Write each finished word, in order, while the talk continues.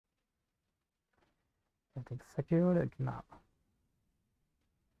Getting secured now.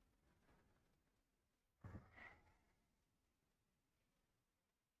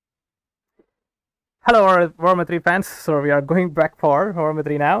 Hello, Warhammer 3 fans. So we are going back for Warhammer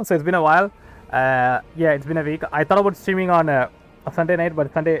 3 now. So it's been a while. Yeah, it's been a week. I thought about streaming on a Sunday night,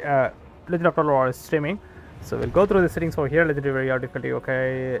 but Sunday Legend of War is streaming. So we'll go through the settings over here. Legendary difficulty,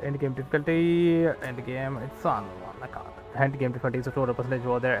 okay. End game difficulty, end game. It's on like end game difficulty is 200%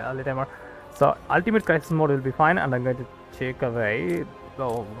 over there. Early timer. So ultimate crisis mode will be fine, and I'm going to check away.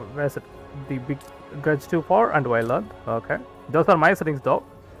 So where's it? The big grudge 2 4 and wildland. Okay, those are my settings though.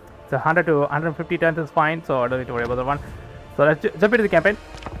 So 100 to 150 turns is fine, so I don't need to worry about that one. So let's jump into the campaign.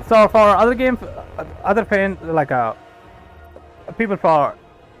 So for other games, other fans like people for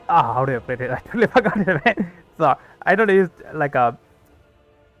how do I play it? I totally forgot it. So I don't use like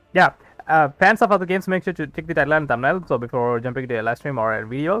fans of other games, make sure to check the title and thumbnail. So before jumping to a live stream or a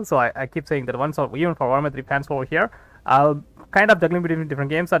video, so I keep saying that once or even for Warhammer 3 fans over here, I'll kind of juggling between different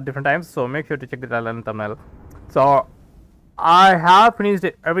games at different times. So make sure to check the title and thumbnail. So I have finished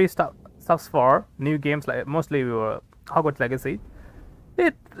every stuffs for new games, like mostly Hogwarts Legacy.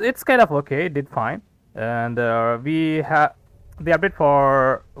 It's kind of okay. It did fine, and we have the update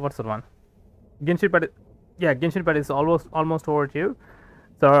for what's that one? Genshin Impact. Yeah, Genshin Impact is almost over too.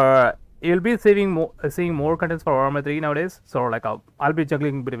 So you'll be seeing more contents for Warhammer 3 nowadays. So like I'll be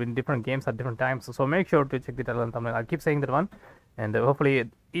juggling between different games at different times. So make sure to check the title and thumbnail. I keep saying that one, and hopefully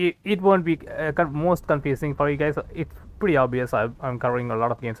it won't be most confusing for you guys. It's pretty obvious. I'm covering a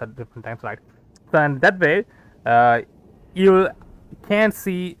lot of games at different times, right? So and that way, you can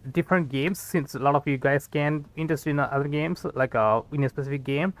see different games, since a lot of you guys can interested in other games, like in a specific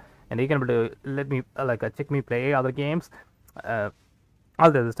game, and you can be able to let me check me play other games, all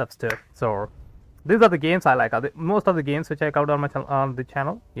the other stuff too. So these are the games I like. Most of the games which I covered on my on the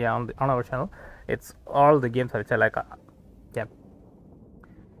channel, yeah, on our channel, it's all the games which I like. Yeah.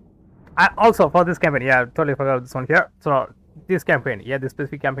 Also for this campaign, yeah, I totally forgot this one here. So this campaign, yeah, this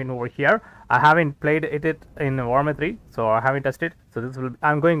specific campaign over here, I haven't played it in Warhammer 3, so I haven't touched it. So this will,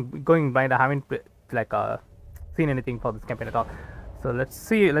 I'm going blind. I haven't seen anything for this campaign at all. So let's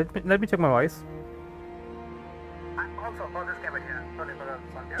see. Let me check my voice. Also for this campaign, yeah, totally forgot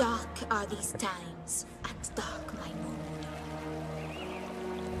this one here. Dark are these times, and dark my mood.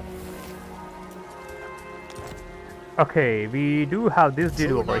 Okay, we do have this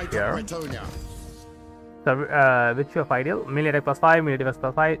dude over here. So, which of ideal? Melee attack plus 5, melee defense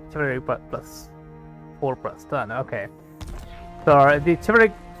plus 5, chivalry plus 4 plus 10. Okay. So, the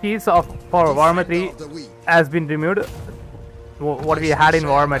chivalry keys for Warhammer 3 has been removed. What we had in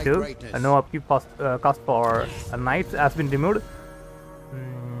Warhammer 2, no upkeep cost for knights has been removed.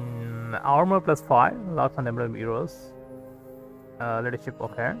 Armor plus 5, lots and emblem heroes. Leadership,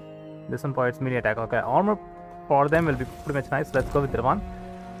 okay. This one points melee attack, okay. Armor for them will be pretty much nice. Let's go with that one.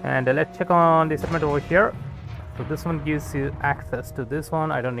 And let's check on the settlement over here. So this one gives you access to this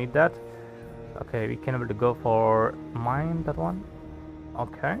one. I don't need that. Okay, we can able to go for mine, that one.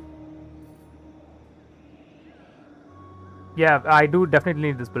 Okay. Yeah, I do definitely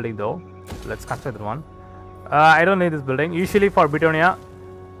need this building though. Let's consider that one. I don't need this building. Usually for Britannia,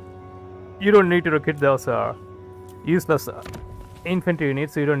 you don't need to recruit those useless infantry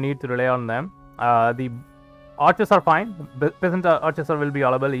units, so you don't need to rely on them. The archers are fine. Peasant archers will be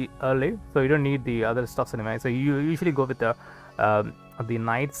available early, so you don't need the other stuffs anyway. So you usually go with the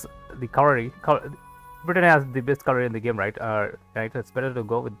knights, the cavalry. Britain has the best cavalry in the game, right? Right. It's better to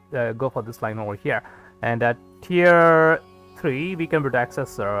go for this line over here. And at tier 3, we can be able to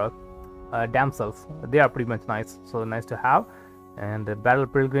access damsels. They are pretty much nice, so nice to have. And the battle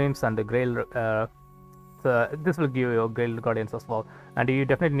pilgrims and the grail. So this will give you Grail Guardians as well, and you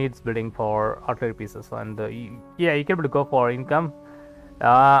definitely need this building for artillery pieces. And yeah, you can be able to go for income.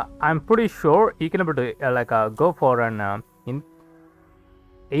 I'm pretty sure you can be able to go for an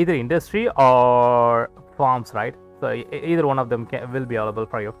either industry or farms, right? So either one of them will be available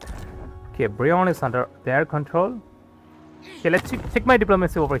for you. Okay, Brion is under their control. Okay, let's check my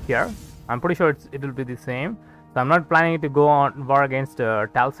diplomacy over here. I'm pretty sure it will be the same. So I'm not planning to go on war against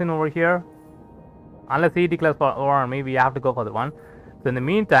Talcin over here. Unless he declares war on me, we have to go for the one. So in the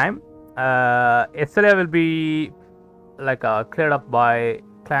meantime, SLA will be cleared up by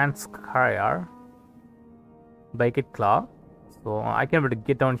Clan's Carrier, by Kid Claw. So I can be able to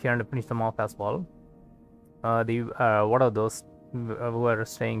get down here and finish them off as well. What are those who were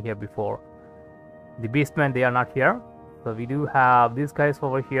staying here before? The Beastmen, they are not here. So we do have these guys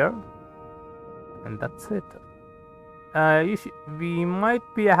over here, and that's it. We might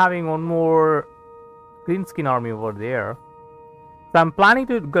be having one more Greenskin army over there. So I'm planning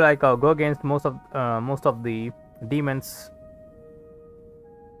to go, like go against most of the demons.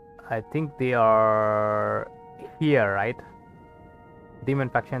 I think they are here, right? Demon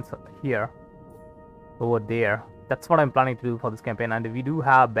factions here, over there. That's what I'm planning to do for this campaign. And we do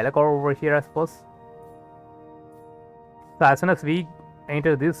have Belacor over here, I suppose. So as soon as we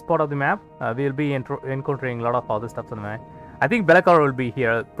enter this part of the map, we will be encountering a lot of other stuff on the map. I think Belacor will be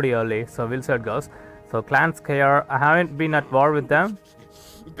here pretty early, so we'll see how it goes. So Clan Scare, I haven't been at war with them.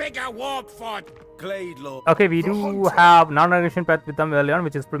 Bigger warp fight, Glade Lord. Okay, we do have non-aggression pact with them early on,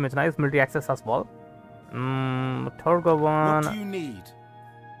 which is pretty much nice. Military access as well. Torgo one. What do you need?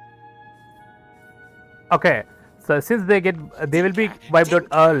 Okay, so since they will be wiped out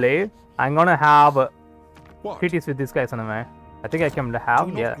early, I'm gonna have treaties with these guys anyway. I think I can have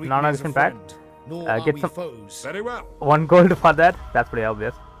non-aggression pact. Get some foes. Very well. 1 gold for that. That's pretty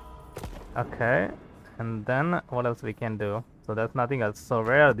obvious. Okay, and then what else we can do? So there's nothing else. So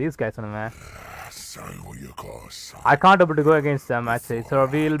where are these guys anyway? I can't able to go against them actually. So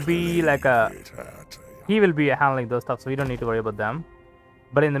we'll be like he will be handling those stuff, so we don't need to worry about them.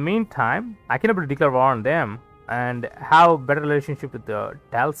 But in the meantime, I can able to declare war on them and have better relationship with the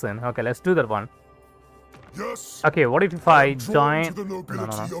Talsin. Okay, let's do that one. Yes. Okay, what if I join? No,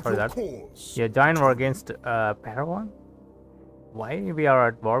 sorry that. Yeah, join war against Paragon. Why we are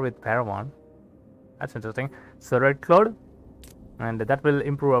at war with Paragon? That's interesting. So Red Cloud, and that will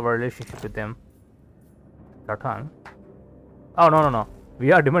improve our relationship with them. Tartan. Oh no.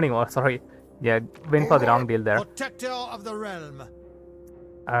 We are demanding war. Sorry. Yeah, went for the wrong deal there. Protector of the realm.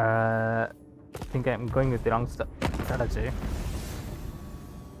 I think I'm going with the wrong strategy.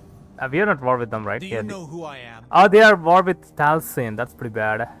 We are not at war with them, right? Do you know who I am? Oh, they are at war with Talsin. That's pretty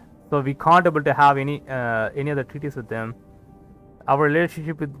bad. So we can't able to have any other treaties with them. Our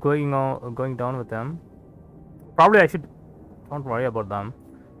relationship is going down with them. Probably I should don't worry about them.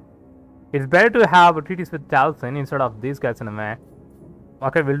 It's better to have treaties with Talsin instead of these guys in the map.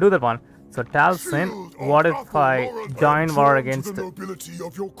 Okay, we'll do that one. So Talsin, what if I join war against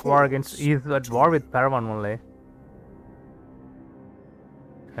he's at war with Paragon only.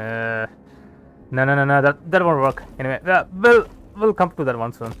 No, that won't work. Anyway, we'll come to that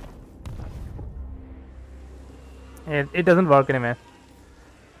one soon. It doesn't work anyway.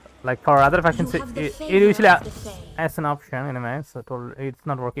 Like for other factions, it usually has an option anyway. So it's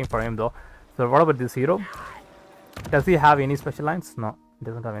not working for him though. So what about this hero? Does he have any special lines? No, he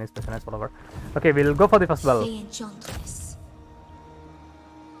doesn't have any special lines. Whatever. Okay, we'll go for the first battle. Fay Enchantress.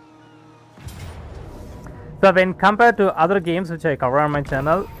 So when compared to other games which I cover on my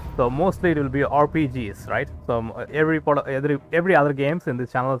channel, so mostly it will be RPGs, right? So every other games in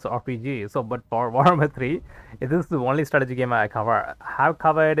this channel is RPG. So but for Warhammer 3, this is the only strategy game I cover. I have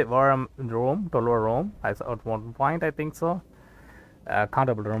covered Warhammer Rome, Total War Rome, at one point I think so. Can't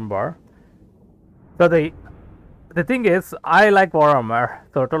able to remember. So the thing is, I like Warhammer,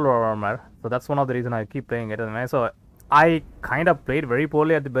 so Total War Warhammer. So that's one of the reasons I keep playing it anyway. So I kind of played very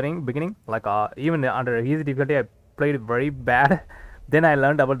poorly at the beginning. Like even under easy difficulty, I played very bad. Then I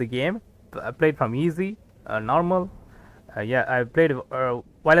learned about the game. I played from easy, normal. Yeah, I played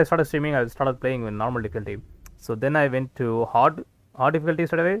while I started streaming. I started playing with normal difficulty. So then I went to hard difficulty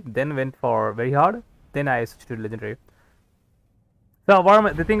straight away. Then went for very hard. Then I switched to legendary. So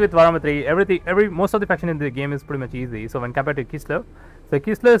Warhammer, the thing with Warhammer 3, most of the faction in the game is pretty much easy. So when compared to Kislev, so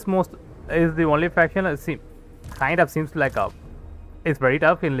Kislev is the only faction kind of seems like it's very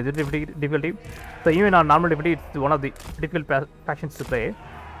tough in legendary difficulty. So even on normal difficulty, it's one of the difficult factions to play.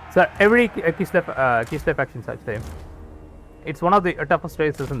 So every Kislev faction, I'd say, it's one of the toughest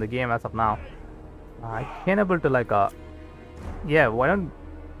races in the game as of now. I can't able to yeah, why don't?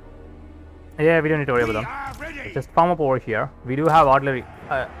 Yeah, we don't need to worry about them. Just farm up over here. We do have artillery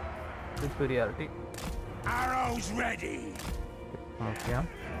superiority. Arrows ready. Okay.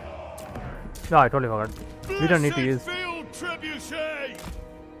 No, I totally forgot. We don't need to use.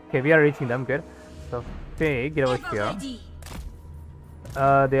 Okay, we are reaching them. Good. So, Fay, get over here.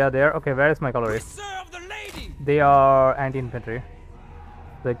 They are there. Okay, where is my cavalry? They are anti-infantry.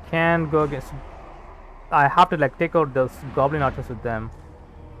 They can go against. I have to take out those goblin archers with them.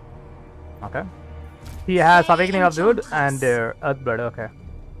 Okay. He has Awakening of the Wood and Earthblood. Okay.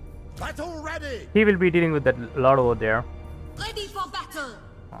 Battle ready. He will be dealing with that lord over there. Ready for battle.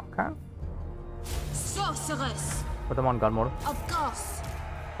 Okay. Sorceress. Put them on guard mode. Of course.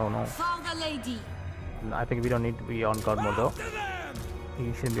 Oh no. For the lady. I think we don't need to be on guard mode though.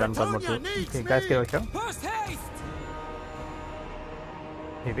 He shouldn't be on guard mode too. Okay, guys, get over here.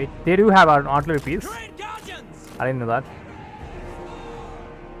 Hey, wait. They do have an artillery piece. I didn't know that.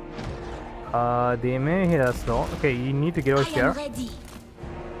 They may hit us though. Okay, you need to get over I here. am ready.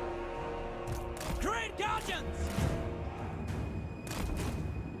 Great guardians!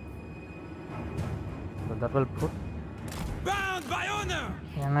 So that will put. Bound by honor!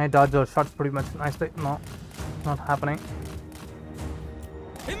 Can I dodge those shots pretty much nicely? No, not happening.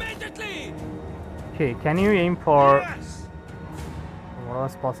 Immediately! Okay, can you aim for Yes! what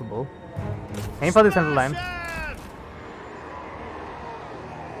was possible? Aim for the center line.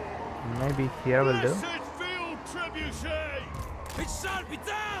 Maybe here will do. Field trebuchet! It shall be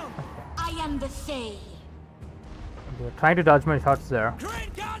done! I am the Fay. They're trying to dodge my shots there.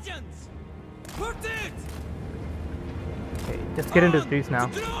 Great guardians! Put it! Okay, just get into the trees now.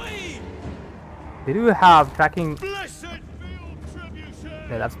 Deploy! They do have tracking. Blessed field trebuchet!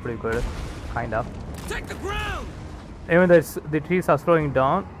 Yeah, that's pretty good. Kind of. Take the ground! Even though the trees are slowing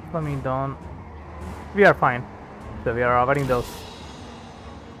down, we are fine. So we are avoiding those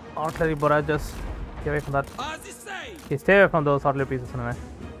artillery barrages. Get away from that. As you say! Okay, stay away from those artillery pieces anyway.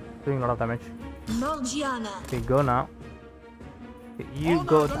 Doing a lot of damage. Morgiana. Okay, go now. Okay, you Honor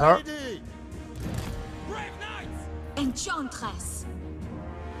go the there. lady. Brave knights! Enchantress.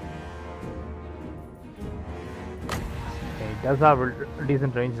 Okay, it does have a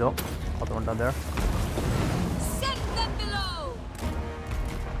decent range though. Other one down there. Send them below.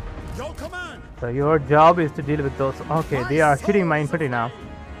 Your command. So your job is to deal with those. Okay, they are shooting my infantry now,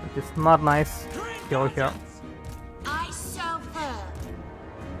 which is not nice. Great Get over here. guardians! I serve her.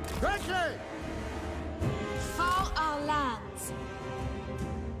 Quickly. For our lands.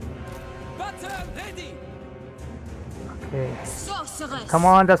 Battle ready! Okay, Sorceress. come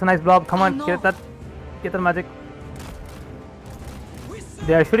on, that's a nice blob. Come on, no. get that magic. We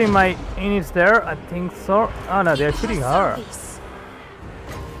They are shooting my units there. I think so. Oh no, they are shooting her. Service.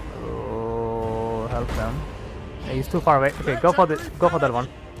 Oh, help them. Yeah, he's too far away. Okay, go for that one.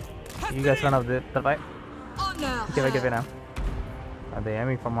 You guys run up that way. Honor Give her. it now. They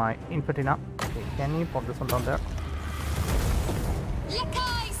aiming for my infantry now. Okay, can you pop this one down there?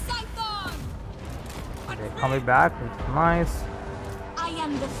 Lakai Scython. Okay, coming back. It's nice. I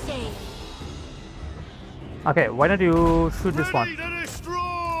am the Fay. Okay, why don't you shoot this one? Ready to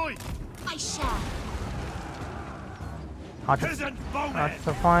destroy! I shall. Archers Peasant bowmen! are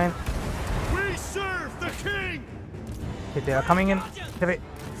fine. We serve the king! Okay, they are coming in. Get away.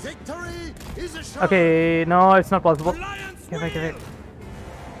 Victory is assured. Okay, no, it's not possible. Lions Get away, get away.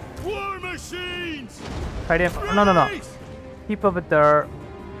 War machines! Try to. No. Keep up with their.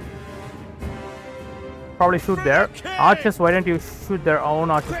 Probably shoot there. Archers, why don't you shoot their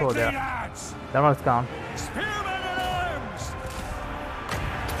own archers over there? lads! That one's gone. Spearmen at arms!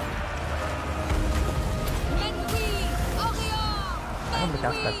 Menui. I'm gonna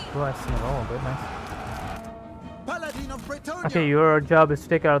cast that Orion. twice in a row. Very nice. Paladin of Britannia. Okay, your job is to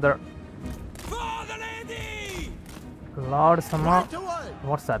take care of their For the lady! Lord Summer. Right away.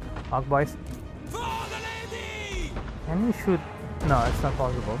 What's that? Hog boys? For the lady! Can you shoot? No, it's not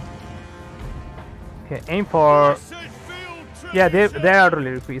possible. Okay, aim for. Blessed field Yeah, they trebuchet! are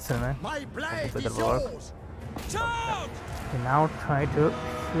really decent, man. My blade Hopefully is that'll work. yours. Charge! Okay, now try to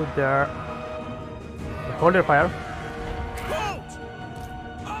shoot their. Okay, hold your fire. Halt!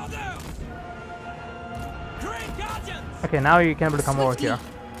 Orders! Great guardians! Okay, now you can able to come over here.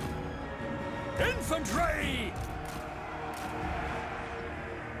 Infantry!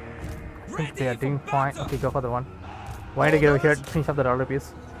 I think they are doing fine. Okay, go for the one. Why don't you get over here? Finish up that other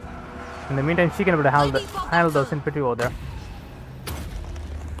piece. In the meantime, she can able to handle those infantry over there.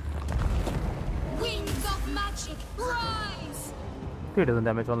 Wings of magic. Rise. 2 doesn't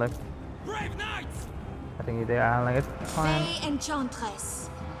damage only. Brave knights! I think they are handling it fine. Fay Enchantress.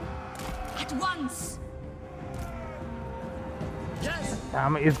 At once. Yes.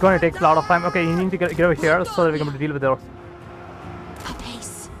 It's going to take a lot of time. Okay, you need to get over here so that we can able to deal with those.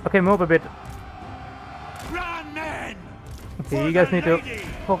 Apace. Okay, move a bit. Run, men! Okay, you guys need to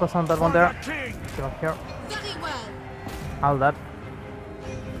focus on that one there. King! Get up here. Very well. Hold that.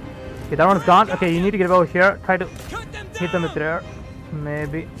 Okay, that one's gone. Okay, you need to get over here. Try to Cut them down! hit them with there.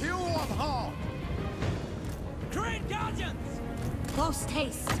 Maybe. Hugh of Hall. Great guardians! Post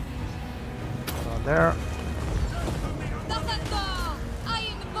haste. Go there. Defender. I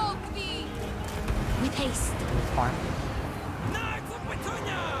invoke thee. With haste. It's fine. Knights of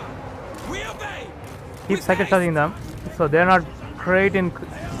Britannia! We obey! Keep With second charging them so they're not great in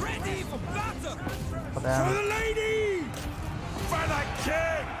haste! Ready for battle! for For them. the lady! For the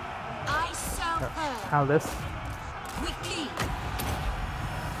king! I serve her. Handle this. Quickly.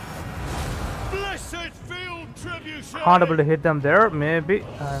 Blessed field trebuchet! Can't able to hit them there. Maybe.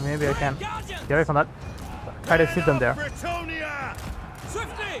 Maybe I can. Guardians! Get away from that. Try to shoot them there. Britannia!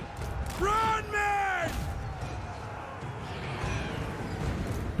 Swiftly! Run, men!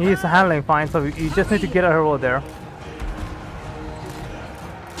 He's handling fine, so you just need to get her over there.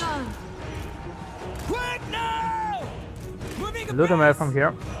 Go. Quick now! Moving Loot them away from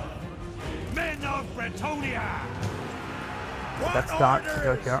here. Men of Bretonia! That's done.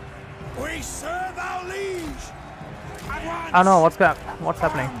 Go here. We serve our liege! At once! I know what's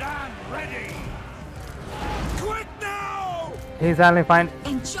happening. Armed and ready! Quick now! He's handling fine.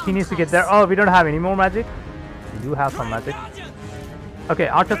 He needs to get there. Oh, we don't have any more magic. We do have some magic. Okay,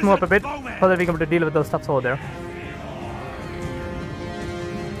 archers move up a bit so that we can deal with those stuffs over there.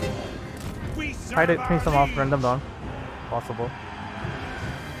 We Try to serve finish them our off, run them down. Possible.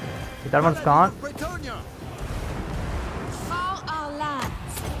 Okay, that one's Paladin gone. of Bretonia. For our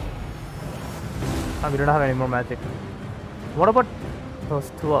lands. Oh, we don't have any more magic. What about those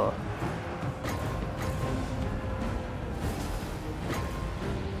 12?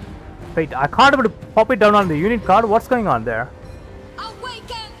 Wait, I can't able to pop it down on the unit card. What's going on there?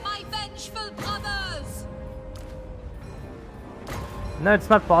 Awaken, my vengeful brothers! No, it's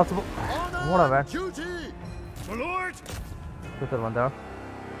not possible. Honor Whatever. and duty. My lord! Put that one there.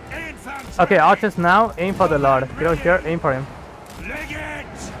 Infantry! Okay, archers now. Aim for the lord. Get out here. Aim for him. Leg it!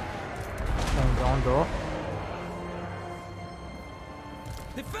 Down though.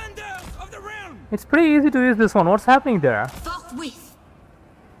 Defenders of the realm! It's pretty easy to use this one. What's happening there? Forthwith.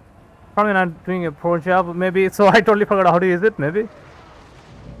 Probably not doing a pro job. Maybe. So I totally forgot how to use it. Maybe.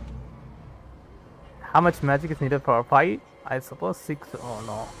 How much magic is needed for a fight? I suppose 6. Oh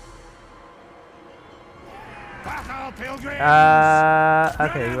no. Battle pilgrims!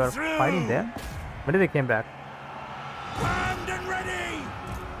 Okay, you are fighting there. When did they came back? Armed and ready!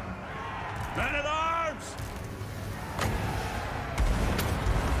 Men at arms!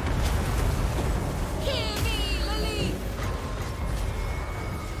 Hear me, Lily!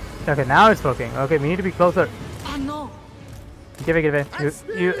 Okay, now it's working. Okay, we need to be closer. Anon. Get away, get away.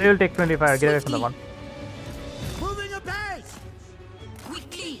 You'll take 25. Get away from the one. Moving apace.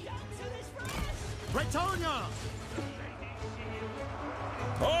 Quickly. Bretonia.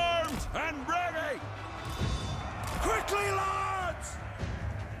 Armed and ready! Quickly, lads!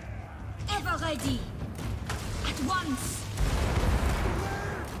 Ever ready. At once.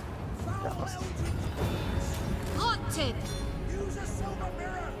 Rooted. Use a silver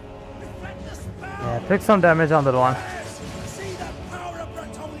mirror! Reflect the spell! Yeah, take some damage on that one. See the power of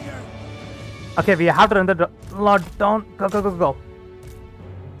Bretonia! Okay, we have to run the lord down. Go, go, go, go.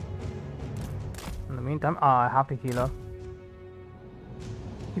 In the meantime, I have to heal her.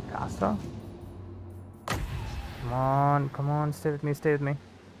 Be faster. Come on, stay with me, stay with me.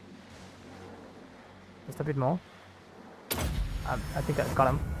 Just a bit more. I think I got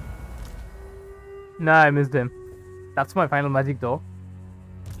him. No, I missed him. That's my final magic though.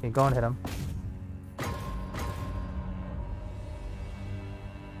 Okay, go and hit him.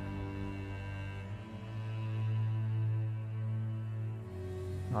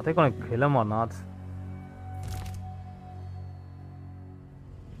 Are they gonna kill him or not?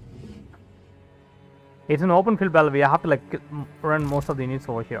 It's an open field battle. We have to like run most of the units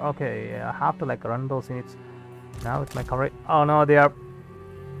over here. Okay, I have to like run those units. Now it's my coverage. Oh no, they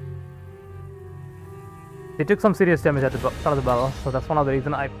took some serious damage at the start of the battle, so that's one of the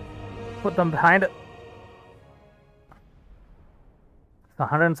reasons I put them behind. It's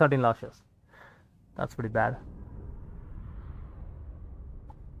 117 losses. That's pretty bad.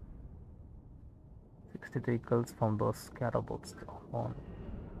 63 kills from those catapults. On.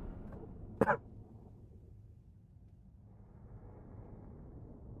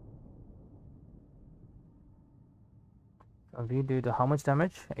 We did how much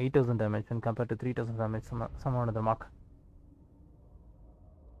damage? 8,000 damage when compared to 3,000 damage somewhere under the mark.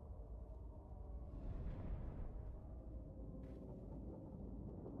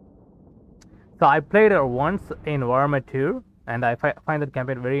 So I played her once in Warhammer 2 and I find that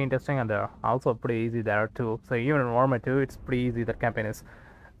campaign very interesting and also pretty easy there too. So even in Warhammer 2 it's pretty easy, that campaign is.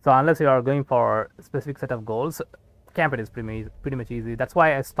 So unless you are going for a specific set of goals, campaign is pretty much easy. That's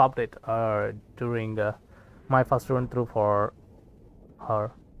why I stopped it during my first run through for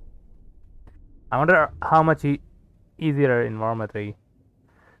her. I wonder how much easier in Warhammer 3.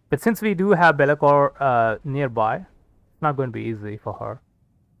 But since we do have Belacor nearby, it's not going to be easy for her.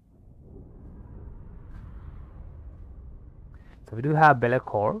 So we do have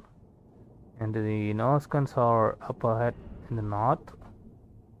Belacor, and the Noskans are up ahead in the north.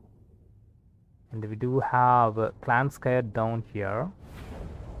 And we do have Clan Scare down here.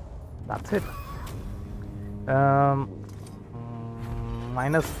 That's it.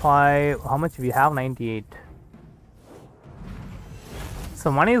 -5. How much we have? 98.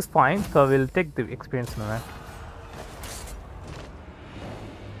 So money is fine, so we'll take the experience now.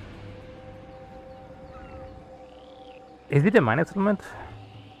 Is it a minor settlement?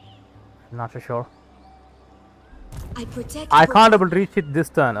 Not so sure. I can't able to reach it this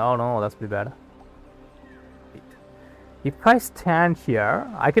turn. Oh no, that's pretty bad. If I stand here,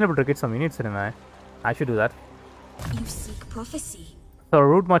 I can able to get some units anyway. I should do that. You seek prophecy. So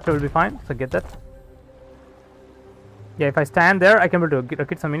root march will be fine. So get that. Yeah, if I stand there, I can able to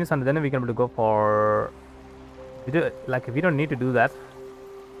get some units, and then we can able to go for. We do like we don't need to do that.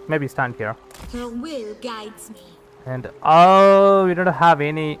 Maybe stand here. Her will guides me. And oh, we don't have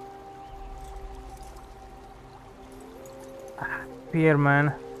any. Fear,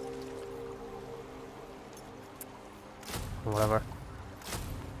 man. Whatever.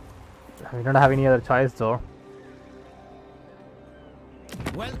 We don't have any other choice though.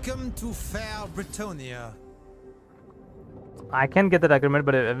 Welcome to fair Britonia. I can get that agreement,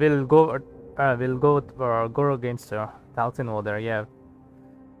 but we'll go go against Talcin over there. Yeah.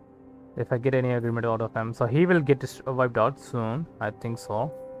 If I get any agreement out of him, so he will get wiped out soon. I think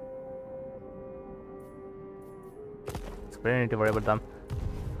so. We don't need to worry about them.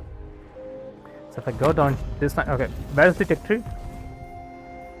 So if I go down this time, okay, where's the tech tree?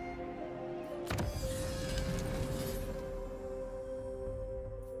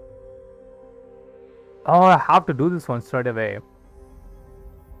 Oh, I have to do this one straight away.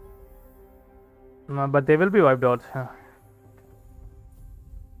 No, but they will be wiped out.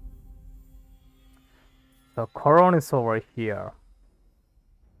 So Coron is over here.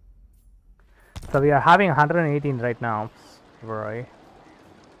 So we are having 118 right now. Right.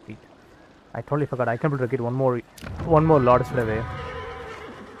 I totally forgot. I can get one more lord straight away.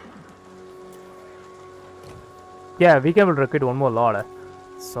 Yeah, we can recruit one more lord.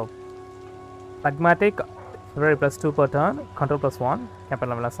 So pragmatic, February +2 per turn, control +1, campaign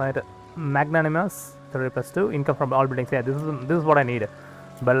level aside, magnanimous, February +2, income from all buildings. Yeah, this is what I need.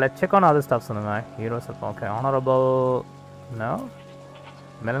 But let's check on other stuff. Heroes, okay, honorable, no,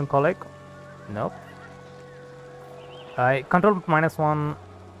 melancholic, nope. Control -1,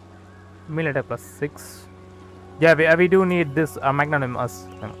 melee attack +6. Yeah, we do need this magnanimous.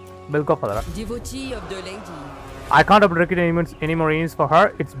 We'll go for that. Devotee of the lady. I can't recruit any more units for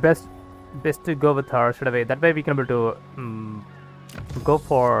her. It's best to go with her straight away. That way we can be able to go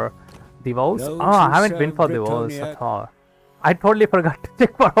for the vows. I haven't been for the vows at all. I totally forgot to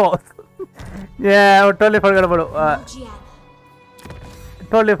check for vows. Yeah, I totally forgot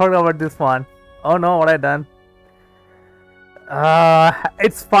about this one. Oh no, what I done?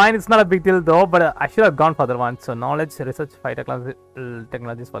 It's fine. It's not a big deal though. But I should have gone for the one. So knowledge, research, fight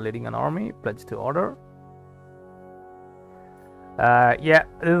technologies for leading an army. Pledge to order. Yeah,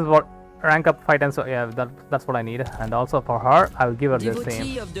 this is what rank up fight, and so yeah, that's what I need. And also for her, I'll give her the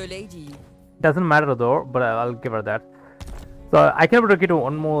same. Of the lady. Doesn't matter though, but I'll give her that. So I can get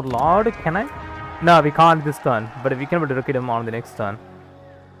one more lord. Can I? No, we can't this turn. But we can get him on the next turn.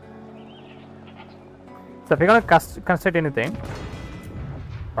 So if we're gonna construct anything,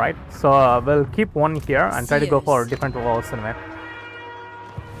 right? So we'll keep one here and try to go for different walls anyway.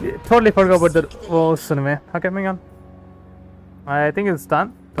 Totally forgot about the walls anyway. Okay, moving on. I think it's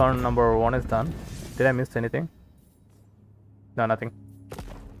done. Turn number 1 is done. Did I miss anything? No, nothing.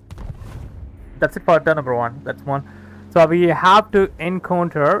 That's it for turn number 1. That's one. So we have to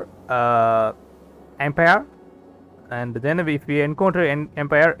encounter Empire, and then if we encounter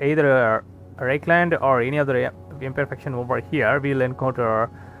Empire, either Reichland or any other Empire faction over here, we'll encounter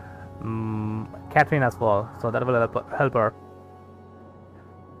Catherine as well. So that will help her.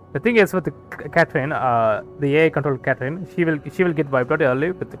 The thing is with the Catherine, the AI controlled Catherine, she will get wiped out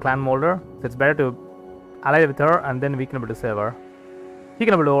early with the clan molder. So it's better to ally with her, and then we can be able to save her. She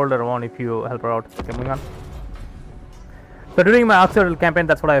can be able to hold her on if you help her out. Okay, moving on. So during my auxiliary campaign,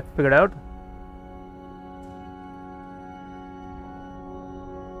 that's what I figured out.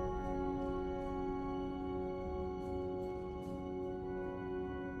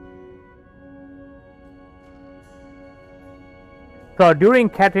 So during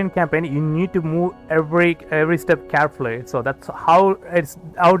Catherine campaign, you need to move every step carefully. So that's how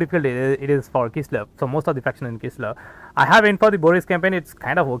difficult it is for Kislev. So most of the faction in Kislev. I have in for the Boris campaign. It's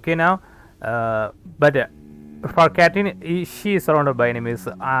kind of okay now, but for Catherine, she is surrounded by enemies.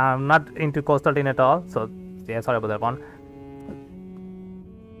 I'm not into coastal at all. So yeah, sorry about that one.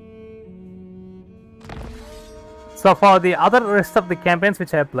 So for the other rest of the campaigns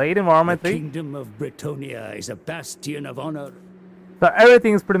which I have played in Warhammer 3, the Kingdom of Britonia is a bastion of honor. So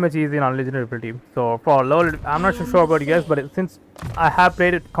everything is pretty much easy on Legendary Difficulty. So for low, I'm not sure about you guys, but since I have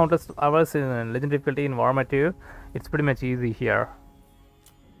played it countless hours in Legendary Difficulty in Warhammer 2, it's pretty much easy here.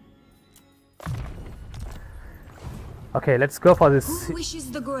 Okay, let's go for this. Who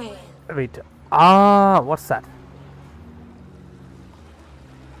wishes the grail? Wait. Ah, what's that?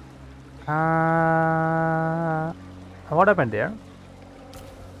 What happened there?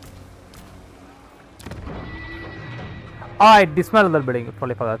 Oh, I dismantled the building.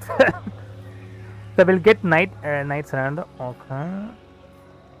 Totally forgot. So we'll get knights around. Okay.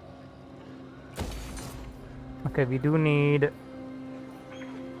 Okay, we do need.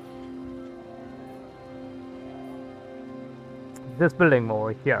 This building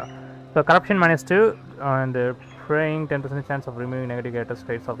over here. So corruption -2 and praying 10% chance of removing negative character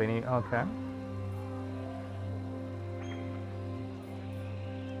traits of any. Okay.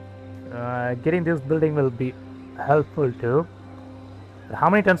 Getting this building will be helpful too. How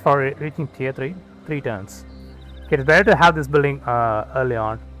many turns for reaching tier 3? 3 turns. Okay, it's better to have this building early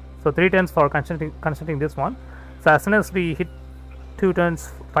on. So 3 turns for constructing this one. So as soon as we hit 2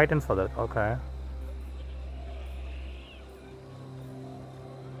 turns, 5 turns for that. Okay.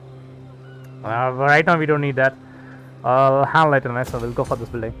 Right now we don't need that. I'll handle it anyway, so we'll go for this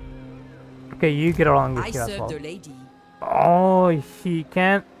building. Okay, you get along with here as well. The lady. Oh, she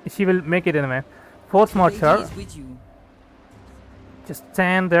can. She will make it anyway. Force march her. Just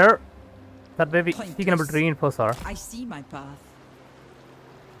stand there. That way she can able to reinforce her. I see my path.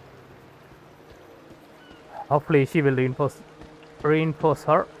 Hopefully she will reinforce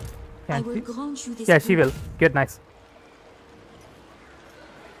her. I will grant you this. Yeah, she will. Good, nice.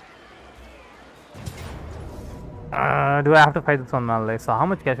 Do I have to fight this one melee? So how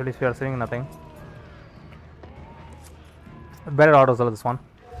much casualties we are seeing? Nothing. Better auto solo this one.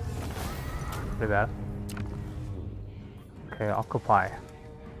 Pretty bad. Okay, occupy.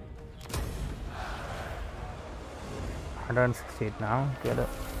 168 now. Get it.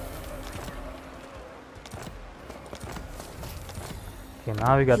 Okay,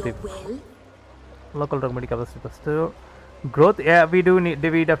 now we got the local drug capacity plus 2. Growth. Yeah, we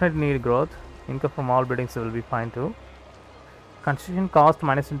definitely need growth. Income from all buildings will be fine too. Construction cost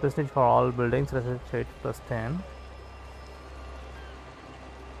 -10% for all buildings. Research rate plus 10.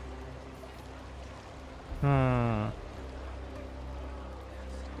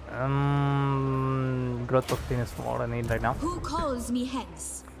 Growth plus 10 is what I need right now. Who calls me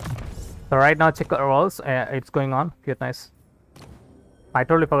hence? So right now check our walls. It's going on. Good, nice. I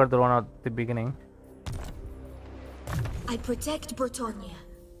totally forgot the one at the beginning. I protect Bretonia.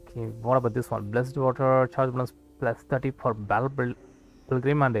 Okay, what about this one? Blessed water, charge balance plus 30 for battle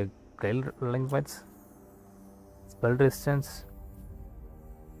pilgrim and a grail lengthwise. Spell resistance.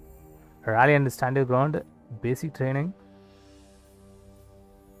 Rally and stand your ground. Basic training.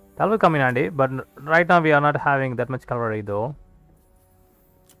 That will come in handy, but right now we are not having that much cavalry though.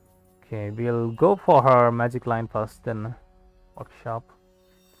 Okay, we'll go for her magic line first, then workshop.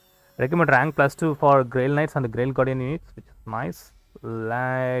 Recommend rank plus 2 for Grail Knights and the Grail Guardian units, which is nice.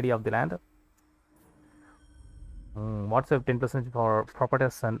 Lady of the Land. What's up 10% for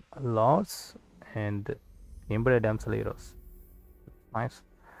properties and laws and embedded damsel heroes. Nice.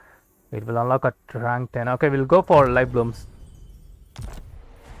 It will unlock at rank 10. Okay, we'll go for light blooms.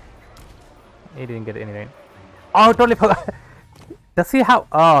 He didn't get any rain. Oh, totally forgot. Does he have?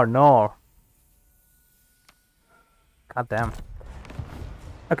 Oh no. God damn.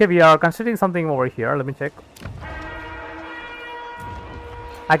 Okay, we are constructing something over here. Let me check.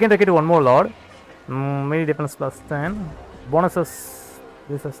 I can take it to one more lord. Melee defense plus 10. Bonuses.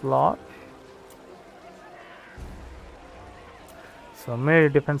 This is lord. So melee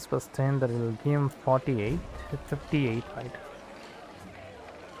defense plus 10. That will give him 48. 58, right?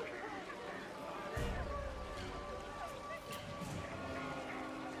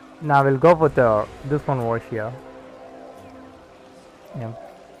 Now we'll go with this one over here. Yeah.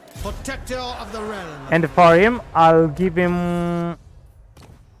 Protector of the realm. And for him, I'll give him.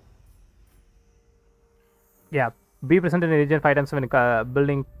 Yeah, be present in the region 5 times when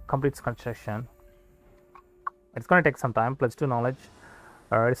building completes construction. It's gonna take some time. Plus 2 knowledge.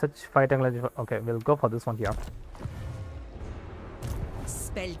 Research 5 technology. Okay, we'll go for this one here.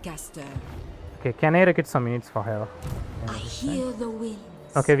 Spellcaster. Okay, can I get some units for her? I hear the wind.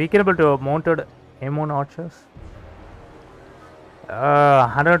 Okay, we can able to mounted M1 archers.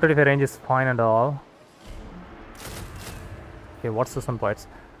 125 range is fine and all. Okay, what's this one points?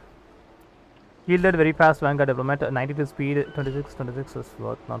 Yielded very fast vanguard development, 92 speed, 26 is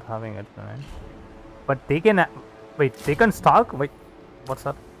worth not having it, right? But they can wait, they can stalk? Wait, what's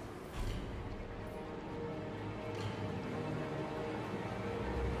that?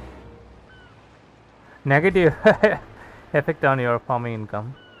 Negative effect on your farming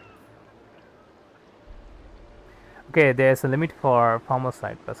income. Okay, there's a limit for farmer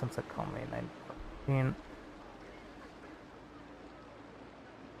side. Presence economy 915.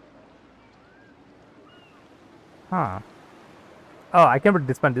 Huh. Oh, I can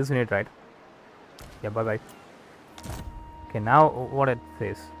disband this unit, right? Yeah, bye bye. Okay, now what it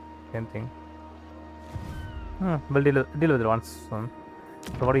says. Same thing. We'll deal with it once soon.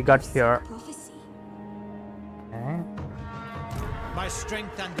 So what we got here? Prophecy. Okay. My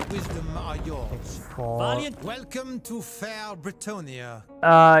strength and wisdom are yours. For Welcome to fair Britonia.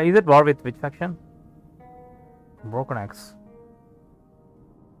 is it war with which faction? Broken Axe.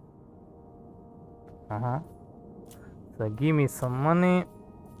 So give me some money.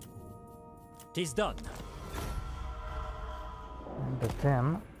 Tis done. And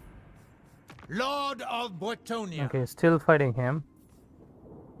then Lord of Britonia. okay, still fighting him.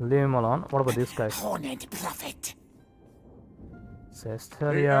 Leave him alone. What about this guy? Horned prophet.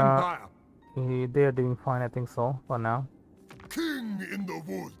 Cesteria. They are doing fine, I think so, for now. King in the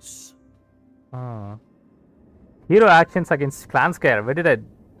woods. Hero actions against clan scare. When did I?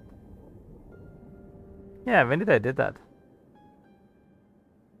 Yeah, when did I did that?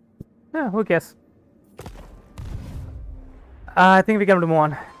 Yeah, who cares? I think we can move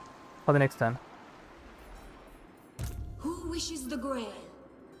on for the next turn. Who wishes the grail?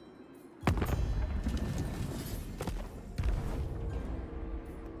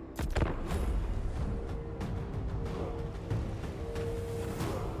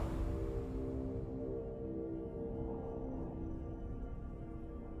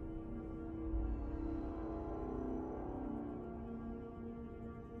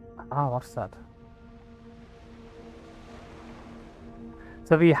 What's that?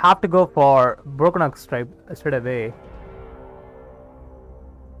 So we have to go for Broken Axe Stripe straight away.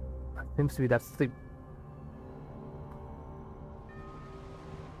 Seems to be that's the.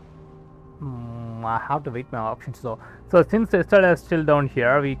 I have to wait my options though. So since the star is still down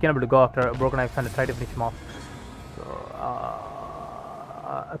here, we can able to go after Broken Axe and try to finish him off. So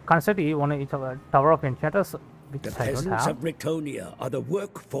construct one each of a Tower of Enchantress. Which The I don't peasants have. of Britonia are the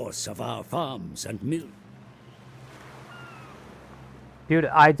workforce of our farms and mills. Dude,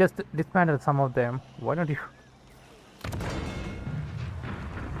 I just dismantled some of them. Why don't you?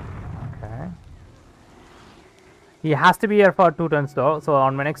 Okay. He has to be here for 2 turns though. So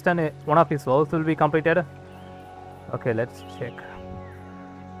on my next turn, one of his roles will be completed. Okay, let's check.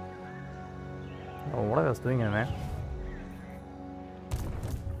 Oh, what I was doing here, man?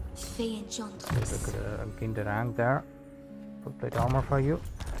 Fay Enchantress. Gain the rank there. Full plate armor for you.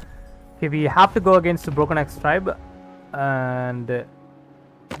 Okay, we have to go against the Broken Axe tribe, and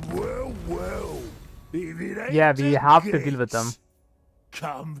Well, if it ain't yeah, we the have to deal with them. gates,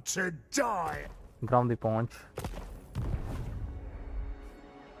 come to die. Ground the punch.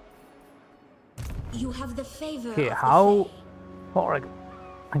 You have the favor Okay, of how the Fae. far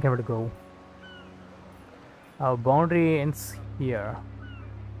I can able to go? Our boundary ends here.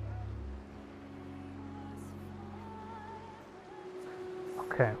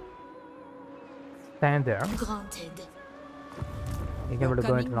 Okay. Stand there. Granted. You can Your able to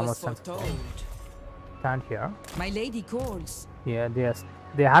go into coming normal was stance. foretold. Stand here. My lady calls. Yeah,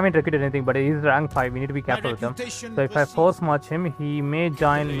 they haven't recruited anything, but he is rank 5. We need to be careful with him. reputation So if I precedes force march him, he may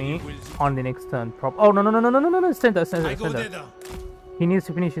join me on the next turn. Oh no! Stand there, stand I there, go stand there. thither. He needs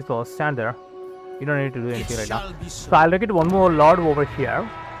to finish his war. Stand there. You don't need to do It anything right now. shall be So so. I'll recruit one more lord over here.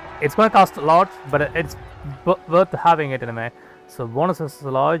 It's gonna cost a lot, but it's worth having it anyway. So bonus is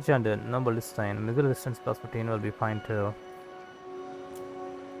large and noble design. Missile resistance plus 15 will be fine too.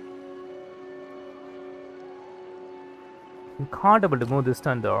 You can't able to move this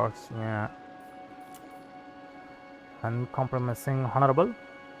turn though. So, yeah. Uncompromising, honorable.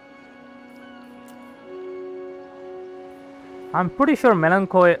 I'm pretty sure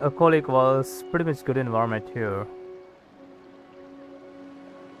melancholic was pretty much good in Warhammer too.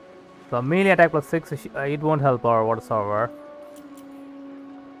 So melee attack plus 6, it won't help or whatsoever.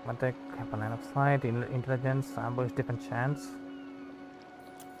 Attack, have a line of sight, intelligence, ambush, defense chance.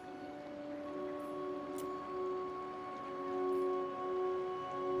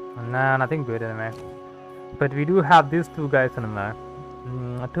 Nah, nothing good anyway. But we do have these two guys anyway.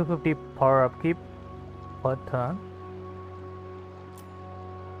 250 power upkeep per turn.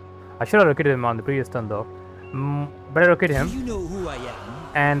 I should have recruited him on the previous turn though. Better recruit him. Do you know who I am?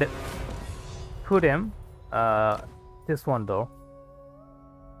 And put him this one though.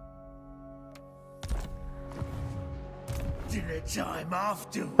 Dinner time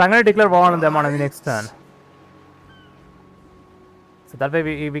after. So I'm gonna declare war on them on the next turn. So that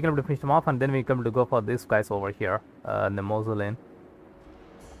way we can able to finish them off, and then we come to go for these guys over here in the mausoleum.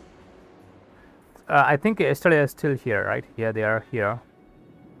 I think yesterday is still here, right? Yeah, they are here.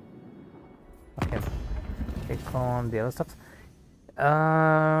 Okay, take on the other stuff.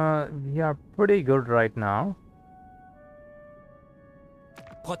 We are pretty good right now.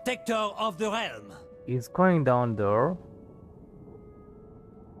 protector of the realm. He's going down there.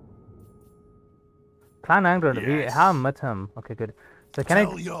 Clan Angler, we Yes. have met him. Okay, good. So can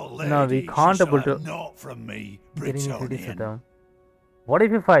Tell your lady No, we can't she able shall to have naught from me, getting into this with Britonian. them. What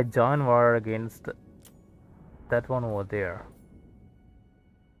if I join war against that one over there?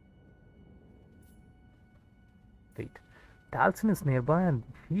 Wait, Dalton is nearby and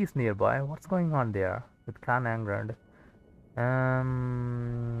he's nearby. What's going on there with Clan Angler?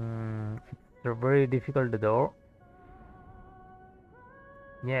 It's very difficult though.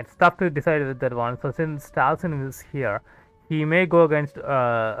 Yeah, it's tough to decide with that one. So since Dalton is here, he may go against the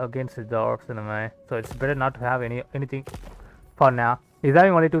dwarves in a way. So it's better not to have anything for now. He's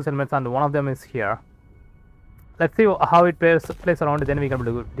having only 2 settlements and one of them is here. Let's see how it plays around. Then we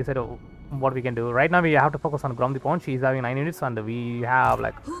can decide what we can do. Right now we have to focus on Grom the Punch. He's having 9 units and we have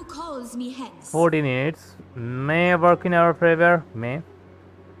like Who calls me hence? 14 units. May work in our favor. May.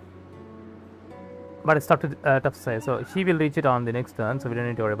 But it's tough to say. So he will reach it on the next turn. So we don't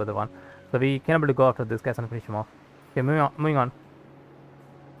need to worry about the one. So we can able to go after this guy and finish him off. Okay, moving on.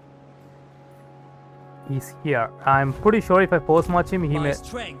 He's here. I'm pretty sure if I post march him, he may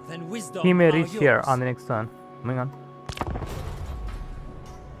strength and wisdom reach here on the next turn. Moving on.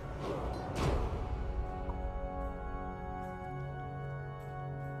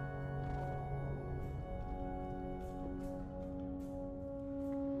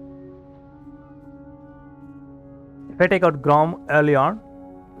 If I take out Grom early on,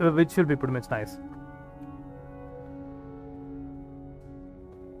 which will be pretty much nice.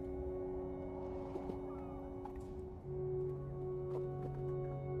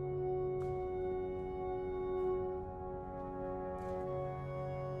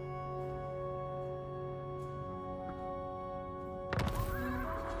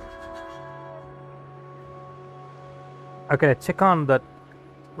 Okay, check on that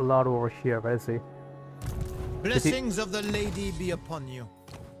lord over here. Where is he? Blessings of the lady be upon you.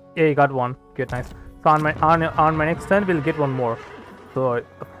 Yeah, you got one. Good, nice. So on my next turn, we'll get one more. So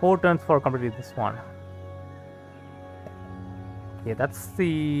 4 turns for completing this one. Okay, that's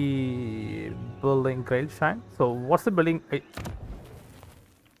the building Grail Shrine. So what's the building?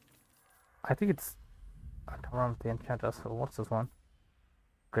 I think it's around the Enchantress. So what's this one?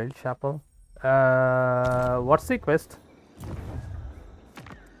 Grail Chapel. What's the quest?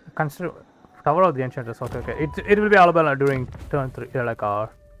 Consider Tower of the Enchantress. Okay. It will be available during turn 3, like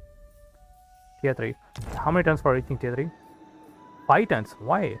tier 3. How many turns for reaching tier 3? 5 turns.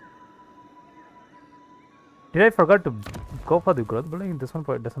 Why? Did I forget to go for the growth building? This one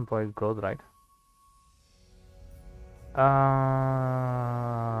doesn't provide growth, right?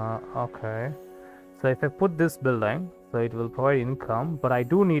 Okay. So if I put this building, so it will provide income, but I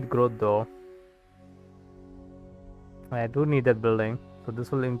do need growth though. I do need that building, so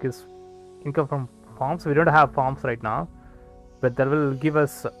this will increase income from farms. We don't have farms right now, but that will give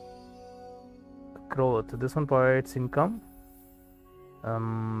us growth. This one provides income.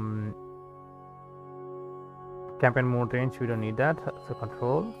 Campaign mode range, we don't need that. So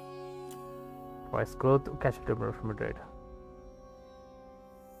control, price growth, cash development rate.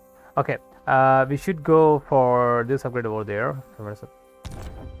 Okay, we should go for this upgrade over there. So where is it?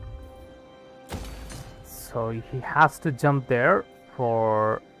 So he has to jump there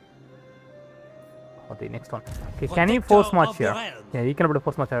for the next one. Okay, can he force march here? Yeah, he can able to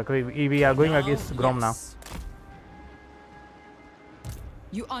force march here. Okay, we are going against Grom now.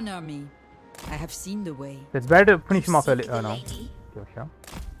 You honor me. I have seen the way. It's better to finish him off early. Seek Oh the no. lady, Okay, sure.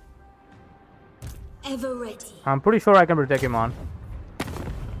 ever ready. I'm pretty sure I can protect him on.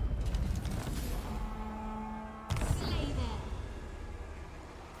 Slay them.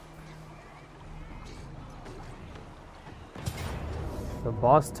 The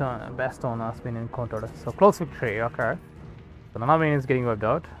Bastion has been encountered. So close victory, okay. So none of mine is getting wiped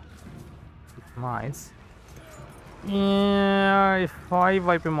out. Nice. Yeah, if I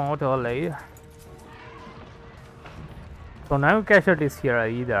wipe him out early. So no casualties here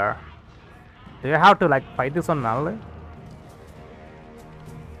either. Do you have to like fight this one manually?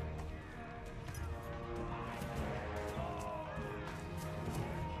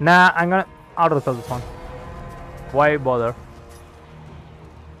 Nah, I'm gonna auto resolve this one. Why bother?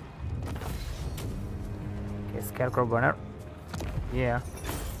 Okay, Scarecrow Burner. Yeah.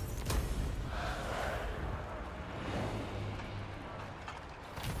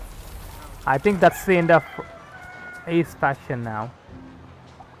 I think that's the end of Ace faction now.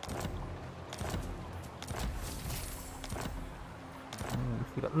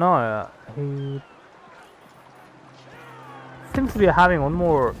 No, he seems to be having one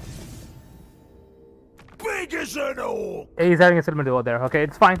more. Big big as an orc. He's having a settlement over there. Okay,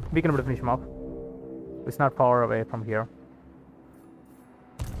 it's fine. We can able to finish him off. It's not far away from here.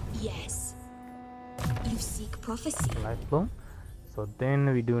 Yes. You seek prophecy. Life bloom. So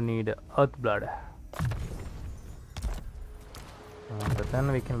then we do need earth blood. And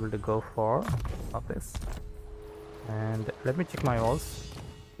then we can able to go for this. And let me check my walls.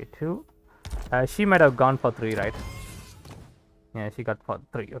 Okay, 2. She might have gone for 3, right? Yeah, she got for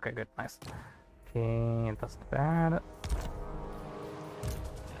 3. Okay, good, nice. Okay, that's bad.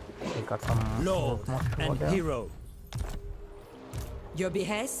 We got some Lord and hero. Your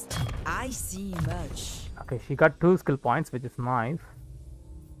behest? I see much. Okay, she got 2 skill points, which is nice.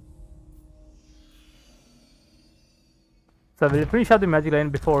 So we'll finish up the magic line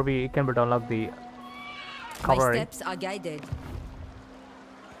before we can unlock the My cavalry. steps are guided.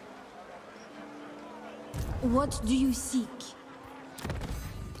 What do you seek?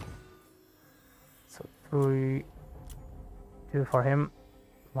 So 3, 2 for him,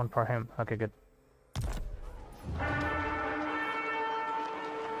 1 for him. Okay, good.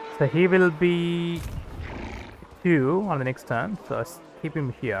 So he will be 2 on the next turn. So let's keep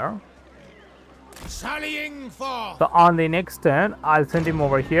him here. Sallying forth. So on the next turn, I'll send him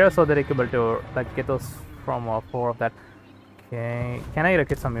over here so that he can be able to like get those from 4 of that. Okay, can I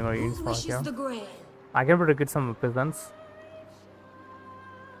get some memories Who from wishes here? the grail? I can be able to get some peasants.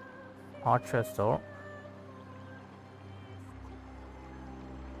 Archers though.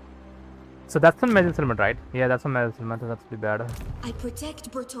 So that's some magic settlement, right? Yeah, that's some magic settlement. So that's pretty bad. I protect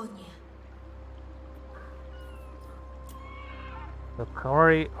Bretonia. The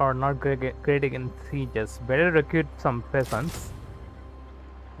cavalry are not great against sieges. Better recruit some peasants,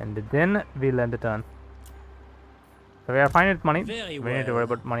 and then we'll end the turn. So we are fine with money. Very We need to worry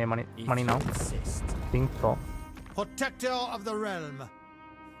well. about money If now. you insist. Think so. Protector of the realm.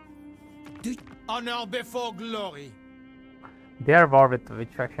 Honor before glory. They are war with which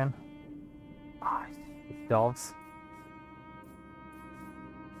faction? Ah, doves.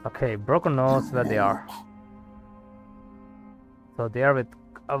 Okay, Broken knows where they are. So they are with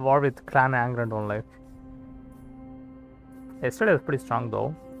a war with Clan Angrand only. Yesterday was pretty strong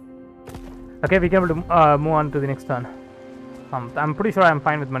though. Okay, we can able to move on to the next turn. I'm pretty sure I'm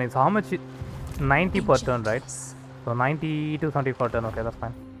fine with money. So how much? 90 per turn, right? Enchantress. So 90 to 70 per turn. Okay, that's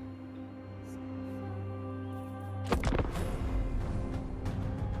fine.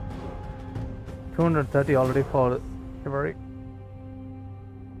 $230 already for February.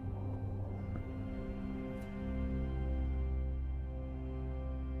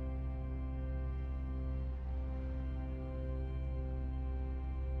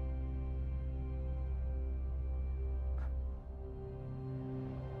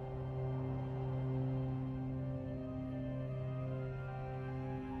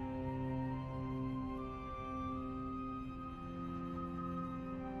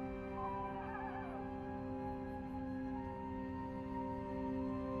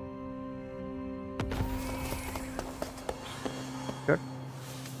 Good.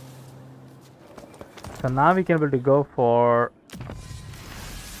 So now we can be able to go for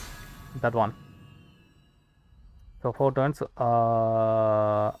that one. So 4 turns.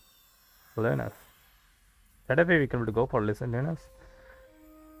 Linus. That way we can be able to go for Linus.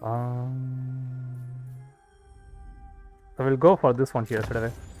 So we'll go for this one here straight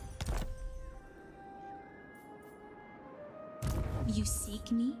away. You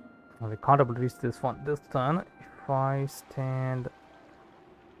seek me? We can't able to reach this one this turn. If I stand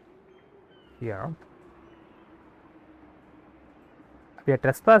here, we are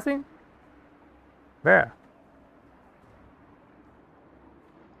trespassing. Where?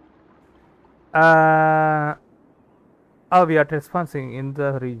 Oh, we are trespassing in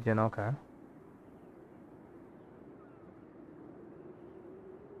the region. Okay.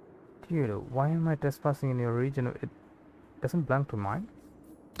 Dude, why am I trespassing in your region? It doesn't belong to mine.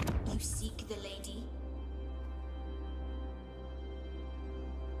 You seek the lady?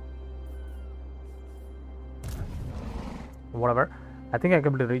 Whatever. I think I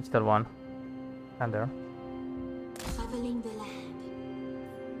can be able to reach that one. And there. Traveling the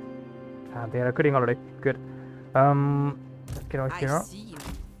land. They are recruiting already. Good. Let's get out I here. see you.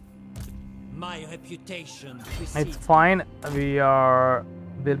 My reputation It's precedes. fine.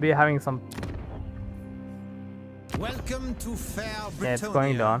 We'll be having some. Welcome to fair Bretonia. Yeah, it's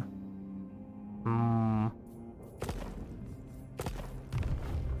going down.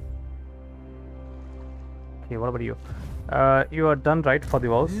 Okay, what about you? You are done, right, for the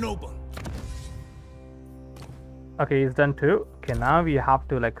walls? Noble. Okay, he's done too. Okay, now we have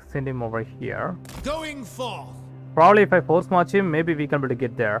to like send him over here. Going forth. Probably if I force march him, maybe we can be able to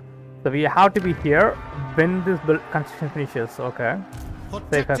get there. So we have to be here when this build construction finishes. Okay. So if I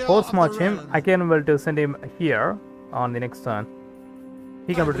Protector force of the march him, realm. I can able to send him here on the next turn.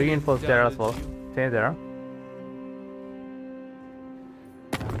 He can be reinforced there as well. Stay there.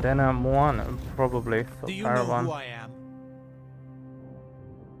 And then move on probably. So Do you fire know one. who I am?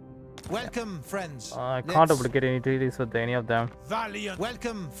 Welcome, friends. I can't Let's- able to get any treaties with any of them. Valiant.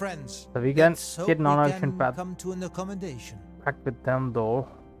 Welcome, friends. So we can Let's hope get we non-action can path come to an accommodation. back with them though.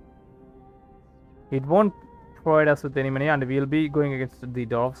 It won't provide us with any money, and we'll be going against the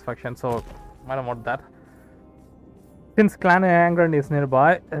dwarves faction, so I don't want that. Since Clan Angren is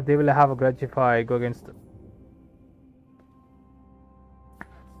nearby, they will have a grudge if I go against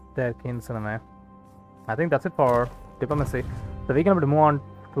their kinsmen. I think that's it for diplomacy. So we can able to move on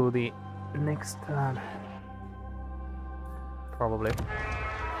to the next probably.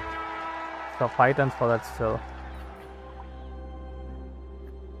 So 5 turns for that still.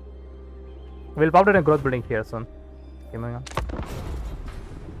 We'll pop it in a growth building here soon. Okay, moving on.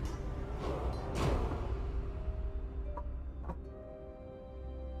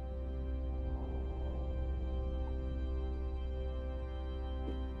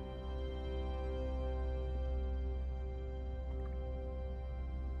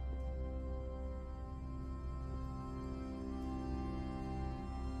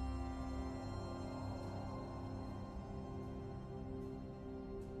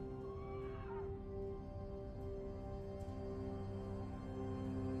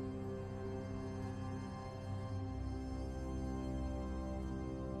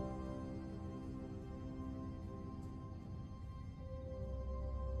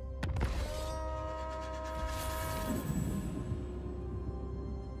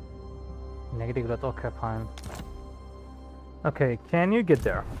 Negative growth, okay, fine. Okay, can you get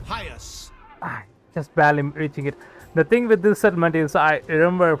there? Highest. Just barely reaching it. The thing with this settlement is, I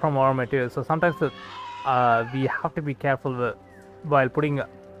remember from our materials, so sometimes we have to be careful while putting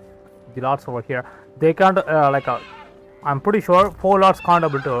the lords over here. They can't, I'm pretty sure 4 lords can't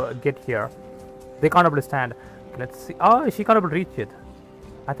able to get here. They can't able to stand. Let's see. Oh, she can't able to reach it.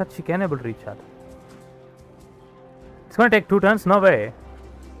 I thought she can able to reach it. It's gonna take 2 turns? No way.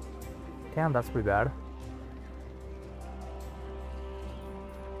 Damn, that's pretty bad.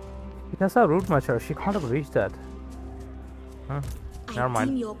 It has a root mature. She can't have reached that. Never I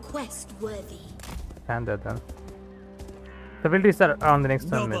mind. deem your quest worthy. Can that then. The abilities are on the next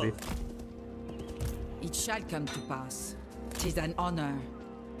turn, Noble. maybe. It shall come to pass. 'Tis an honor.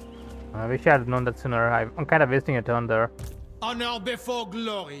 I wish I had known that sooner. I'm kind of wasting a turn there. Honor before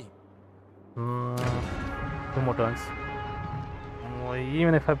glory. 2 more turns.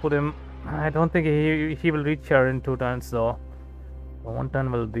 Even if I put him, I don't think he will reach here in 2 turns though. 1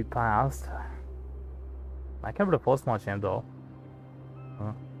 turn will be passed. I can put a force march him though.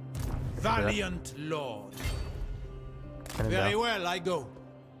 Valiant lord. Can it Very go? well, I go.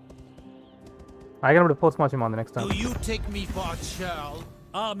 I can put a force march him on the next turn. Do you take me for a churl?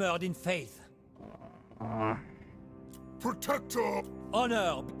 Armored in faith. Protector.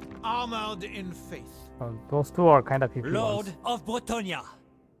 Honor. Armored in faith. Those 2 are kind of PP Lord ones. of Bretonia.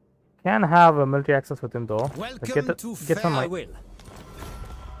 Can have a military access with him though. So Welcome to get some I like, will.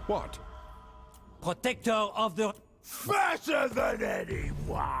 What? Protector of the... Faster than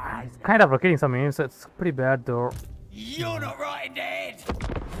anyone. kind of rotating some units. It's pretty bad though. You're not right, Dad.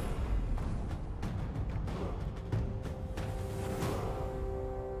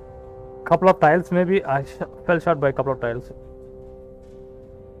 Couple of tiles maybe. I fell short by a couple of tiles.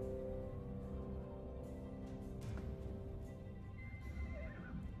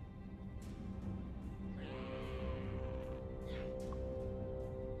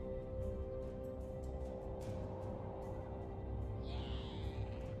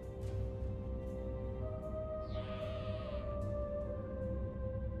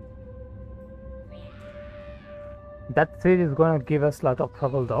 That siege is going to give us a lot of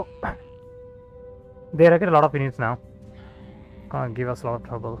trouble though. They reckon a lot of units now. Gonna give us a lot of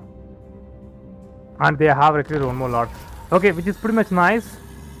trouble. And they have recruited 1 more lot. Okay, which is pretty much nice.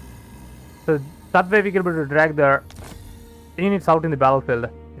 So that way we can be able to drag their units out in the battlefield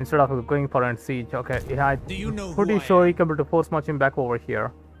instead of going for a siege. Okay, yeah, Do you know I'm who pretty I sure am? he can be able to force march him back over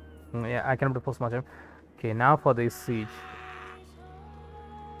here. Yeah, I can be able to force march him. Okay, now for this siege.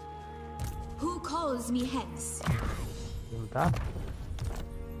 Who calls me hence? Do that.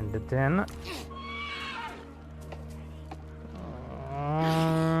 And then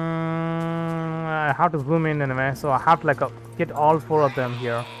I have to zoom in anyway, so I have to like get all 4 of them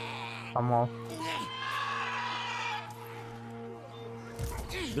here somehow.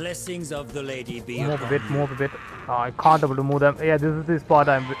 Blessings of the lady be Move a upon bit, you. move a bit. I can't able to move them. Yeah, this is the spot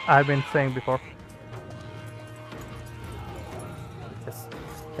I've been saying before. Just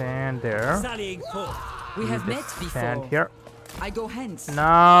stand there. Sallying forth. We have met Just before. stand here. I go hence.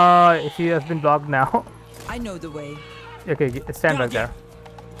 No, she has been blocked now. I know the way. Okay, stand back there.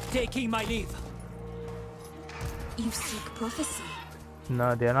 Taking my leave. You seek prophecy.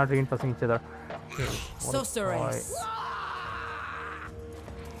 No, they are not reinforcing each other. Sorceress.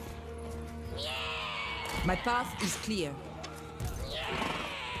 My path is clear.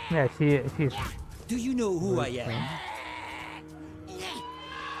 Yeah, she's. Do you know who I am?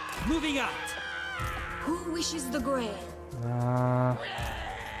 Moving out. Who wishes the grail?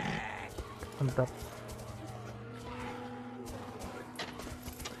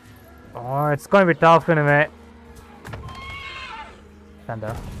 Oh, it's going to be tough anyway. Stand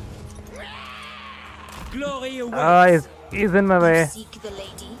there. Glory away. Oh, he's in my You way. seek the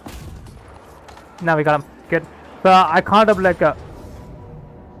lady? Now we got him. Good. So I can't have like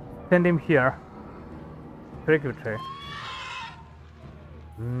send him here. Very good try.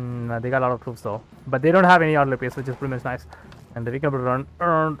 They got a lot of troops though, but they don't have any artillery base, which is pretty much nice. And we can run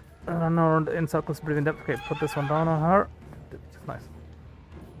around in circles between them. Okay, put this one down on her, which is nice.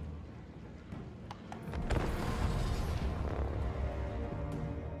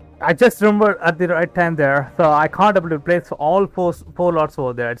 I just remember at the right time there, so I can't able to place all four lots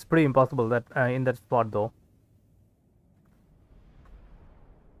over there. It's pretty impossible that in that spot though.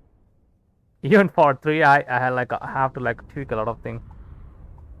 Even for 3, I had like I have to like tweak a lot of things.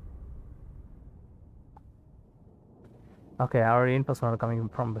 Okay, our reinforcement are coming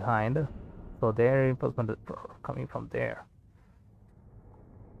from behind, so their reinforcement is coming from there.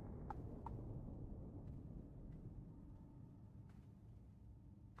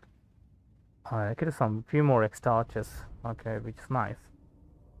 I get some few more extra arches. Okay, which is nice.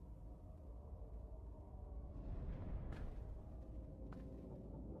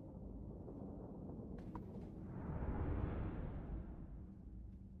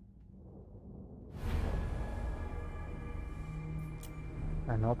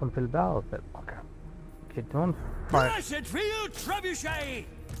 An open field battlefield. Okay. Okay, don't fire. Blessed field trebuchet.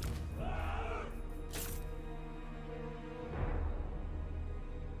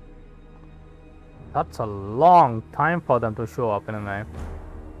 That's a long time for them to show up in a night.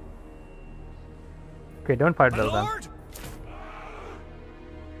 Okay, don't fight them.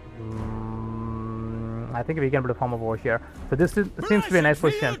 I think we can put a form of over here. So this seems to be a nice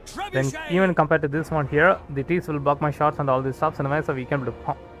position. Then even compared to this one here, the trees will block my shots and all this stuff. So we can put a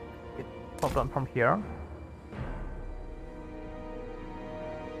pop down from here.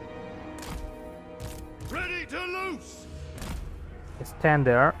 Ready to loose. Just stand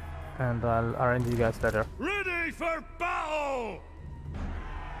there, and I'll arrange you guys later. Ready for battle.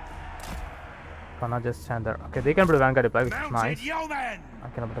 Gonna just stand there. Okay, they can put a vanguard reply, which is Mounted nice. yeomen. I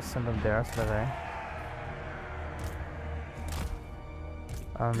can put a send them there, so that way.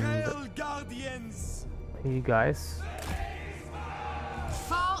 Hail, guardians! You guys.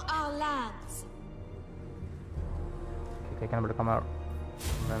 For our lands. Okay, can I come out?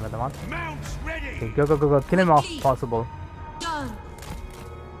 Remember the one? Mounts ready. Okay, go. Kill him off, if possible. Done.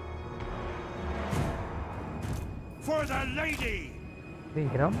 For the lady. Did you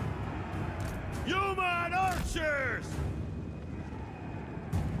hit him? Human archers.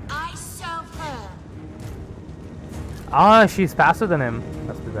 I serve her. Ah, she's faster than him.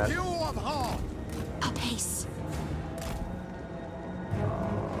 That's too bad. Few of heart! Apace.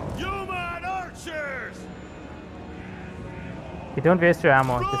 Human archers. Okay, don't waste your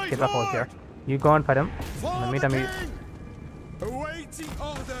ammo. Just get up over here. You go and fight him. For In the the meantime, king! Awaiting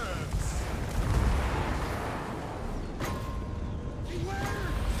orders!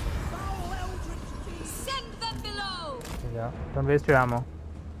 Send them below. yeah, don't waste your ammo.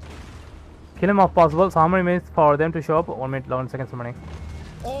 Kill him if possible. So how many minutes for them to show up? 1 minute, 11 seconds remaining.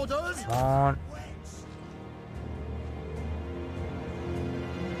 Orders? Come on.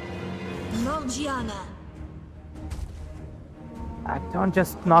 Morgiana. Don't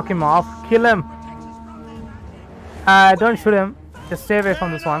just knock him off. Kill him. Don't shoot him. Just stay away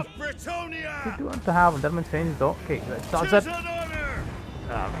from this one. Britonia. You do want to have that much range though. Okay, that's Tis it. an honor.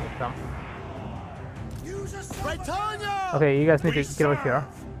 Britannia! Okay, you guys need to get over here.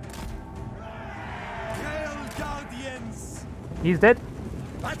 Hail, guardians! He's dead.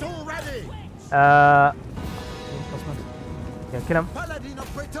 Battle ready! Yeah, kill him. Paladin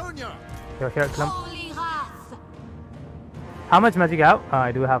of Britannia! Here, kill him. Holy wrath. How much magic you have?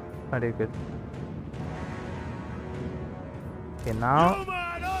 I do have plenty good. Okay, now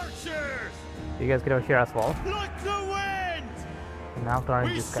Human archers. you guys get over here as well. Like the wind. Now trying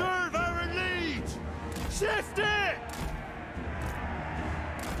We this guy. serve our liege! Shift it!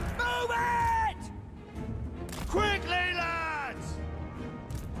 Move it! Quickly, lads!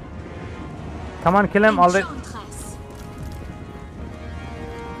 Come on, kill him already. Enchantress.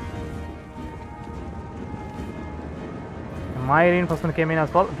 My reinforcement came in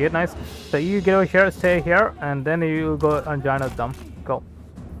as well. Good, nice. So you get over here, stay here, and then you go and join us them. Go.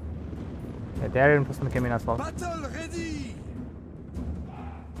 Yeah, their reinforcement came in as well. Battle ready!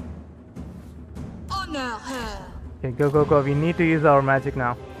 Honor her. Okay, go, go, go. We need to use our magic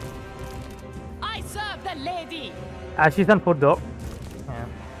now. I serve the lady. She's on foot though. Yeah.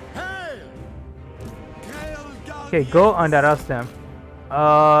 Hail! Grail Okay, Guardians! go and arrest them.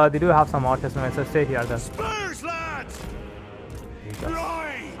 They do have some archers, so stay here then. Spurs, lads! You guys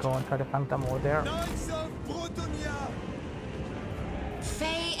Right! go and try to flank them over there. Knights of Brotonia!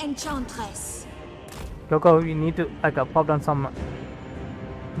 Fay Enchantress. Go, go. We need to like pop down some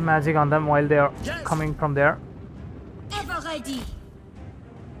magic on them while they are Yes. coming from there. Ever ready.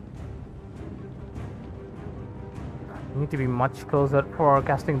 We need to be much closer for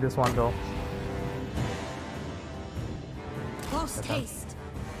casting this one though. Post haste.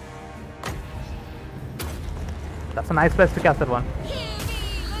 That's a nice place to cast that one. Hear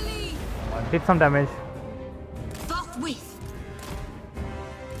me, Lily. Did some damage. Forthwith.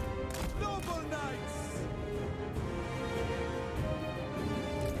 Noble knights!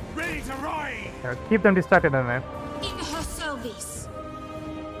 Ready to ride! Here, keep them distracted anyway. In her service.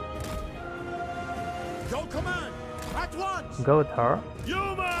 Your command! At once! Go with her.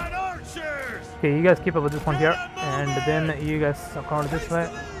 Human archers! Okay, you guys keep up with this one here, and then you guys come this way.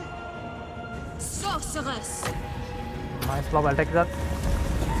 Sorceress. Nice blob, I'll take that.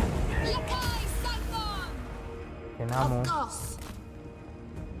 Lakai Simon. Okay, now Of move. course.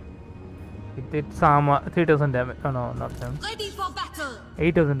 It did some 3000 damage. Oh no, not them. Ready for battle.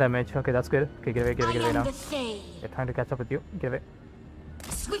 8000 damage. Okay, that's good. Okay, get away, get away, I get away am now. the Fay. They're trying to catch up with you. Get away.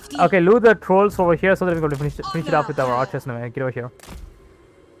 Swiftly. Okay, loot the trolls over here so that we're going to finish it up with our archers now. Get over here.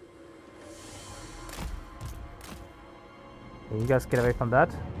 Okay, you guys get away from that.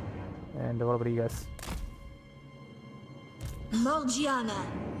 And what about you guys? Morgiana.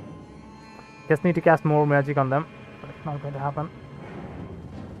 Just need to cast more magic on them. But it's not going to happen.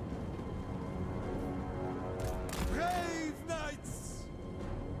 Brave knights!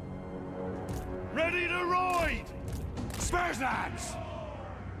 Ready to ride! Spurs, lads!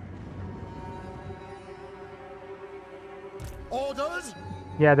 Orders?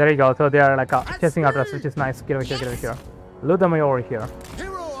 Yeah, there you go. So they are like chasing after us, which is nice. Get over here, get over here. Loot them over here.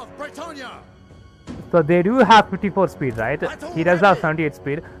 Hero of Bretonia! So they do have 54 speed, right? He does have 78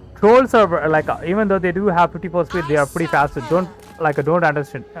 speed. Trolls are like even though they do have 54 speed, they are pretty fast. So don't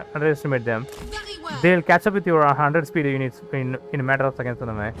underestimate them. Very well. They'll catch up with your 100 speed units in a matter of seconds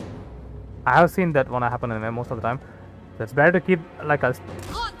anyway. I have seen that one happen anyway most of the time. So it's better to keep like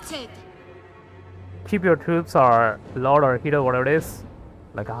Haunted. keep your troops or lord or hero whatever it is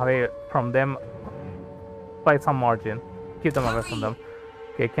like away from them by some margin. Keep them away from them.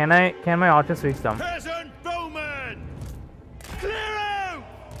 Okay, can my archers reach them? Peasant bowmen! Clear out!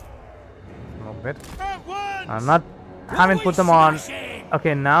 A bit. At once! I'm not haven't put them on.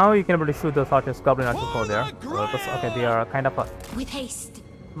 Okay, now you can able to shoot those archers, goblin archers over there. Okay, they are kind of With haste.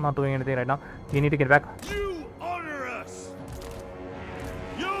 not doing anything right now. You need to get back. You honor us!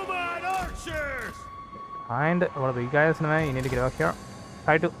 Human archers! And what about you guys anyway? You need to get back here.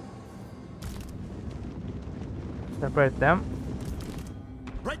 Try to separate them.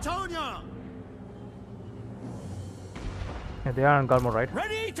 Bretonia! Yeah, they are on guard mode, right?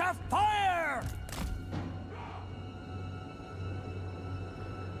 Ready to fire!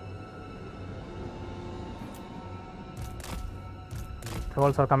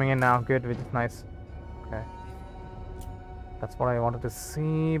 Trolls are coming in now. Good, which is nice. Okay. That's what I wanted to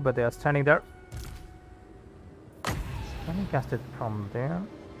see, but they are standing there. Let me cast it from there.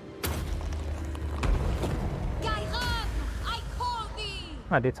 Gairan, I call thee.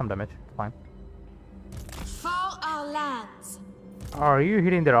 I did some damage. It's fine. For our lands. Are you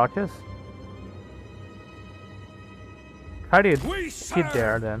hitting their archers? Try to hit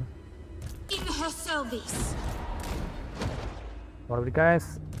there then. In her service. What about you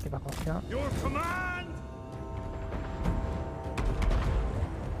guys? Get back off here. Your command!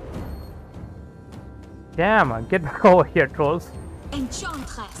 Damn, get back over here, trolls.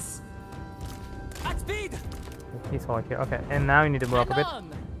 Enchantress. At speed. He's over here. Okay, and now you need to move up a bit.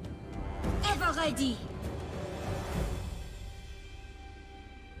 Ever ready.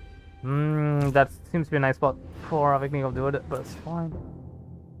 That seems to be a nice spot for Awakening of the Wood, but it's fine.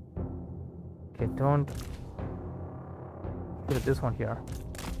 Okay, don't with this one here.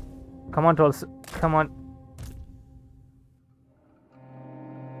 Come on, trolls. Come on.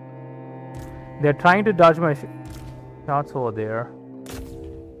 They're trying to dodge my shots over there.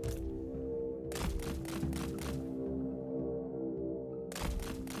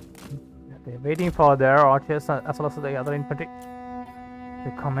 They're waiting for their archers as well as the other infantry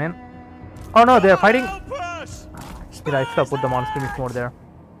to come in. Oh no, they're fighting! Shit, I should have put them on skirmish mode there.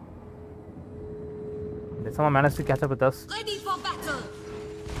 Did someone manage to catch up with us? Ready for battle.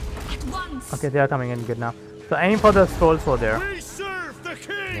 At once. Okay, they are coming in good now. So aim for the scrolls over there. We serve the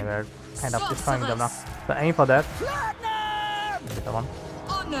king. Yeah, we're kind of destroying them now. So aim for that. Get that one.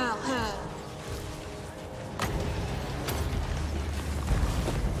 Honor her.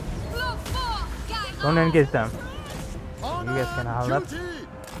 Look for Guy. Don't engage them. Honor You guys can have that. duty.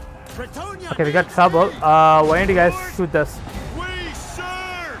 Bretonia Okay, we got trouble. Why don't you guys shoot this? We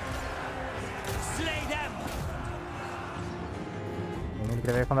serve. Slay them! You need to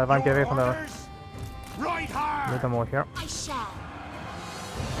get away from that one. Get away from that one. Orders. Right hard. Leave them over here. I shall.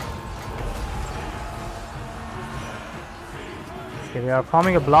 Okay, we are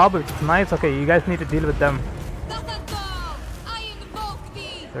forming a blob. It's nice. Okay, you guys need to deal with them. That at all. I invoke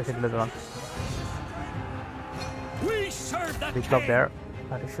thee. We should deal with one. We serve the Big king. blob there.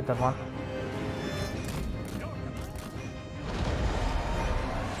 Try to shoot that one.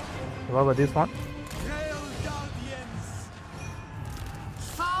 What about this one?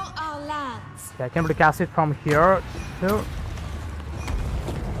 For our lands. Okay, I can able to cast it from here too.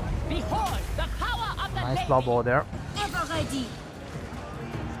 Behold the power of the Nice lady. blob over there. Ever ready.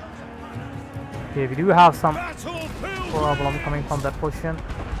 Okay, we do have some Battle pilgrim. problem coming from that position.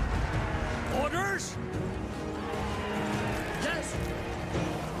 Orders. Yes.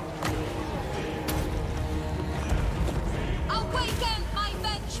 Awaken my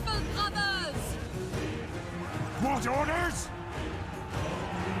vengeful brothers. What orders?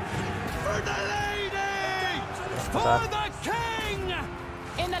 For the lady. For the king.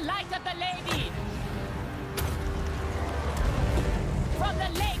 In the light of the lady. From the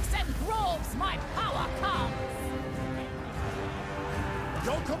lakes and groves my power comes.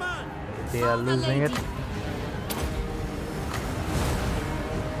 Your command. They are losing it.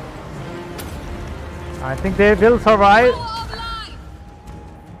 I think they will survive. Power of life.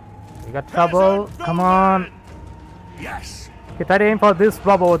 We got trouble. Come on. Yes. Okay, try to aim for this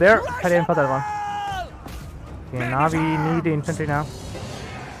blob over there. Try to aim for that one. Okay, now we need the infantry now.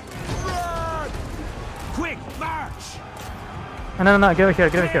 Run. Quick march. No, get over here,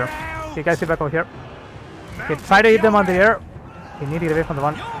 get over here. Okay, guys, get back over here. Okay, try to hit them on the air. You need to get away from the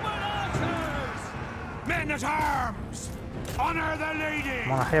one. Yeoman archers. Men at arms. Honor the lady.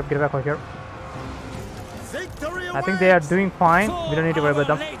 Come on, hurry up, get back over here. Victory I think they are doing fine. We don't need to worry about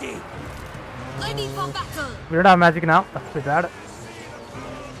them. Lady! Ready for battle. We don't have magic now. That's pretty bad.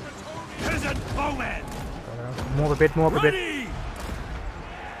 Peasant bowmen. Move a bit, move a bit. Ready.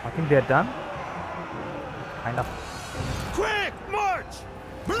 I think they're done. Kind of. Quick march.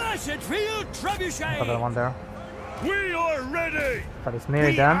 Blessed field trebuchet! Other one there. We are ready. That is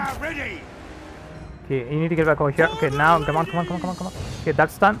nearly We done. are ready. Okay, you need to get back over here. Okay, now come on. Okay,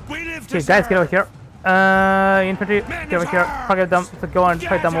 that's done. We live to Okay, guys, get over serve. here. Infantry, get over here. Forget them. So go and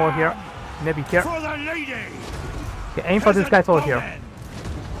fight them over here. Maybe here. For the lady. Okay, aim for these guys over here.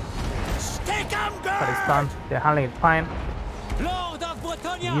 Stick 'em That is good. done. They're handling it fine. Lord of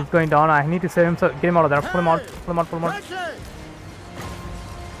Bretonia! He's going down. I need to save him. So get him out of there. Pull him out. Pull him out. Pull him out.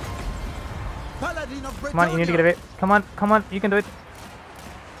 Paladin of Come on, you need to get away. Come on. You can do it.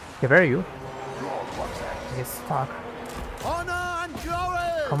 Okay, where are you? Yes, fuck. Honor and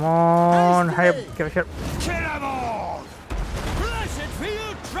glory. Come on. Hurry up. Get over here. Kill 'em all. Blessed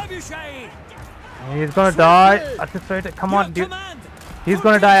field trebuchet! He's gonna die. At this rate. Come on, Your dude. command! He's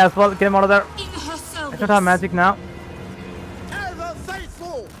gonna die as well. Get him out of there. In her I service. don't have magic now. Ever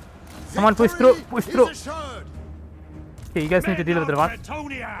faithful. Come on, push through, Victory push is through. assured. Okay, you guys need to deal with the one.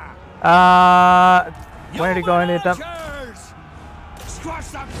 Bretonia. Where did he go and hit them? Archers! Squash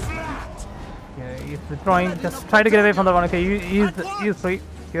them flat. Okay, he's withdrawing. Just try to get away from the one. Okay, he's free.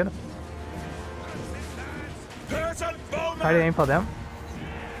 Good. Peasant bowmen. Try to aim for them.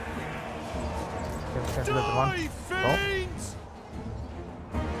 Okay, try to get the one. Die, Go. fiends.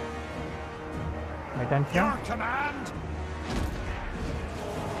 Attention. Your command.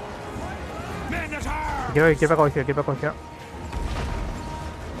 Men at arms. Get back over here. Get back over here.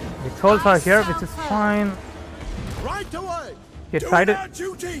 The trolls are here, which is fine. Right away. Okay, try to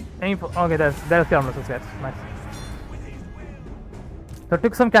duty. aim for. Okay, there's the armor. Yes, nice. So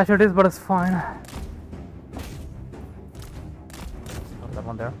took some casualties, but it's fine. That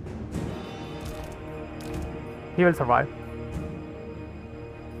one there. He will survive.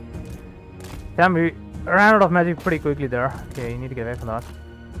 Damn, we ran out of magic pretty quickly there. Okay, you need to get away from that.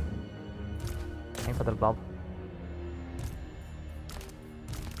 Aim for the blob.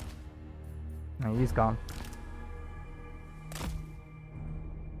 No, he's gone.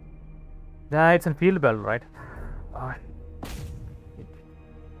 Yeah, it's in field bell, right? Oh.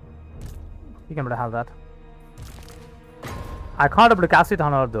 You can have that. I can't able to cast it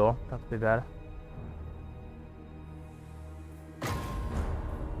on her though. That's pretty bad.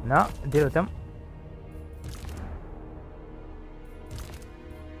 No, deal with him.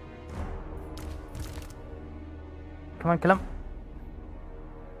 Come on, kill him.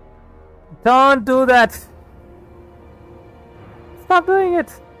 Don't do that! Stop doing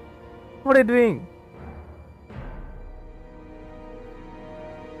it! What are you doing?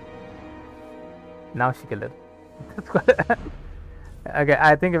 Now she killed it. That's good. Okay,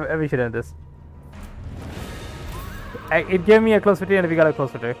 I think we should end this. It gave me a close victory and we got a close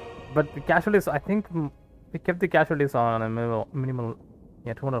victory. But the casualties, I think we kept the casualties on a minimal.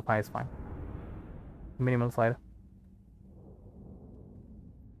 Yeah, 205 is fine. Minimal side.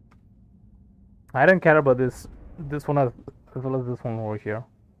 I don't care about this one as well as this one over here.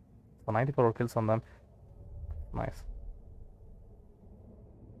 So 94 kills on them. Nice.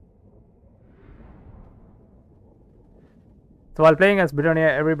 So while playing as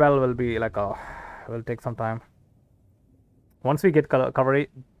Britannia, every battle will be like will take some time. Once we get coverage,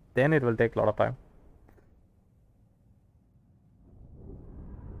 then it will take a lot of time.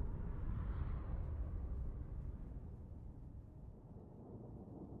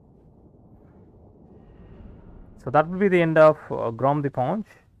 So that will be the end of Grom the Paunch.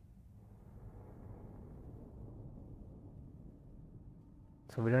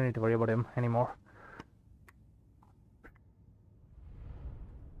 So we don't need to worry about him anymore.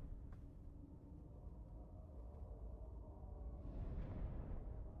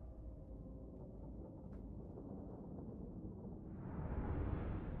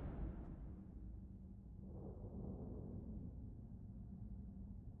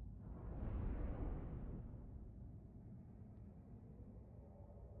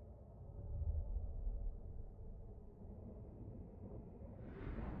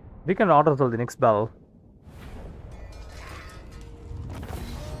 We can auto the next battle.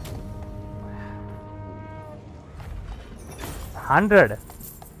 $100.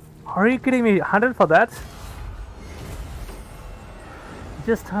 Are you kidding me? 100 for that?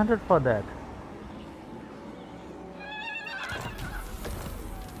 Just 100 for that.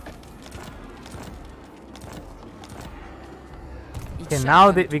 Okay, now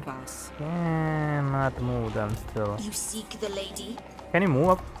we cannot move them still. You seek the lady? Can you move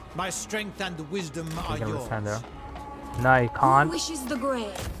up? My strength and wisdom You are can yours. stand there. No, you Who can't. wishes the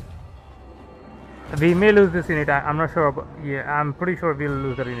grave? We may lose this unit. I'm not sure. But yeah, I'm pretty sure we'll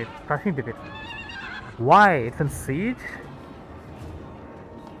lose the unit. Crushing defeat. Why? It's in siege?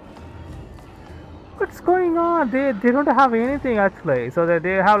 What's going on? They don't have anything actually. So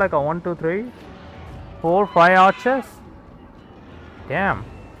they have like a 1, 2, 3, 4, 5 archers. Damn.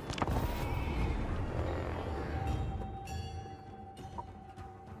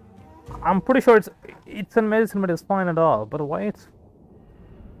 I'm pretty sure it's in medicine, but it's fine at all. But why it's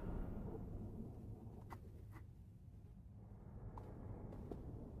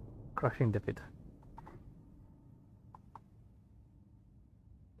crushing defeat?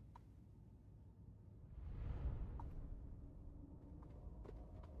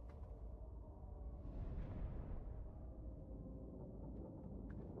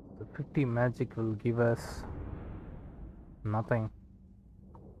 The 50 magic will give us nothing.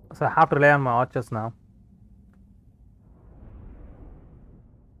 So I have to rely on my archers now.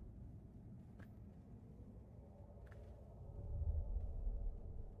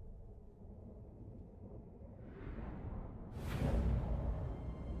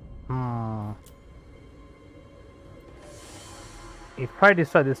 If I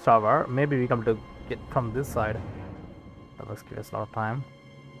destroy this tower, maybe we come to get from this side. That will give us a lot of time.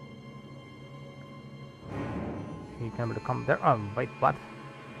 You can able to come there. Oh, wait, what?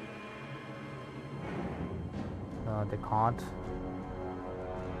 They can't.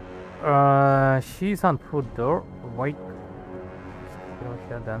 She's on foot though. Wait. Get over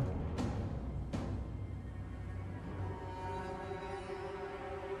here then.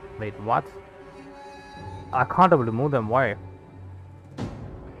 Wait, what? I can't able to move them. Why?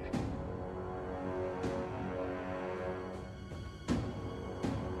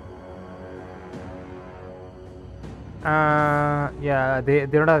 Yeah, they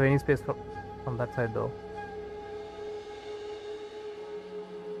don't have any space from that side though.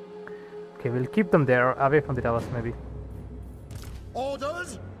 Okay, we'll keep them there, away from the towers maybe.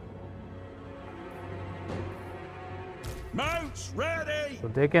 Orders? Mounts ready! So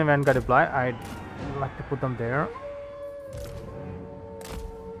they can Vanguard deploy. I'd like to put them there.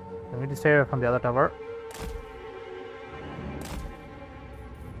 I need to stay away from the other tower.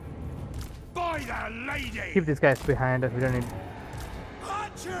 By the lady! Keep these guys behind. We don't need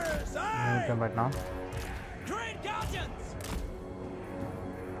Archers, aye! them right now. Great guardians!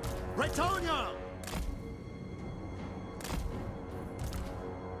 Bretonia!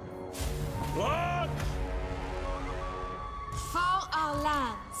 Blood! For our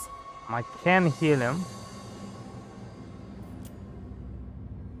lands. I can heal him.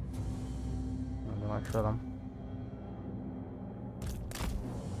 I'm gonna show them.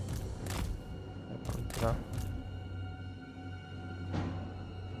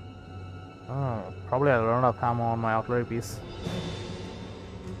 Oh, probably I'll run out of ammo on my artillery piece.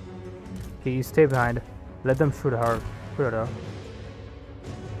 Okay, you stay behind. Let them shoot her. Shoot at her.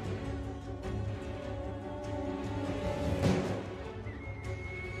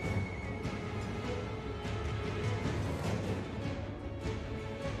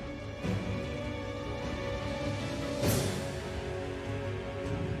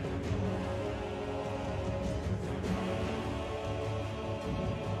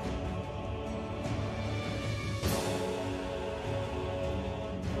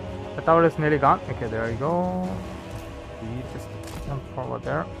 The tower is nearly gone. Okay, there you go. You just jump forward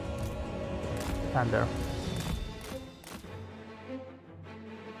there. And there.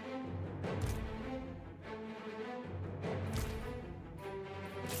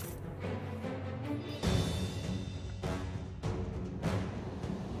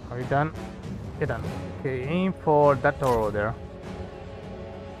 Are you done? You're done. Okay, aim for that tower over there.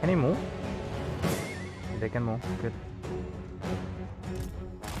 Can he move? They can move. Good.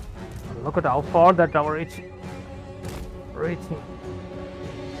 Look at how far that tower reaching.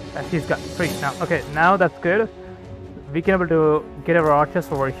 He's got 3 now. Okay, now that's good. We can able to get our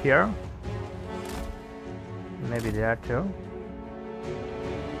archers over here. Maybe there too.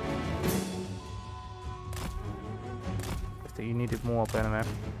 So you need to move up anyway.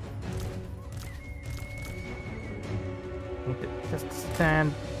 Need to just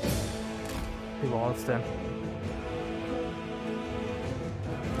stand. The walls stand.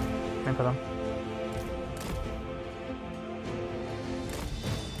 Aim for them.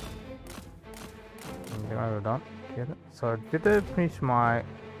 They're gonna go down. Okay, so did they finish my...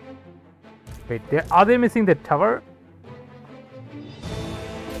 Wait, are they missing the tower? I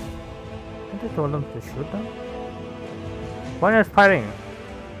think I told them to shoot them. Why not firing?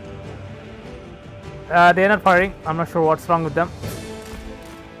 They're not firing. I'm not sure what's wrong with them.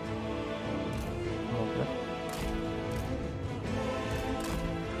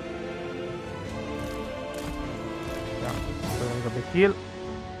 Heal.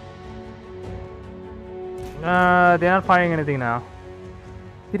 They're not firing anything now.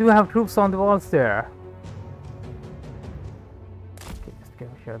 We do have troops on the walls there. Okay, just get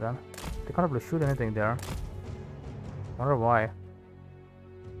here then. They can't able to shoot anything there. Wonder why.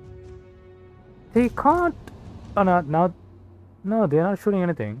 They can't. Oh no, now. No, they're not shooting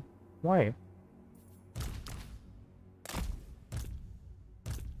anything. Why?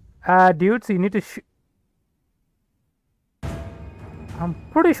 Dudes, you need to shoot. I'm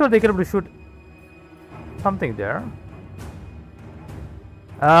pretty sure they can able to shoot something there.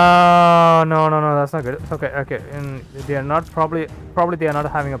 No, that's not good. It's okay, okay. And they are not probably they are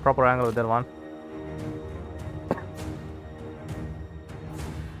not having a proper angle with that one.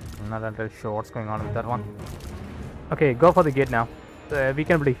 I'm not entirely sure what's going on with that one. Okay, go for the gate now. We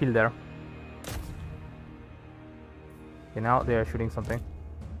can able to heal there. Okay, now they are shooting something.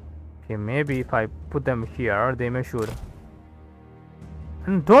 Okay, maybe if I put them here, they may shoot.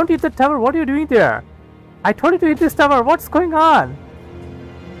 And don't hit the tower. What are you doing there? I told you to hit this tower. What's going on?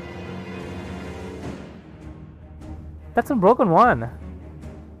 That's a broken one.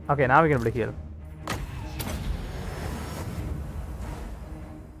 Okay, now we can able to heal.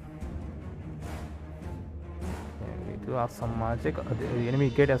 Okay, we do have some magic. The enemy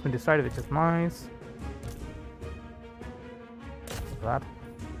gate has been destroyed, which is nice. That.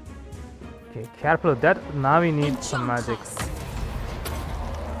 Okay, careful with that. Now we need some magic.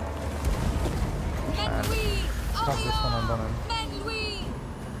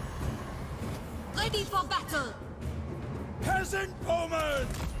 Ready for battle. Peasant bowmen!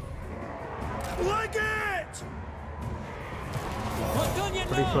 Like it!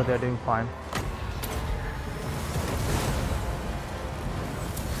 Pretty sure they're doing fine.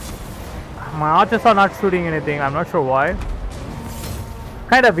 My archers are not shooting anything. I'm not sure why.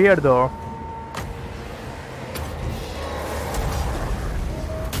 Kind of weird though.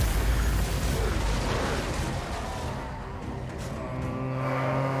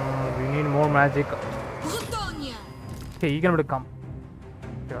 need more magic. Bretonia. Okay, you're gonna be able to come.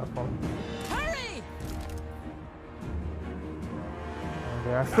 Here, I'll follow. Hurry!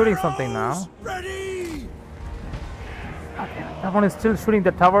 They are shooting something now. Ready! Okay, that one is still shooting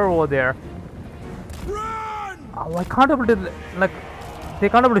the tower over there. Run! Oh, I can't able to, like, they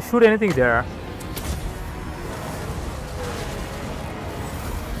can't able to shoot anything there.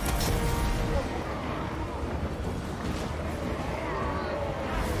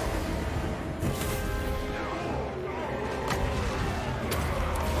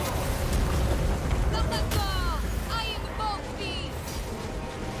 I invoke thee.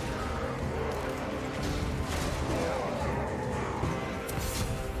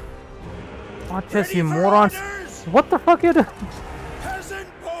 Archers, you morons. What the fuck you do? Peasant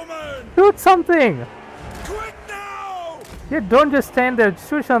bowman! Shoot something! Quick now! Yeah, don't just stand there,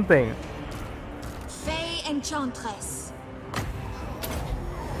 shoot something. Fay Enchantress.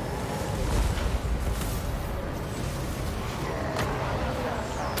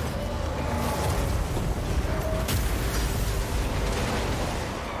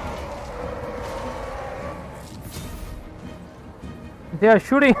 They are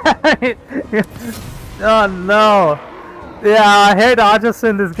shooting at it. Oh no. Yeah, I hate archers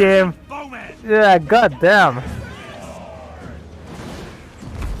in this game. Bowman! Yeah, goddamn.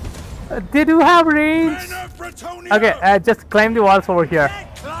 They do have range. Men of Bretonia! Okay, just climb the walls over here.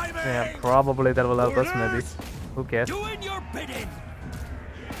 Get climbing! Yeah, probably that will help us maybe. Orders! Who cares? Doing your bidding!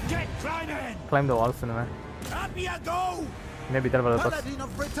 Get climbing! Climb the walls anyway. Up you go! Maybe that will help us. Paladin of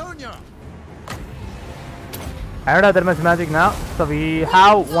Bretonia. I don't have that much magic now, so we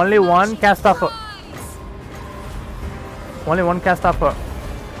have only one cast off. Only one cast off. That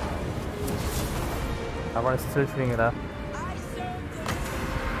one is still shooting it up.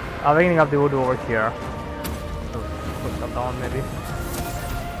 Awakening of the wood over here. Put them down maybe.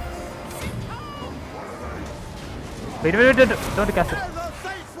 Wait, don't cast it. Ever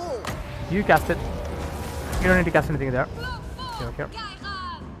faithful. You cast it. You don't need to cast anything there. Over here.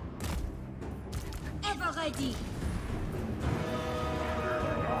 Ever ready.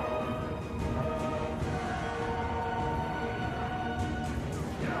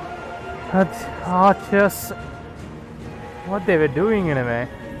 That's archers. What they were doing anyway.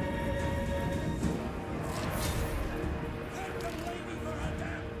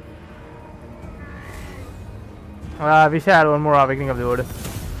 We should add one more awakening of the wood.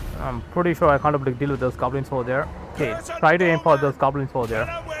 I'm pretty sure I can't able to deal with those goblins over there. Okay, try to aim for those goblins over there.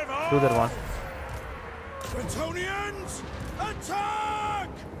 Do that one. Bretonians! Attack!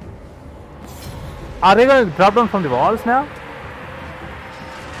 Are they going to drop down from the walls now?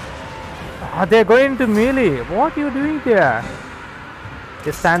 Are they going to melee? What are you doing there?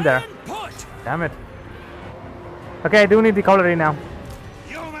 Just stand there. Put! Damn it. Okay, I do need the cavalry now.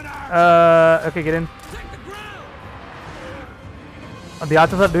 Human arms! Okay, get in. Take the ground! The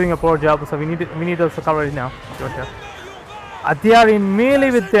archers are doing a poor job, so we need those cavalry now. Sure. They are in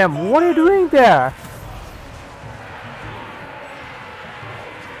melee with them. What are you doing there?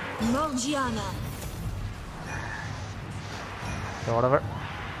 Morgiana. So whatever.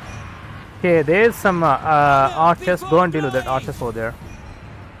 Okay, there's some archers. Go and deal with that archers over there.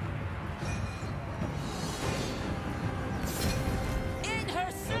 In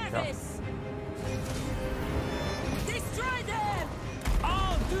her service! Destroy them!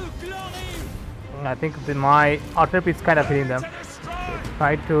 All to glory! I think my artillery is kind of hitting them.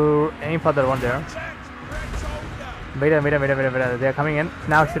 Try to aim for the one there. Wait. They are coming in.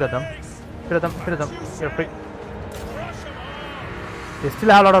 Now shoot at them. Shoot at them. You're free. They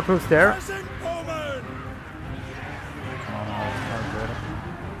still have a lot of troops there. Peasant bowman!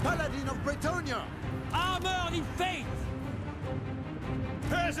 Paladin of Bretonia. Armor in faith!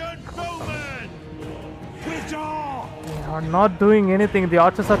 Peasant bowman! Withdraw! They are not doing anything. The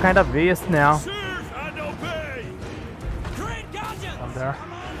archers are kind of waste now. Serve and obey! Great guardians! One there.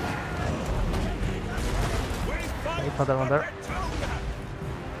 Wait for that one there.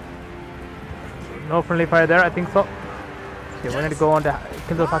 No friendly fire there. I think so. Okay, we need to go on to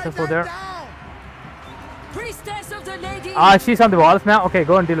kill those archers over there. Priestess of the Lady! She's on the walls now. Okay,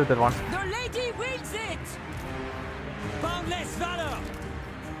 go and deal with that one. The Lady wills it! Boundless valor!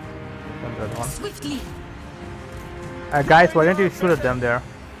 That one. Swiftly. Guys, why don't you shoot at them there?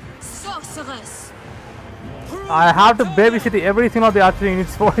 Sorceress. I have to babysit every single of the archery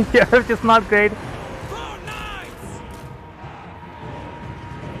units for here, which is not great. For knights!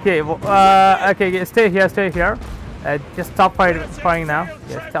 Okay, okay, stay here. Just stop firing now.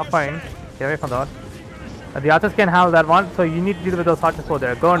 Yeah, stop firing. Get away from that. The archers can have that one, so you need to deal with those archers over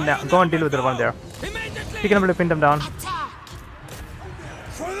there. Go and deal with that one there. Immediately! You can able to pin them down. Attack.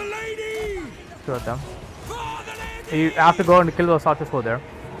 For the the lady! Two of them. For the lady! You have to go and kill those archers over there.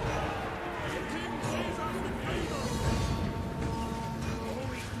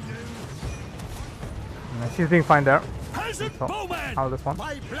 She's being fine there. Peasant So, bowman! how this one?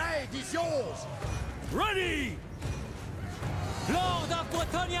 My blade is yours! Ready! Lord of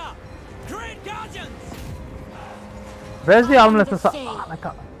Bretonia! Great Guardians! Where's the armlessness? Fay.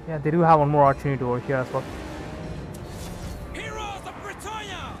 Yeah, they do have one more opportunity over here as well. Heroes of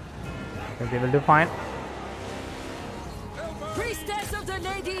Bretonia! Okay, they will do fine. Priestess of the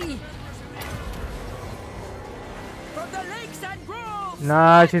Lady! From the lakes and groves!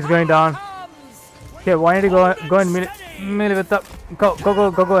 Nah, she's going down. Comes. Okay, why don't you go and melee with the go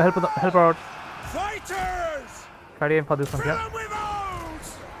help her out. Fighters! Try to aim for this one Fill here. 'em with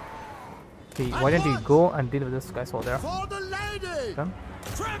arrows! Okay, why don't you go and deal with this guy over there? For the lady! Done.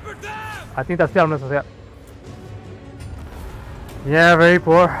 Trample them! I think that's the armlessness, yeah. Yeah, very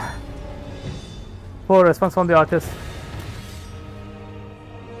poor. Poor response from the archers.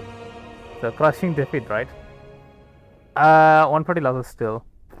 So crushing defeat, right? 140 losses still.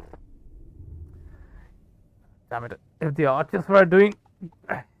 Damn it. If the archers were doing...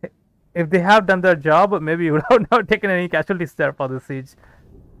 If they have done their job, maybe you would have not taken any casualties there for the siege.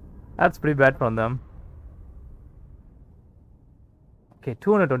 That's pretty bad from them. Okay,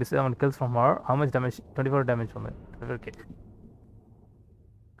 227 kills from her. How much damage? 24 damage from it. Okay.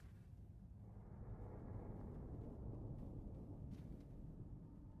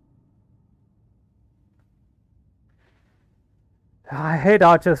 I hate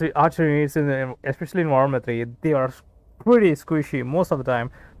archery, especially in Warhammer 3. They are pretty squishy most of the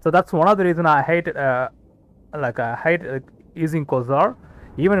time. So that's one of the reasons I hate using Khazar.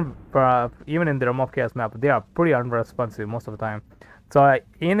 Even in the Realm of Chaos map, they are pretty unresponsive most of the time. So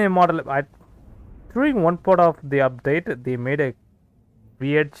in Immortal, during one part of the update, they made a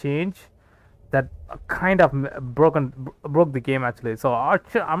weird change that kind of broke the game actually. So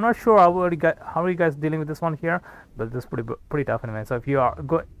Archer, I'm not sure how are you guys dealing with this one here, but this is pretty tough anyway. So if you are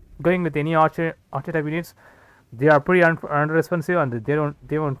going with any archer type units, they are pretty unresponsive and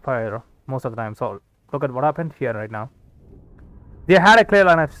they won't fire most of the time. So look at what happened here right now. They had a clear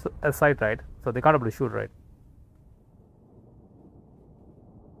line of sight, right? So they can't able to shoot, right?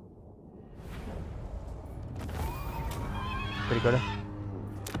 Pretty good.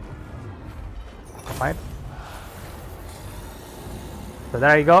 Fine. So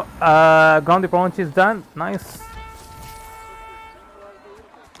there you go. Ground the punch is done. Nice.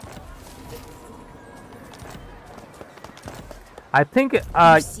 I think Seek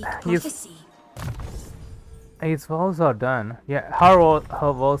his prophecy. walls are done. Yeah, her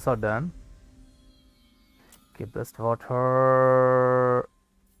walls are done. Okay, blessed water.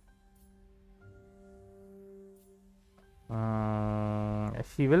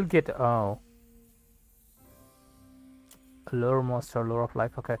 She will get lure monster, lure of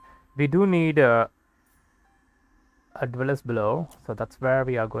life. Okay, we do need a dwellers below, so that's where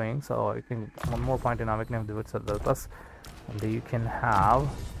we are going. So you can one more point in awakening of the woods plus, and you can have.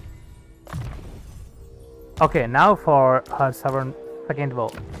 Okay, now for her second vow.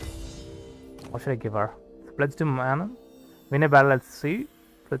 What should I give her? Pledge to mana, win a battle at sea,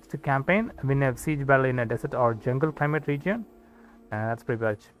 pledge to campaign, win a siege battle in a desert or jungle climate region. That's pretty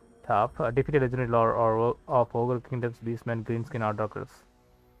much tough. Defeat a legendary lord or of ogre kingdoms, beastmen, greenskin, or darkers.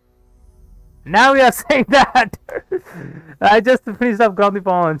 Now we are saying that. I just finished up ground the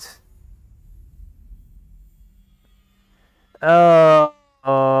punch. Oh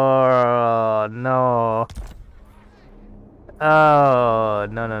no. Oh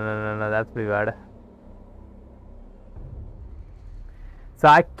no, that's pretty bad. So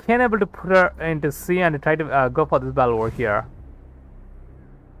I can't able to put her into sea and try to go for this battle over here.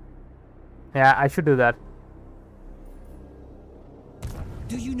 Yeah, I should do that.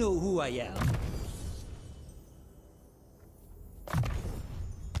 Do you know who I am?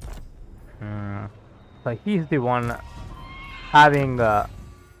 So he's the one having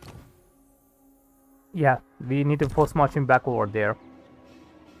yeah, we need to force march him back over there.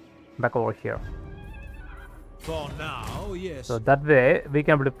 Back over here. For now, yes. So that way we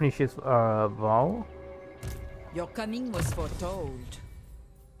can able to finish his vow. Your coming was foretold.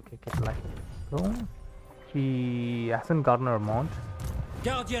 Okay, get like go. He hasn't gotten her mount.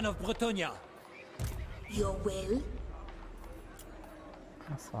 Guardian of Bretonia. Your will?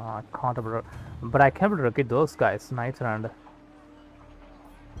 So I can't able to, but I can able to get those guys, knights and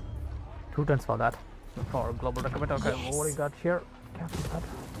 2 turns for that. For global recommend. Okay, Yes. what do you got here?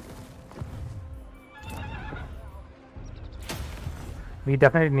 We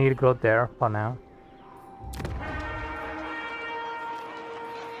definitely need growth there for now.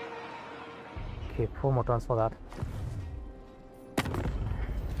 Okay, 4 more turns for that.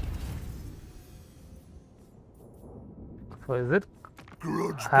 So is it?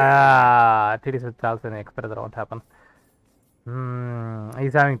 TDs with Talcin, I expected that won't happen.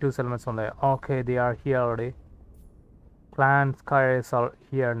 He's having 2 settlements on there. Okay, they are here already. Clan Skyres are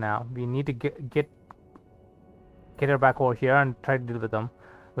here now. We need to get her back over here and try to deal with them.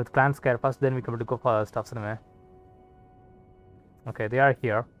 With Clan Scare first, then we come to go for stuff anyway. Okay, they are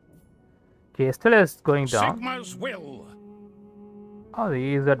here. Okay, still is going down. Sigma's will. Oh,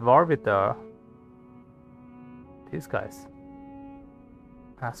 he is at war with these guys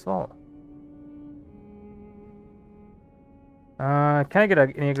as well. Can I get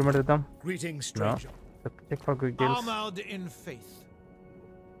any agreement with them? Greetings, No. stranger. Check for good deals. Armored in faith.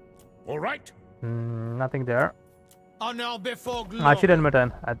 All right. Nothing there. Honor before glory. I should admit,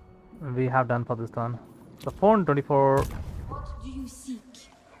 we have done for this turn. The 424. What do you seek?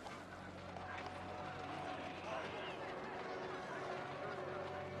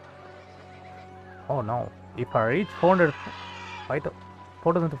 Oh no! If I reach 400,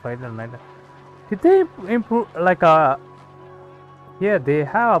 4,000 to 590. Did they improve like Yeah, they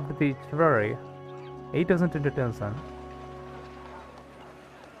have up the chivalry. 8,000 to 10,000.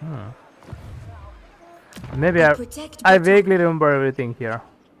 Maybe I vaguely remember everything here,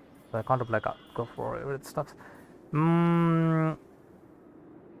 so I can't like go for every stuff.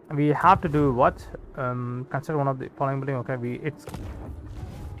 We have to do what? Consider one of the following building. Okay, it's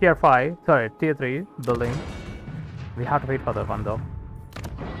tier 5. Sorry, tier 3 building. We have to wait for that one though.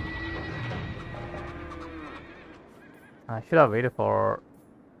 I should have waited for.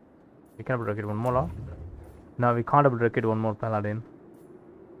 We can recruit one more. No, we can't recruit one more paladin.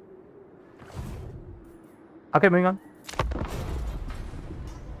 Okay, moving on.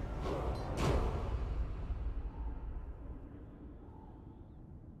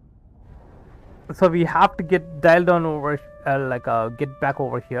 So we have to get dialed on over, get back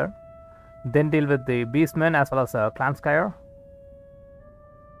over here, then deal with the beastmen as well as Clan Skyer,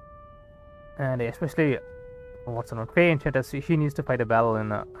 and especially what's her name? Fay Enchantress. She needs to fight a battle in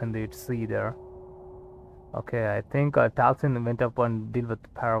the sea there. Okay, I think Talcin went up and deal with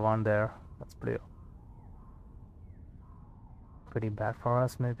Paravan there. That's pretty bad for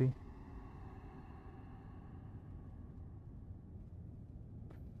us, maybe.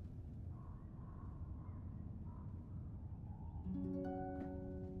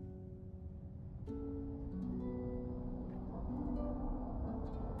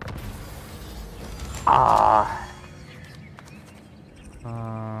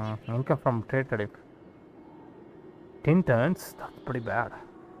 Income from trade tariff. 10 turns? That's pretty bad.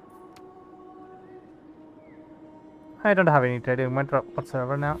 I don't have any trading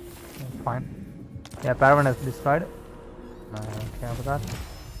whatsoever now. It's fine. Yeah, Paravan has destroyed. Okay, after that.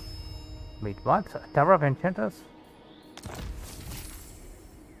 Wait, what? Tower of Enchantress?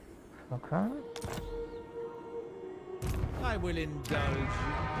 Okay. I will indulge you.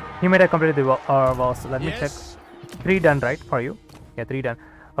 He made a completed the walls. Let me check. Yes. 3 done, right, for you? Yeah, 3 done.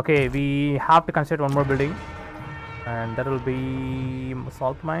 Okay, we have to construct one more building. And that will be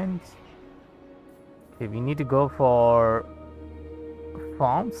salt mines. Okay, we need to go for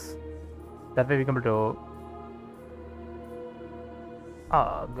farms. That way we can do.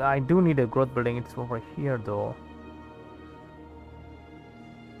 I do need a growth building. It's over here though.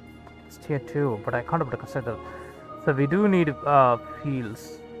 It's tier 2, but I can't construct it. So we do need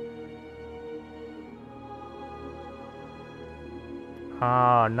fields.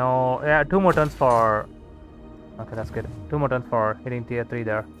 No. Yeah, 2 more turns for. Okay, that's good. 2 more turns for hitting tier 3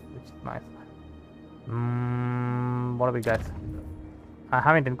 there, which is nice. What are we guys? I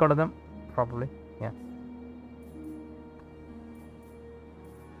haven't encountered them, probably. Yeah.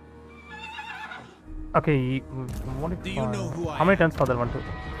 Okay. What if, Do you know who I how many am? turns for that one too?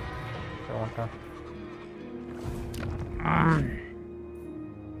 So 1 turn.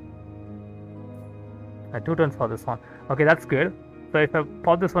 2 turns for this one. Okay, that's good. So if I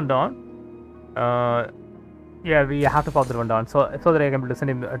pop this one down, yeah, we have to pop that one down, so that I can be able to send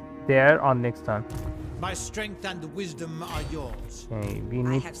him there on next turn. My strength and wisdom are yours. Okay, we I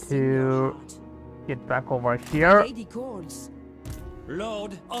need have seen your to heart. get back over here. Lady calls.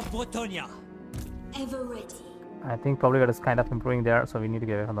 Lord of Bretonia. Ever ready, I think probably that is kind of improving there, so we need to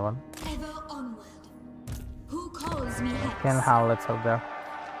get away from the one. ever onward. Who calls me hence? Can have let's help there.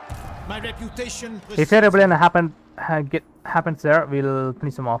 My reputation If your rebellion happens there, we'll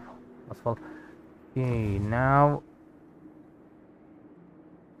finish them off as well. Okay, now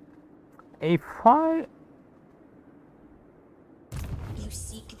if I You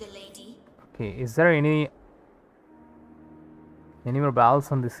seek the lady? okay, is there any Any more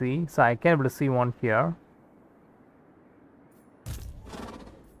battles on the sea? So I can't able to see one here.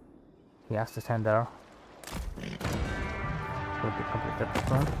 He has to stand there. Will be completed this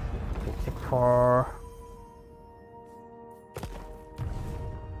one. Okay, check for.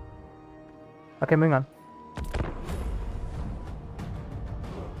 Okay, moving on.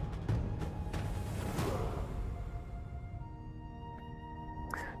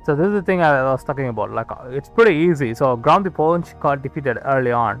 So this is the thing I was talking about. Like it's pretty easy. So ground the opponent got defeated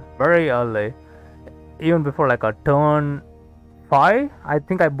early on, very early, even before like a turn 5. I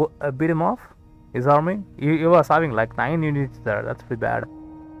think I beat him off. His army. He was having like 9 units there. That's pretty bad.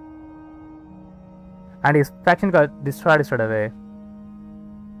 And his faction got destroyed straight away.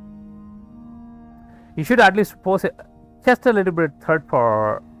 You should at least pose just a little bit threat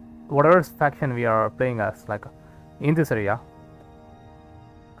for whatever faction we are playing as, like in this area.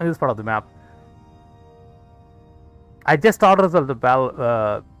 In this part of the map. I just started the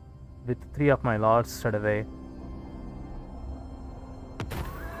battle with 3 of my lords straight away.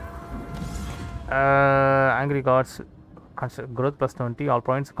 Angry gods, growth plus 20, all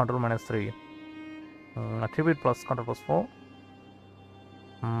points, control minus 3. Attribute plus control plus 4.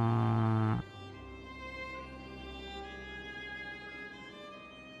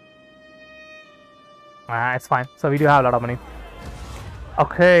 It's fine. So we do have a lot of money.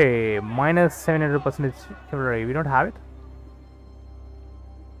 Okay, minus 700% chivalry. We don't have it.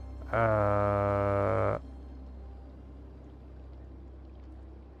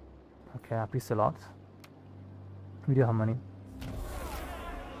 Okay, appease a lot. We do have money.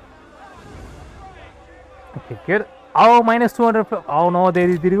 Okay, good. Oh, minus 200. Oh no,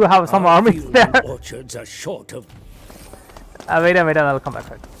 they do have some armies there. Orchards are short of. Wait a minute, I'll come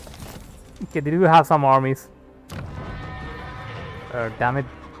back. Okay, they do have some armies. Damn it,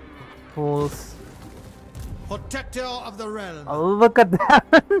 fools! Protector of the realm. Oh, look at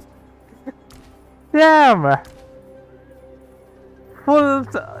that! Damn! Full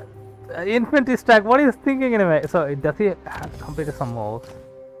infantry stack. What is thinking anyway? So does he have completed some moves?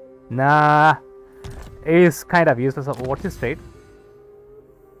 Nah, he's kind of useless. What's his trade?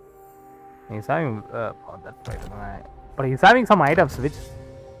 He's having that's right. But he's having some items which.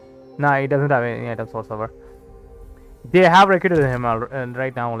 Nah, he doesn't have any items whatsoever. They have recruited him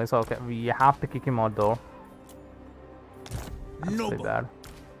right now only, so okay, we have to kick him out though. That's pretty bad.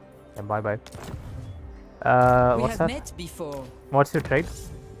 Yeah, bye bye. What's that? Met before. What's your trade?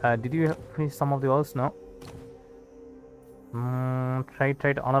 Did you finish some of the walls? No.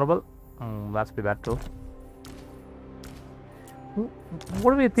 Trade honorable. That's pretty bad too.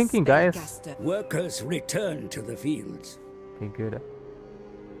 What are we thinking, guys? Workers return to the fields. Okay, good.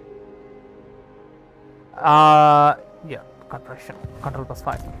 Yeah, corporation. Control plus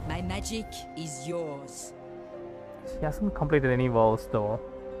 5. My magic is yours. She hasn't completed any walls though.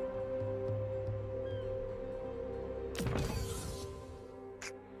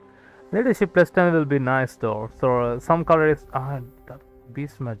 Leadership plus 10 will be nice though. So some colors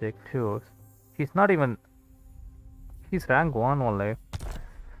beast magic too. She's not even. She's rank 1 only.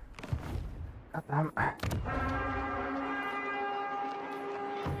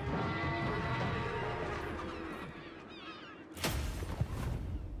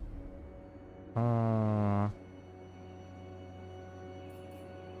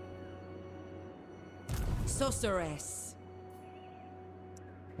 Sorceress.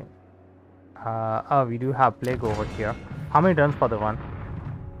 Oh, we do have plague over here. How many turns for the one?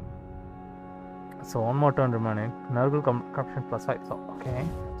 So one more turn remaining. Nerval corruption plus 5. So okay,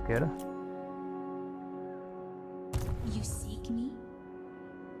 that's good. You seek me?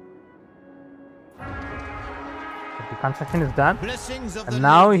 The construction is done. Blessings of the And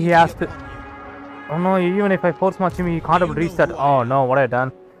now Lord he be has to. upon you. Oh no! Even if I force march him, he can't able to reach that. Oh no! What I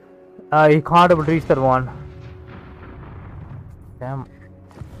done? He can't able to reach that one. Damn.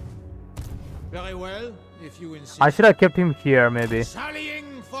 Very well, if you insist. I should have kept him here, maybe.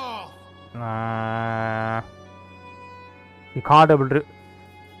 Sallying forth. He can't able to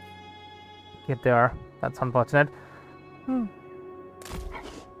get there. That's unfortunate. Who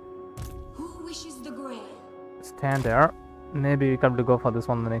wishes the grail? Stand there. Maybe we can go for this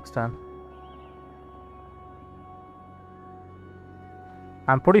one the next time.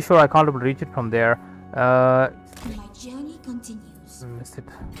 I'm pretty sure I can't able to reach it from there. My journey continues. Missed it.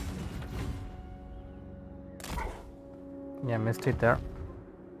 Yeah, missed it there.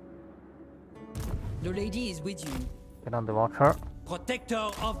 The lady is with you. Get on the water. Protector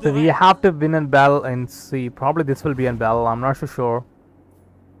of So the we have to win in battle and see. Probably this will be in battle. I'm not so sure.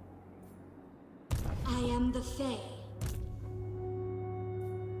 I am the Fay.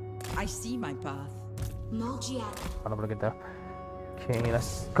 I see my path. Morgiana. I'm able to get there. Okay,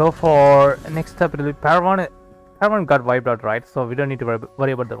 let's go for next step. It'll be Paragon. Paragon got wiped out, right? So we don't need to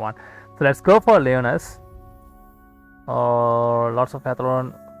worry about that one. So let's go for Leonis. Or lots of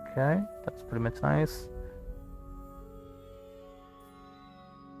Athlon. Okay, that's pretty much nice.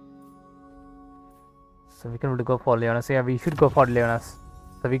 So we can really go for Leonis. Yeah, we should go for Leonis.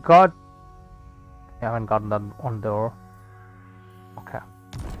 So we got. I haven't gotten that on door. Okay.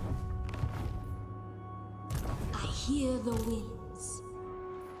 I hear the winds.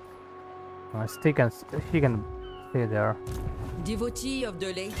 She can stay there. Devotee of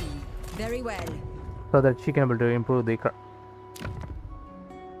the lady. Very well. So that she can be able to improve the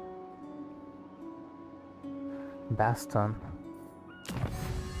Bastion.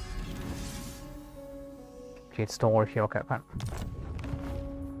 Okay, it's still over here. Okay, fine.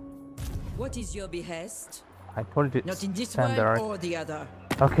 What is your behest? I told you Not in this stand one there. or the other.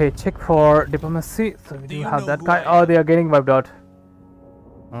 Okay, check for diplomacy. So we do you have know that who guy. I Oh, they are getting wiped out.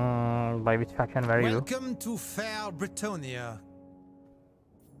 By which faction? Where are you? Welcome to fair Britonia.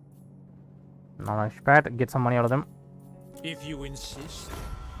 Nice pat. Get some money out of them. If you insist.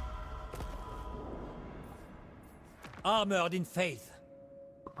 Armored in faith.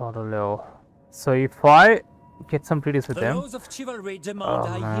 Low. So if I get some treaties with The them. laws of chivalry demand Oh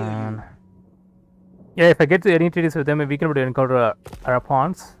I hear man. Yeah, if I get to any treaties with them, we can encounter our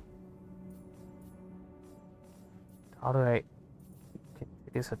pawns. How do I get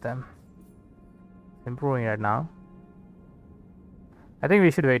treaties with them? Improving right now. I think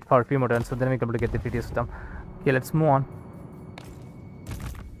we should wait for a few more turns so then we can be able to get the treaties with them. Okay, let's move on.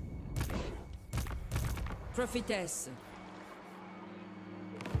 Prophetess.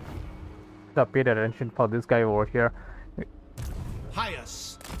 Paid attention for this guy over here.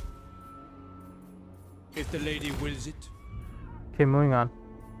 Highest. If the lady wills it. Okay, moving on.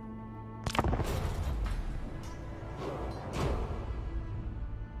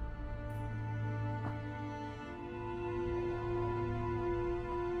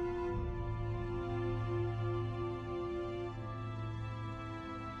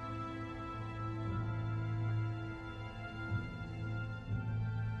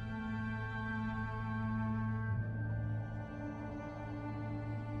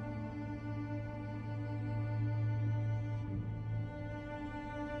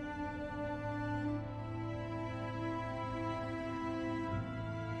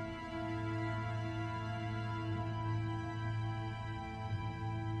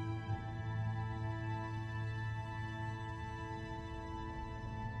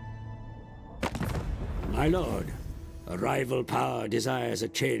 My lord, a rival power desires a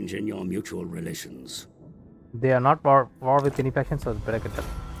change in your mutual relations. They are not war with any faction, so it's better get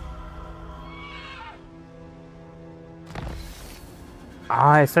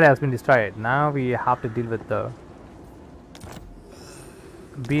that. Yesterday has been destroyed. Now we have to deal with the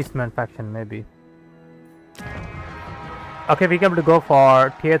Beastman faction, maybe. Okay, we can able to go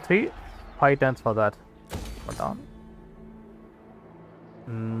for tier 3. 5 turns for that. Hold on.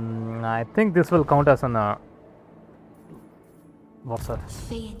 I think this will count as an what's that?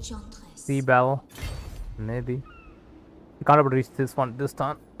 Fay Enchantress. Sea battle, maybe. We can't able to reach this one this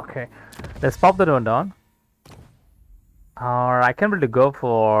turn. Okay, let's pop that one down. Or I can be able to go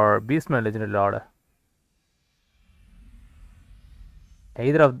for Beastman Legendary Lord.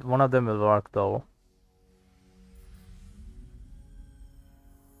 Either of one of them will work though.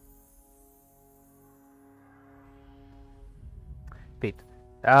 Wait.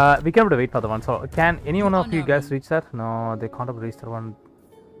 We can able to wait for the one. So can any one of you guys reach that? No, they can't reach that one.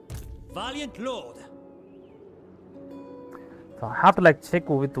 Valiant lord. So I have to like check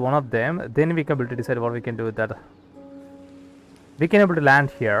with one of them. Then we can be able to decide what we can do with that. We can able to land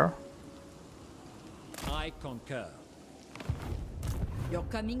here. I concur. Your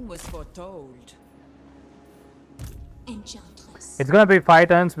coming was foretold. Enchantress. It's gonna be 5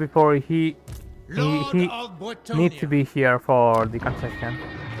 turns before he Lord of Britonia. needs to be here for the construction.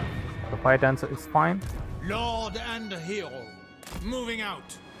 So 5 turns is fine. Lord and hero. Moving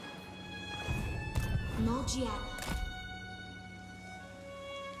out. Morgiana.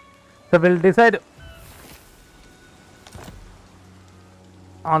 So we'll decide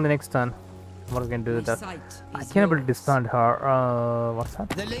on the next turn what we can do with that. I can't able to discount her. What's that?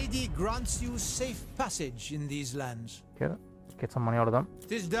 The lady grants you safe passage in these lands. Okay, get some money out of them.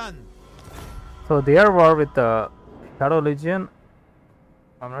 Tis done. So they are war with the Shadow Legion.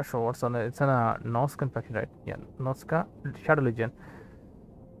 I'm not sure what's on it. It's in a Norscan faction, right? Yeah, Norska Shadow Legion.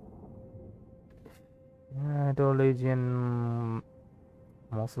 Shadow Legion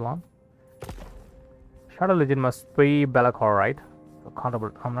Moslon. Shadow Legion must be Belacor, right? So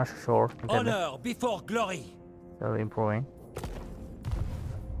countable. I'm not sure. Honor before glory. So improving.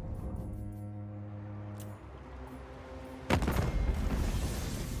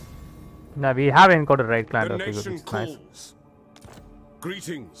 No, we haven't got a right clan. The Okay, good. nation It's nice. calls.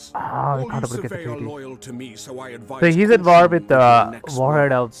 Greetings. Ah, we All can't you get the survey are treaty. loyal to me, so I advise So he's at war caution with your next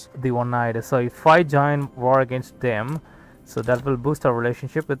Warhead of words. the One-Eyed. So if I join war against them, so that will boost our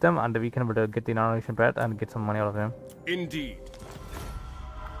relationship with them, and we can able to get the nomination pet and get some money out of him. Indeed.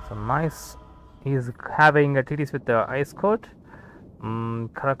 So nice. He's having a treaties with the Ice Court,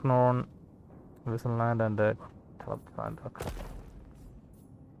 Karaknorn, Whistleland, and the Teleplant. Okay.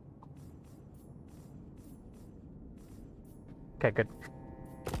 Okay, good.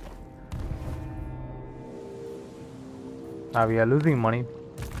 We are losing money.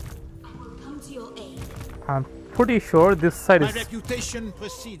 Come to your aid. I'm pretty sure this side My is. reputation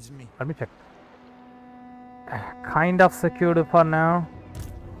precedes me. Let me check. Kind of secured for now.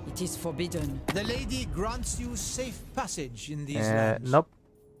 It is forbidden. The lady grants you safe passage in these lands. Nope.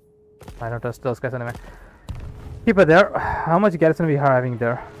 I don't trust those guys anyway. Keep it there. How much garrison we are having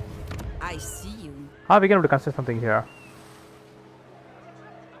there? I see you. How are we going to construct something here?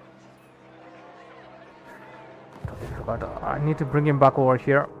 Totally forgot. I need to bring him back over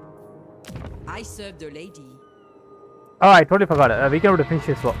here. I serve the lady. Oh, I totally forgot. We can able to finish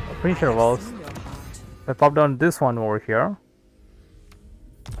his finish her I have walls. seen your heart. I pop down this one over here.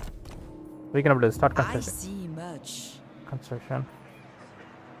 We can able to start I construction. see much. Construction.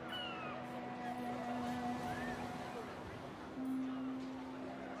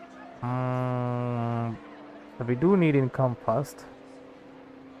 So we do need income first.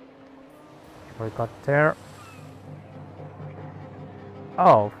 We got there.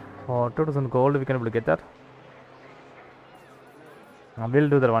 Oh, for 2000 gold we can able to get that. We'll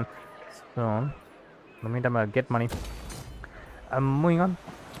do that one soon. In the meantime, I'll get money. I'm moving on.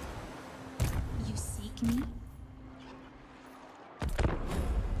 You seek me?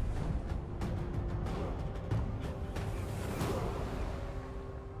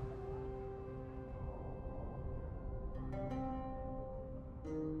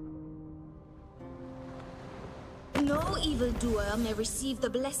 No evildoer may receive the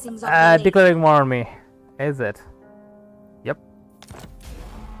blessings of the lady. Declaring war on me. Is it? Yep.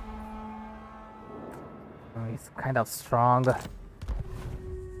 Oh, he's kind of strong.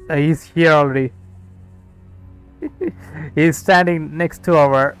 He's here already. He's standing next to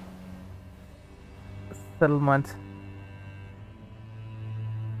our settlement.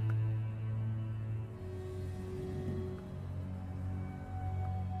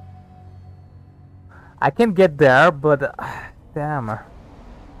 I can get there, but damn.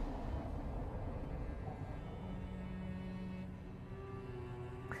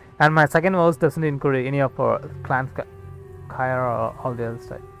 And my second mouse doesn't include any of our clans, Kaya or all the other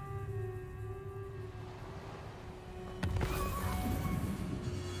stuff.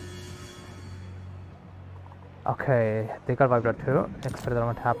 Okay, they got wiped out too. Expect that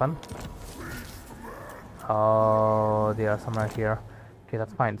won't happen. Oh, they are somewhere here. Okay,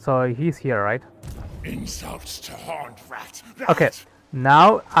 that's fine. So he's here, right? Insults to haunt rat. Okay,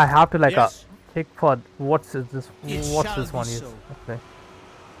 now I have to like Yes. check for what's this? It What's shall this be one is? so. Okay,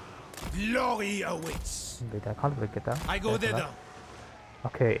 Glory awaits. wait, I can't really get that. I go There's thither.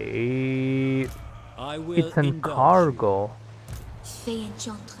 that. Okay, I will it's an indulge you. cargo. Fay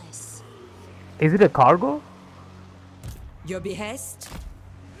Enchantress. Is it a cargo? Your behest?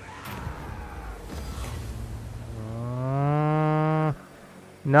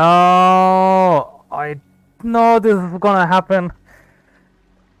 No, I know this is gonna happen.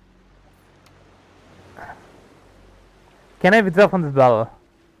 Can I withdraw from this battle?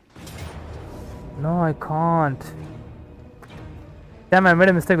 No, I can't. Damn, I made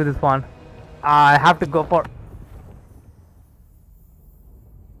a mistake with this one. I have to go for.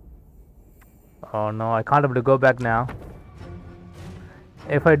 Oh no, I can't able to go back now.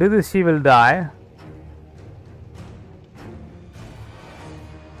 If I do this, she will die.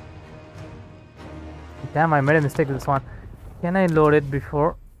 Damn, I made a mistake with this one. Can I load it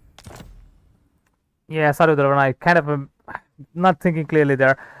before? Yeah, sorry, the one. I kind of not thinking clearly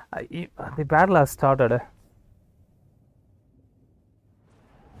there. The battle has started.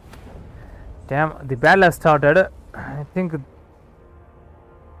 Damn, the battle has started. I think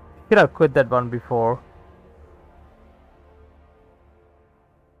should have quit that one before.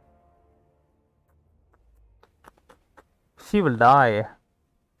 She will die.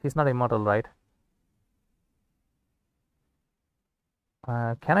 She's not immortal, right?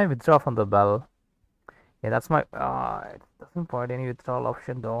 Can I withdraw from the battle? Yeah, that's my. It doesn't provide any withdrawal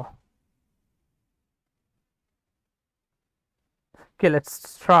option though. Okay,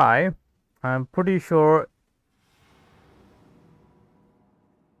 let's try. I'm pretty sure.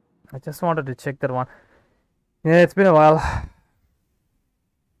 I just wanted to check that one. Yeah, it's been a while.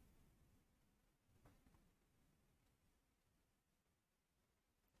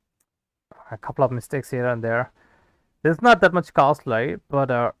 a couple of mistakes here and there. There's not that much costly,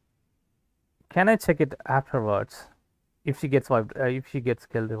 but can I check it afterwards? If she gets wiped, if she gets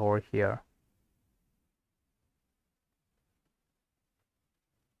killed over here.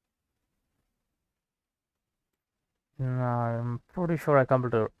 No, I'm pretty sure I can be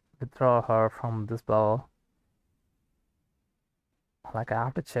able to withdraw her from this battle. Like, I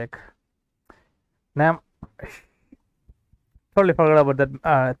have to check. Now, totally forgot about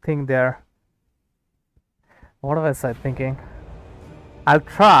that thing there. What was I thinking? I'll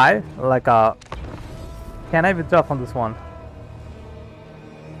try, like, can I withdraw from this one?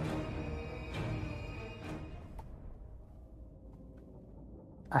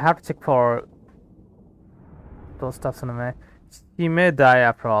 I have to check for those stuffs in a way. She may die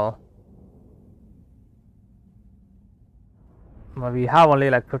after all. But we have only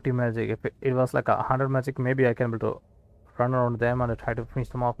like 50 magic. If it was like 100 magic, maybe I can be able to run around them and try to finish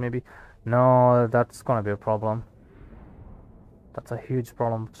them off. Maybe. No, that's gonna be a problem. That's a huge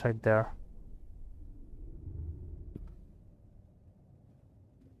problem right there.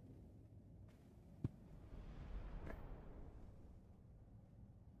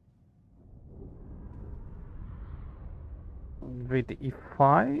 Wait, if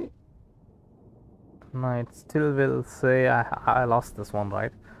I... No, it still will say I lost this one,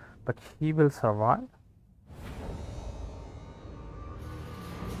 right? But he will survive?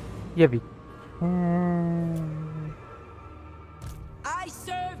 Yeah, we can... I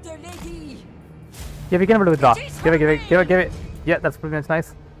serve the lady. Yeah, we can able to withdraw. Give it. Yeah, that's pretty much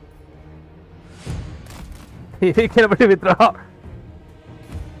nice. We can able to withdraw.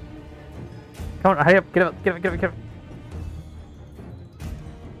 Come on, hurry up, give it.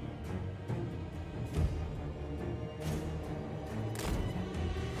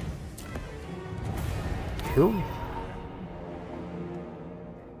 Cool.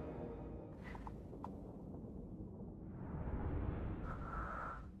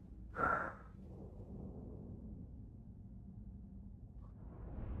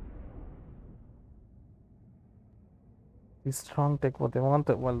 These strong take what they want.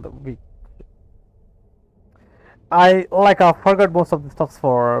 Well, the weak. I forgot most of the stuffs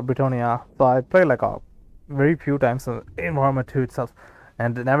for Britannia, so I played like a very few times in Warhammer 2 itself,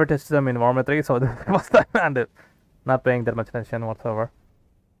 and never touched them in Warhammer 3. So this was the and not paying that much attention whatsoever.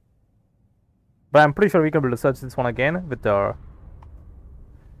 But I'm pretty sure we can be able to search this one again with the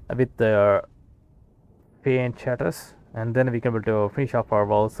Fay Enchantress, and then we can be able to finish off our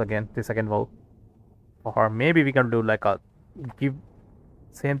walls again, the second wall. Or maybe we can do like a give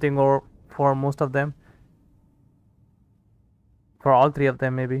same thing or for most of them. For all three of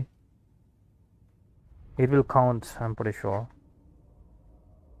them, maybe. It will count, I'm pretty sure.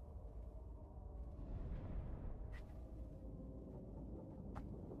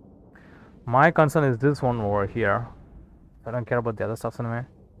 My concern is this one over here. I don't care about the other stuff anyway.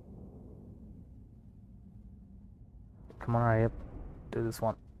 Come on, I have to do this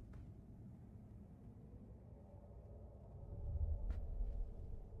one.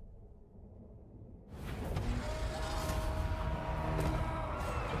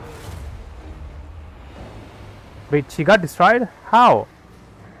 Wait, she got destroyed? How?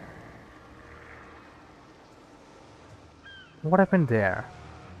 What happened there?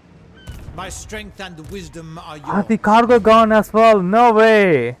 My strength and wisdom are yours. Are the cargo gone as well? No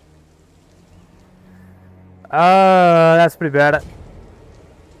way! That's pretty bad.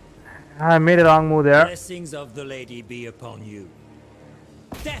 I made a wrong move there. Blessings of the lady be upon you.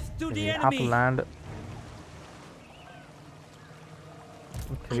 Death to the We enemy! have to land.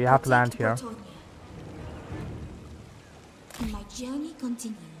 Okay, we have to land here. My journey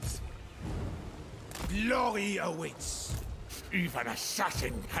continues. Glory awaits. Even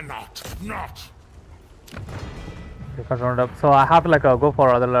assassin cannot not. We got rounded up. So I have to like go for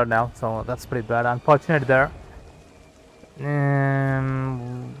other lord now. So that's pretty bad. Unfortunate there.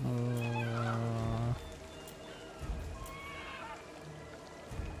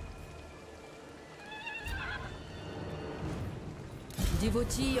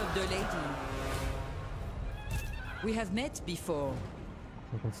 Devotee of the lady. We have met before.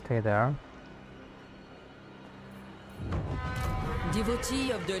 You can stay there.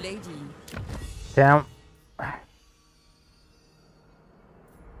 Devotee of the lady. Damn.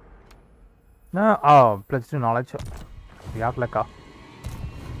 No. Oh, pledge to knowledge. We have like a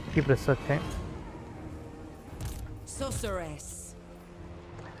keep researching. Sorceress.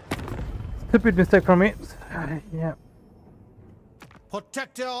 Stupid mistake from me. Yeah.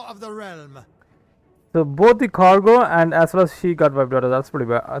 Protector of the realm. So both the cargo and as well as she got wiped out. That's pretty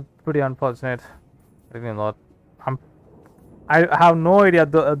bad. Pretty unfortunate. Really not. I have no idea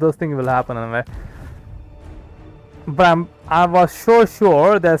those things will happen anyway. But I was so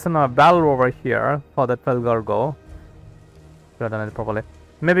sure there's a battle over here for that Felgargo. You have done it properly.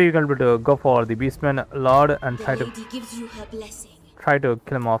 Maybe you can be to go for the Beastman Lord and The try to lady gives you her blessing. kill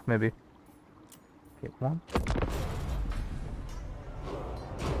him off maybe. Okay, come on.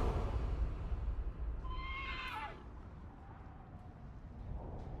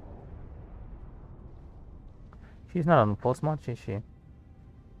 She's not on post march, is she?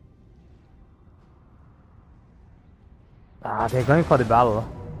 Ah, they're going for the battle.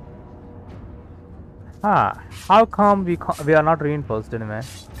 Ah, how come we are not reinforced anyway?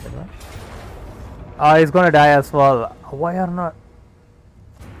 Oh, he's gonna die as well. Why are not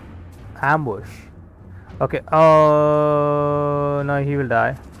ambush? Okay. Oh no, he will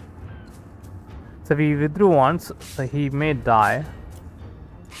die. So we withdrew once, so he may die.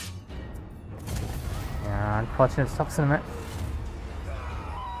 Yeah, unfortunate sucks in it.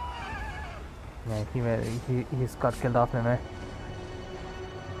 Yeah, he's got killed off anyway.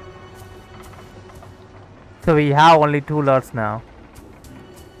 So we have only 2 lords now.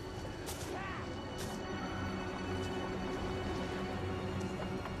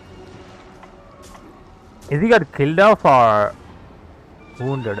 Is he got killed off or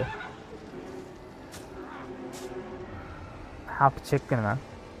wounded? Have to check in, man.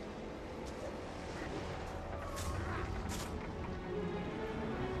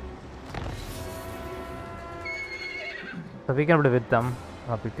 So we can play with them.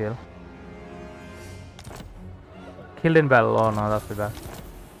 No big deal. Killed in battle. Oh no, that's too bad.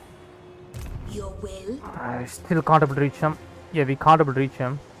 Your will? I still can't able to reach him. Yeah, we can't able to reach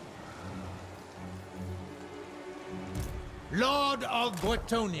him. Lord of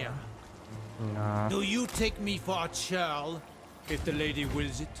Bretonia, No. do you take me for a churl, if the lady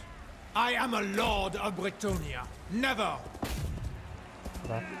wills it? I am a Lord of Bretonia. Never!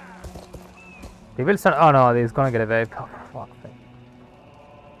 He will start. Oh no, he's gonna get away. Oh, fuck.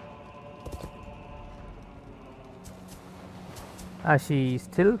 She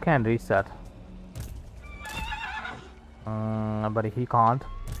still can reset. But he can't.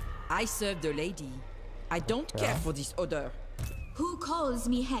 I serve the lady. I don't care for this odor. Who calls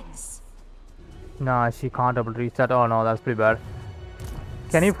me hence? No, she can't able to reset. Oh no, that's pretty bad.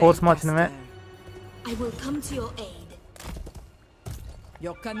 Can you force much in a minute? I will come to your aid.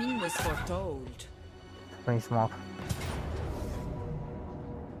 Your coming was foretold. Finish him off.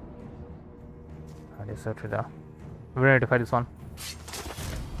 I just search it out. We're ready to fight this one.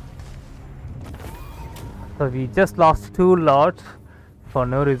 So we just lost 2 lords for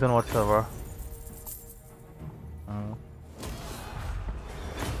no reason whatsoever.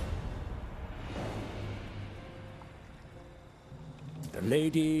 The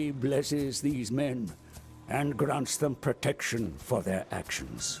lady blesses these men and grants them protection for their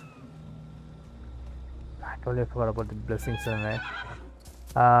actions. I totally forgot about the blessings in there.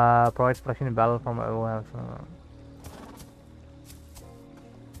 Provides protection in battle from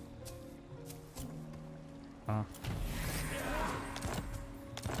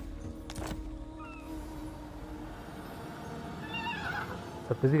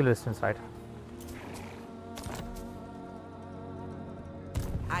So physical resistance, right?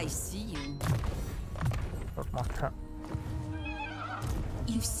 I see you.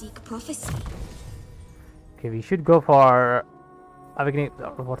 You seek prophecy. Okay, we should go for awakening.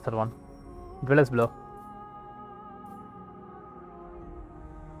 What's that one? Dweller's Blow.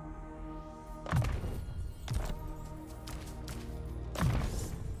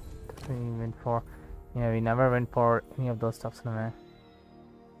 We went for. Yeah, we never went for any of those stuffs in a way.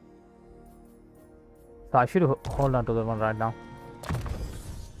 So I should hold on to the one right now.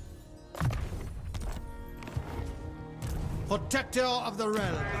 Protector of the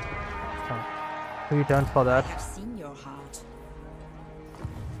realm. So, 3 turns for that. I have seen your heart.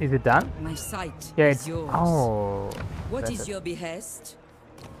 Is it done? My sight Yeah, is it's. yours. Oh. What that's is it. your behest?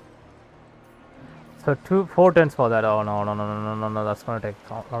 So 4 turns for that. Oh no. That's gonna take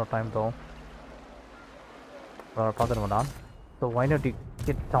a lot of time though. Or further one down. So why not you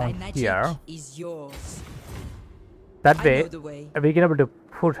get My down magic here? is yours. That I way know the way. we can able to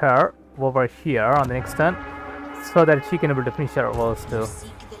put her over here on the next turn, so that she can able to finish her walls too.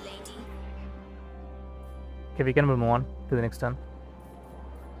 Seek the lady. Okay, we can move on to the next turn.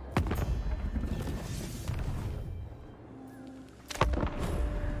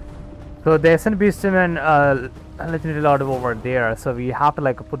 So the Ascent Beastman Legendary Lord over there, so we have to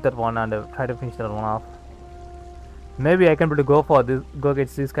like put that one and try to finish that one off. Maybe I can be able to go for this, go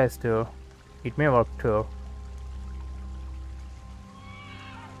against these guys too. It may work too.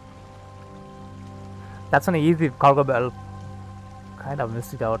 That's an easy cargo bell Kind of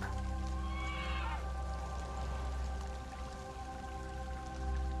missed it out.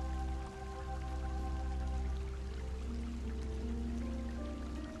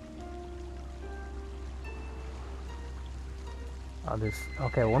 This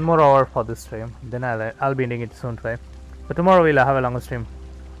okay, 1 more hour for this stream, then I'll be ending it soon, right? So tomorrow we'll have a longer stream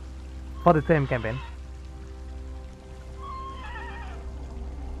for the same campaign.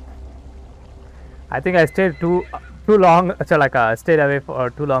 I think I stayed too long, so like I stayed away for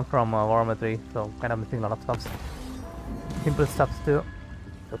too long from Warhammer 3, so kind of missing a lot of stuff. Simple stuff too.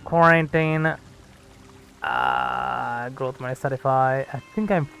 So quarantine, growth minus 35. I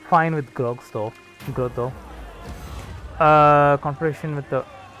think I'm fine with growth though. Configuration with the.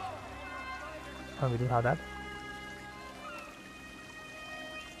 Oh, we do have that.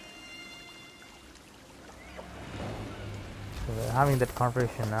 So we're having that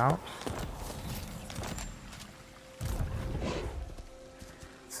configuration now.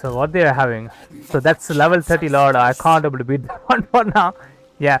 So what they are having, so that's level 30 Lord. I can't able to beat that one for now.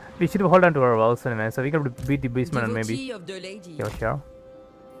 Yeah, we should hold on to our vows anyway, so we can beat the beastman and maybe. Yeah, sure.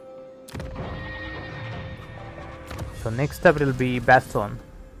 So next step it will be Bastion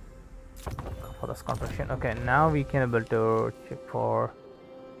for this construction. Okay, now we can able to check for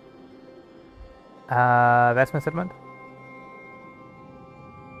where's my settlement?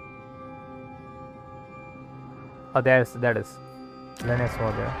 Oh, that is. Linus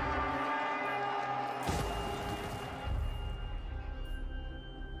over there.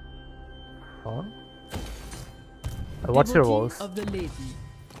 Oh. What's your walls?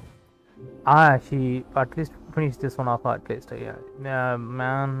 She at least finished this one off at least. Yeah.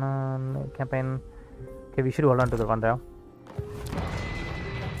 Man, campaign. Okay, we should hold on to the one there.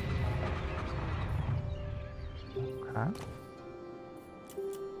 Okay.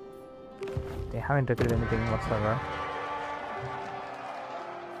 They haven't recruited anything whatsoever.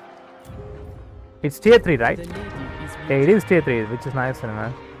 It's tier 3, right? Yeah, it is tier 3, which is nice,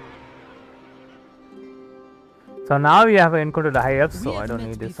 man. So now we have encountered the high elf, so I don't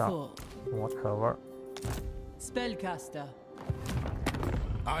need this whatsoever. Spellcaster.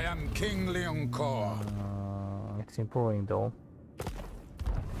 I am King Leoncoeur. It's improving though.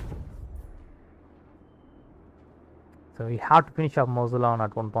 So we have to finish up Mosulon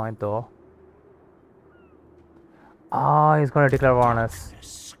at one point though. Ah, he's gonna declare war on us.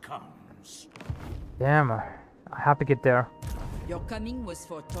 Damn, I have to get there. Your coming was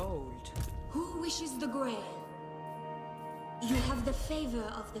foretold. Who wishes the grail? You have the favor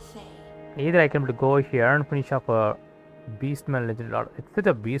of the Fay. Either I can go here and finish up a Beastman Legendary. It's such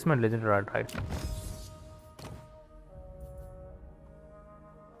a Beastman Legendary, right?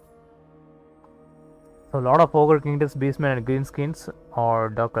 So a lot of Ogre Kingdoms, Beastmen and Greenskins or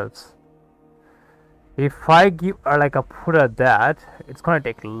Dark Elves. If I give like a put at that, it's gonna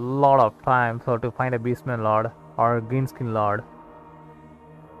take a lot of time so to find a Beastman Lord or a Greenskin Lord.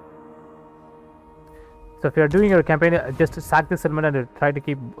 So if you're doing your campaign, just sack the settlement and try to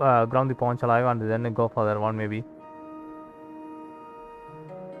keep ground the paunch alive and then go for that one maybe.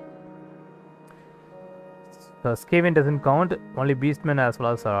 So Skaven doesn't count, only Beastmen as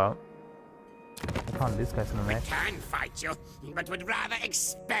well as I found this guy's in a match. I can fight you, but would rather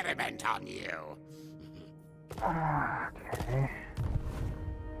experiment on you. Okay.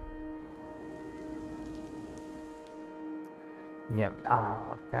 Yep.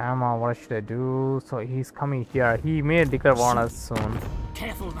 Oh, damn, what should I do? So he's coming here. He may declare war on us soon.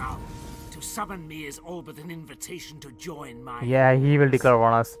 Careful now. To summon me is all but an invitation to join my... Yeah, he will declare war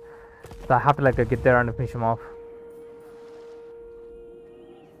on us. So I have to like get there and finish him off.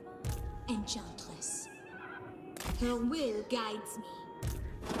 Enchantress. Her will guides me.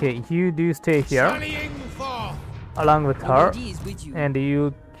 Okay, you do stay here along with her, and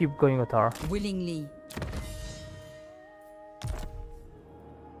you keep going with her. Willingly.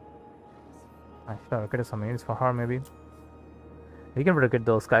 I should get some units for her maybe. We can get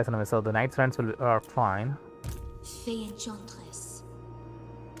those guys anyway, so the Knights Rents are fine. Fay Enchantress.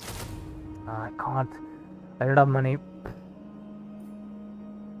 I can't. I don't have money.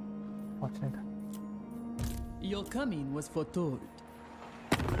 Fortunate. Your coming was foretold.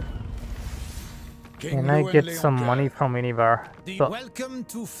 Can I get some money from anywhere? So, Welcome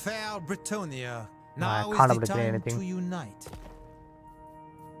to fair Britannia. I Now can't is the do time anything. to unite.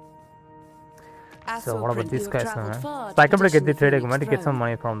 So what about these guys now? So I can get the trade agreement to get some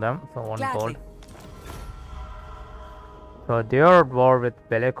money from them. So 1 gold. So they are at war with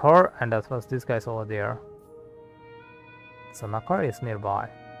Belekor and as well as these guys over there. So Nakar is nearby.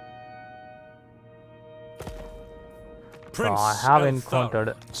 So I have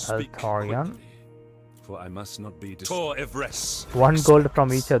encountered Althorian. for I must not be Tor Evres. 1 gold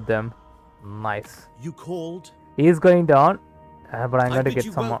from each of them. Nice. You called? He's going down, but I'm going to bid get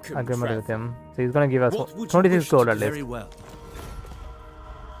you some welcome, agreement Trev. with him. So he's going to give us What would you 26 wish to gold at do? least. Very well.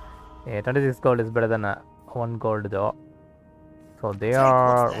 Yeah, 26 gold is better than 1 gold though. So they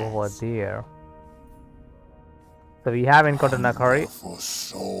are over there. So we have encountered Nakari.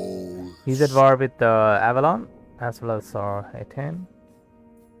 He's at war with Avalon as well as 18.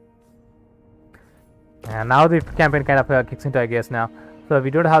 And now the campaign kind of kicks into, I guess, now. So we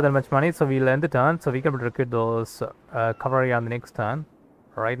don't have that much money, so we'll end the turn. So we can recruit those cavalry on the next turn.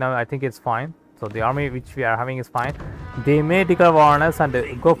 Right now, I think it's fine. So the army which we are having is fine. They may declare war on us and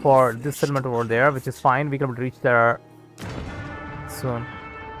go for this settlement over there, which is fine. We can reach there soon.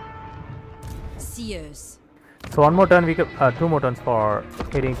 Seers. So 1 more turn, we could 2 more turns for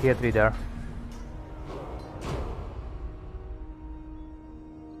hitting tier 3 there.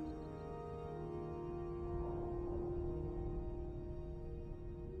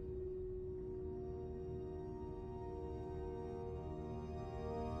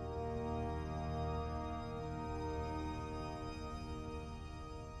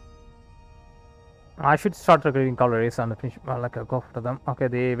 I should start recruiting cavalries and finish go for them. Okay,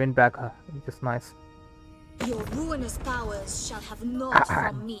 they went back, which is nice. Your ruinous powers shall have naught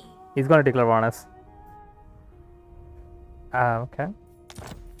from me. He's gonna declare war on us. Okay.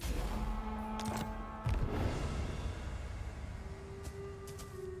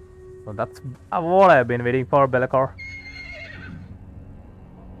 So that's what I've been waiting for, Belacor.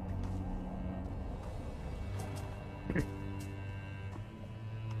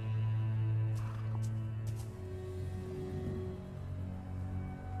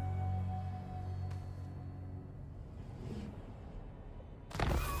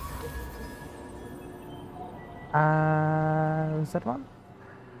 Is that one?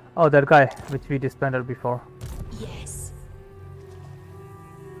 Oh, that guy, which we disbanded before. Yes.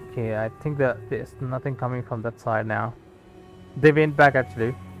 Okay, I think that there's nothing coming from that side now. They went back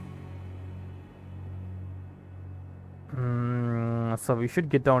actually. So we should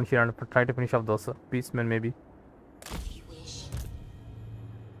get down here and try to finish off those beastmen maybe.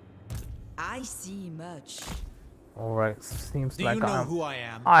 I see much. Alright, seems Do like you know who I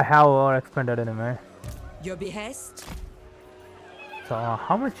am? I have overexpended anyway. Your behest? So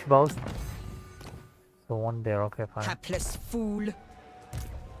how much bows? So 1 there, okay fine. Hapless fool.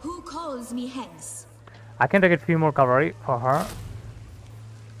 Who calls me hence? I can take a few more cavalry for her.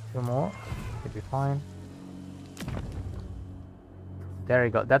 Few more, should be fine. There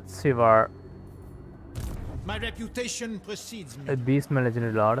you go, that's your My reputation precedes me. Beastman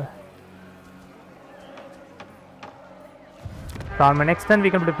Legendary Lord. So on my next turn we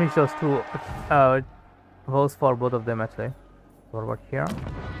can finish those 2 woes for both of them actually. What about here?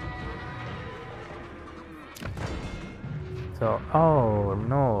 So, oh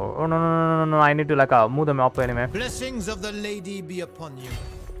no, no, I need to move them up anyway. Blessings of the lady be upon you.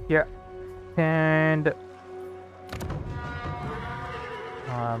 Yeah, and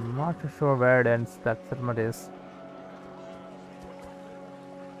I'm not too sure where it ends. That settlement is.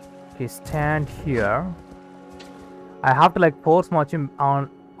 Okay, stand here. I have to force march him on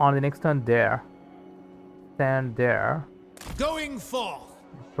the next turn there. Stand there. Going forth.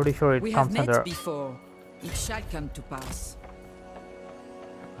 Pretty sure it We comes have met under. before. It shall come to pass.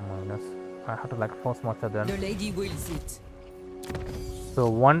 Minus. I have to force march them. The lady wills it. So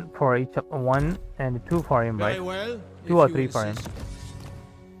 1 for each, 1 and 2 for him, right? Very well. 2 or 3 for him.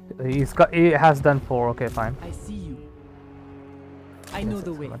 He has done 4. Okay, fine. I see you. I know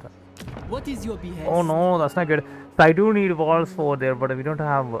the way. What is your behest? Oh no, that's not good. So I do need walls over there, but we don't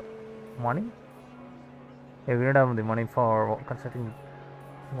have money. Yeah, we don't have the money for constructing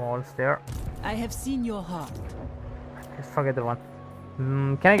walls there. I have seen your heart. Just forget the one.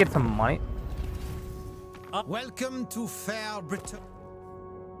 Can I get some money? Welcome to fair Britain.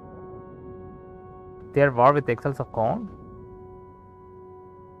 They are war with exiles of corn.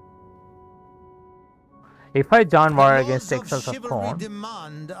 If I join war against exiles of corn,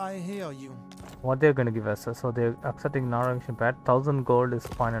 Demand, I hear you. what they're going to give us? So they're accepting non-action pad. 1000 gold is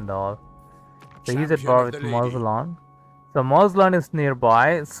fine and all. So he's at war with Moslon. So Moslon is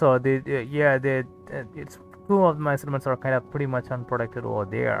nearby. So it's 2 of my settlements are kind of pretty much unprotected over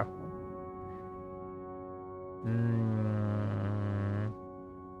there.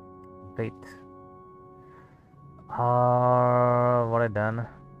 Wait. What I done?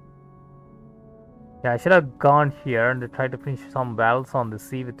 Yeah, I should have gone here and try to finish some battles on the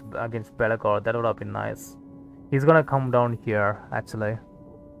sea against Belagor. That would have been nice. He's gonna come down here, actually.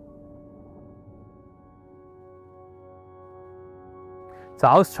 So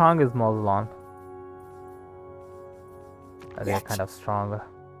how strong is Moslon? They're kind of strong.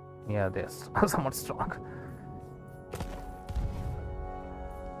 Yeah, they're somewhat strong.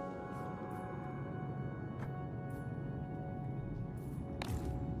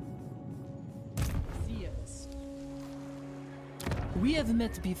 We have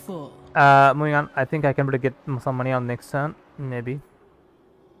met before. Moving on. I think I can get some money on next turn, maybe.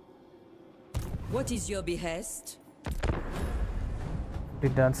 What is your behest?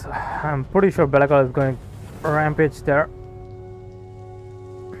 Dance. I'm pretty sure Belakar is going rampage there.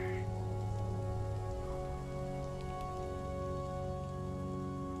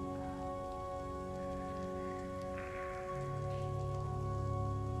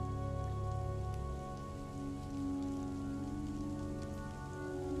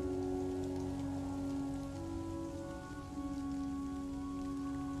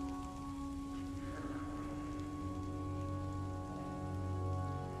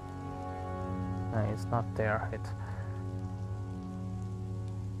 It's not there.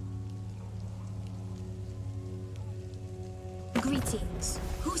 Greetings.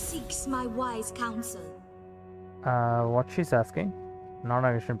 Who seeks my wise counsel? What she's asking?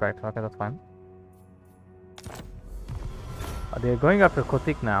 Non-aggression pact. Okay, that's fine. They're going after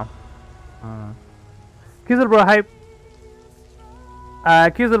Kotik now. Kizel bro, hype.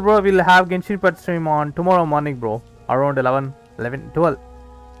 Kizel bro will have Genshin Impact stream on tomorrow morning, bro. Around 11, 12.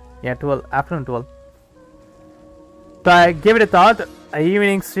 Yeah, 12, afternoon 12. So I gave it a thought. An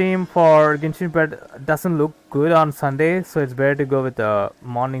evening stream for Genshin Impact doesn't look good on Sunday, so it's better to go with the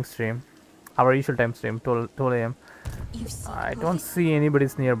morning stream. Our usual time stream, 12 AM. I don't see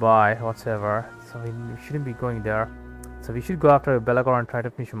anybody's nearby whatsoever, so we shouldn't be going there. So we should go after Belakor and try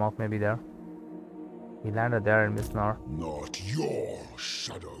to finish him off maybe there. He landed there in Misnar. Not your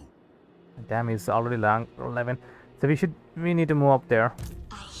shadow. Damn, he's already long 11. So we need to move up there.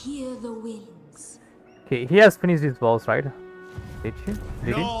 I hear the winds. Okay, he has finished his walls, right? Did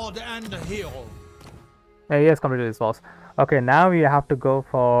he? Lord and hero. Yeah, he has completed his walls. Okay, now we have to go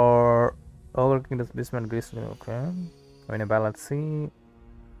for overlooking this basement grease. Okay. When a balance C.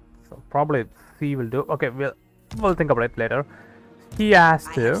 So probably C will do. Okay, we'll think about it later. He has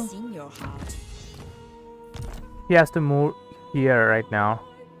to. He has to move here right now.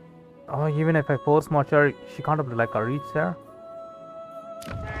 Oh, even if I force Mortar, she can't have like a reach there.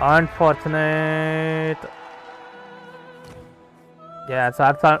 Unfortunate. Yeah,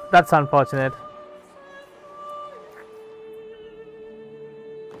 so that's unfortunate.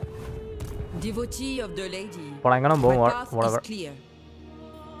 Devotee of the lady. But I'm gonna move more. Whatever. Clear.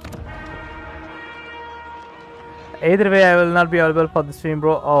 Either way, I will not be available for the stream,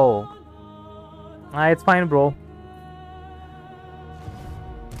 bro. Oh, it's fine, bro.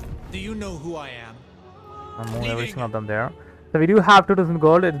 Do you know who I am? I'm moving every single of them there. So we do have 2000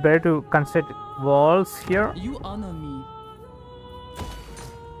 gold. It's better to construct walls here. You honor me.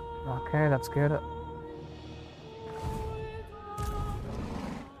 Okay, that's good.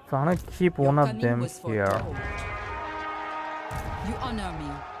 So I'm gonna keep one of them here. You honor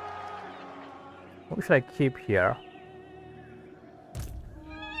me. What should I keep here?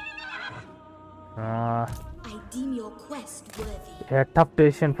 I deem your quest worthy. Yeah, tough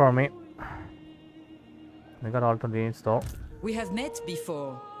decision for me. We got alternate units though. We have met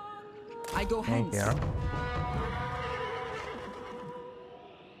before. I go hence. Here.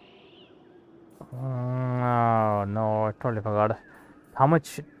 Oh no, I totally forgot. How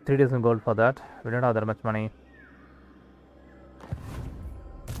much? 3000 gold for that? We don't have that much money.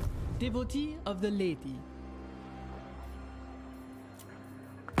 Devotee of the lady.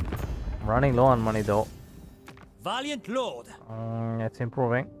 I'm running low on money though. Valiant Lord. It's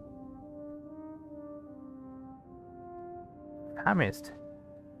improving. Hamist.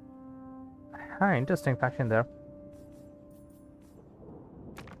 Interesting faction there.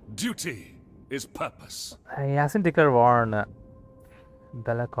 Duty is purpose. He hasn't declared war on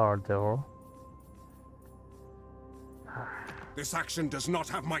Belakor though. This action does not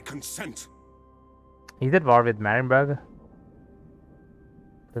have my consent. He's at war with Marienburg.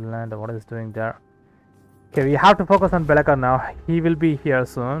 Finland, what is doing there? Okay, we have to focus on Belakor now. He will be here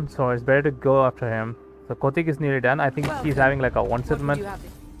soon, so it's better to go after him. So Kotik is nearly done. I think she's having like a one settlement.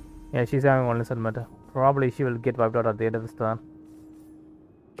 Yeah, she's having one settlement. Probably she will get wiped out at the end of this turn.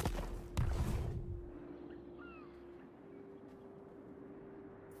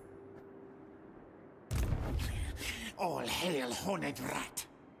 All hail, horned rat.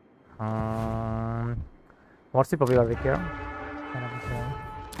 What's the public over here?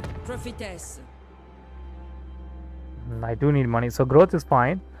 Prophetess. I do need money, so growth is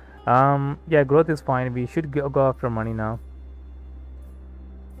fine. Yeah, growth is fine. We should go after money now.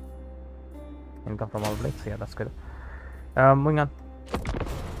 Income from all blades, yeah, that's good. Moving on.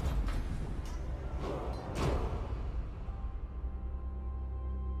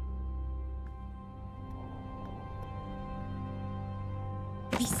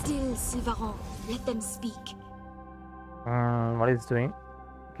 Be still, Silvaron. Let them speak. What is doing?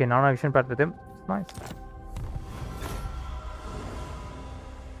 Okay, non-action pad with him. It's nice.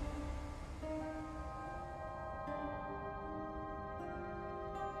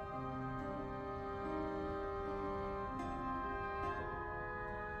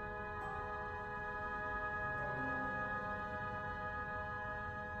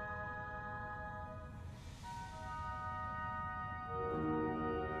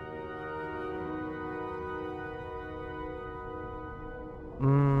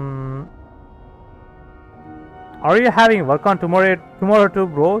 Are you having work on tomorrow too,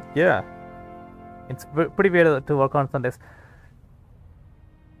 bro? Yeah. It's pretty weird to work on Sundays.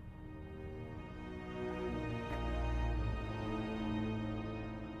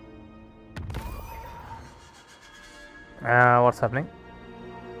 What's happening?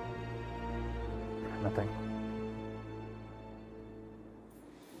 Nothing.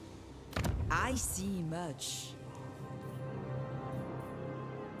 I see much.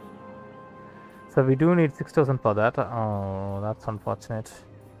 So we do need 6,000 for that. Oh, that's unfortunate.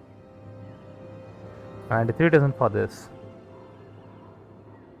 And 3,000 for this.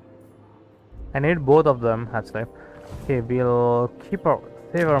 I need both of them actually. Okay, we'll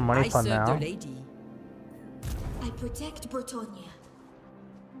save our money for now. The lady. I protect Bretonia.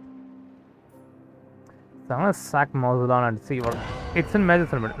 So I'm gonna sack Mosulon and see what it's in major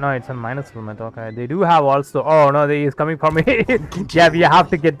settlement. No, it's in minor settlement. Okay, they do have also. Oh no, he's coming for me. Yeah, we have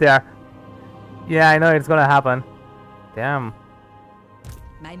to get there. Yeah, I know it's gonna happen. Damn.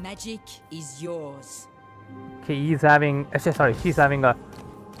 My magic is yours. Okay, he's having. Sorry, she's having a.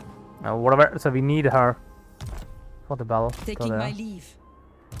 Whatever. So we need her for the battle. Taking my leave.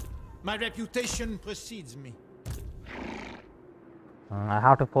 My reputation precedes me. I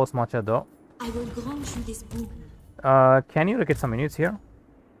have to force Matcha though. I will grant you this boon. Can you look at some units here?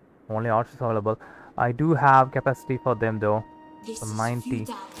 Only archers available. I do have capacity for them though. This So is 90.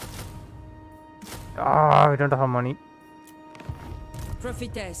 futile. Ah, we don't have money.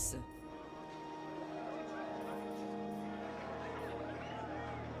 Prophetess.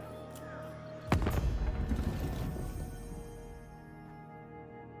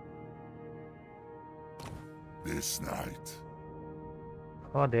 This night.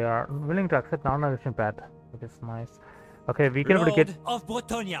 Oh, they are willing to accept non-negotiation path, which is nice. Okay, we can Lord get of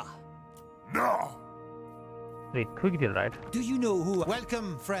Bretonia. No. wait, quick deal, right? Do you know who?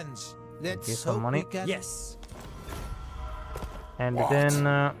 Welcome, friends. Let's Give some hope money. we can. Yes. And What?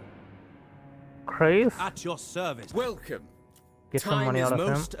 then Craze, At your service. Welcome. get some Time money is out of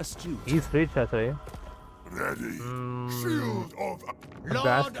him. most astute. He's rich actually. Ready. Shield of. Lord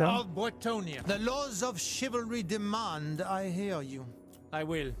Bastion. of Bretonia, the laws of chivalry demand I hear you. I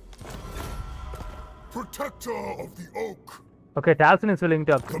will. Protector of the oak. Okay, Talcin is willing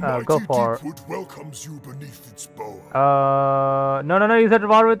to The mighty go for. Deepwood welcomes you beneath its bower. No, he's at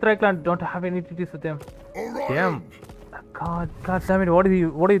war with Reichland. Don't have any treaties with him. Orion. Damn. God damn it! What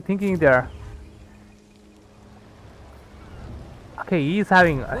are you thinking there? Okay, he's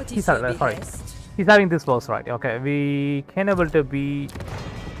having. What He's is your sorry. behest? He's having this boss, right? Okay, we can able to be.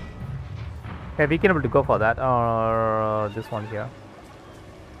 Okay, we can able to go for that or this one here.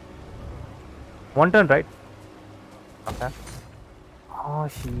 One turn, right? Okay. Oh,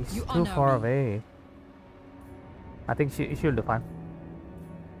 she's You too honor far me. away. I think she'll do fine.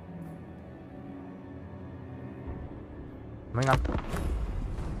 Moving on.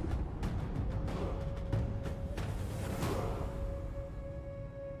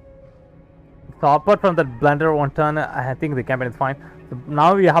 So apart from that blunder one turn, I think the campaign is fine. So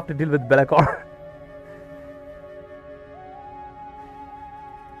now we have to deal with Belacor.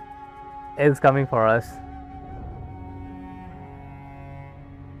 Is coming for us.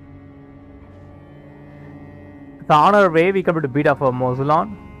 So on our way, we come to beat up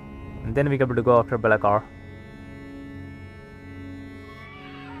Mosulon, and then we come to go after Belacor.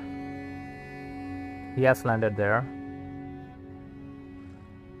 He has landed there.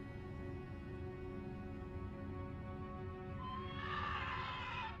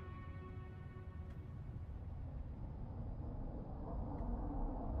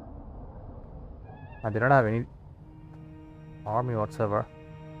 I did not have any army whatsoever.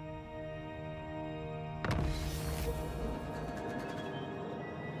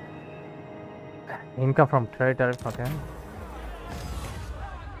 Income from trade tariff, okay.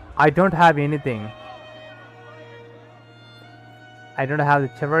 I don't have anything. I don't have the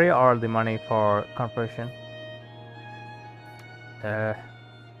chivalry or the money for corporation.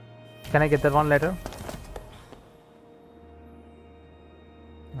 Can I get that one later?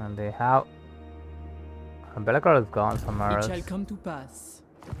 And they have Belacor is gone somewhere else. It shall come to pass.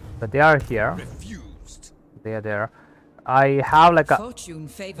 But they are here. Refused. They are there. I have like a Fortune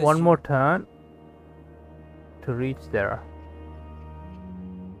favors one you. more turn to reach there.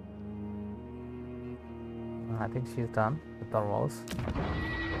 I think she's done with our walls.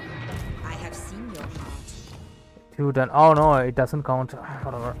 I have seen your heart. 2 done. Oh no, it doesn't count.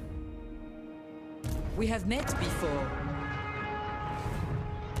 Whatever. We have met before.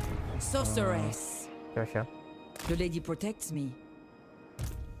 Sorceress. Sure. The lady protects me.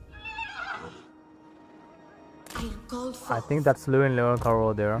 I am called for. I think that's Lewin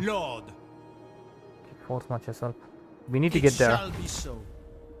Leoncarvo there. Lord, Force match yourself. We need to get there. It shall be so.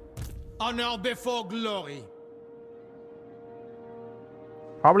 Honor before glory.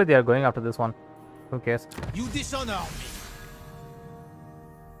 Probably they are going after this one. Who cares? You dishonor me.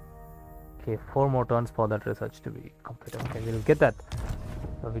 Okay, 4 more turns for that research to be completed. Okay, we'll get that.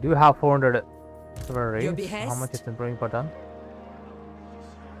 So we do have 400 silver Your rays. How much behest? is improving per turn?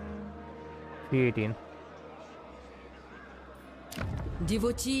 318.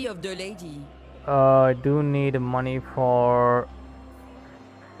 Devotee of the lady. I do need money for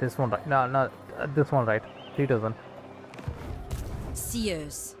this one, right? No, this one, right? 3000.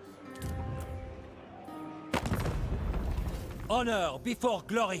 Seers. Honor before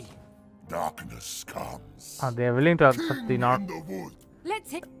glory. Darkness comes. Are they willing to accept the In the wood.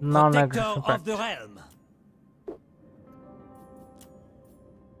 Let's hit. Protector non-existent of the fact? realm.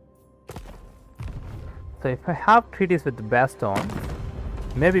 So if I have treaties with the Baston,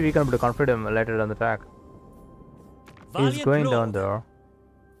 maybe we can be able to confront him later on the track. He's Valiant going Lord. down there.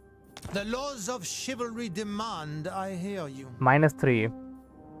 The laws of chivalry demand I hear you. -3.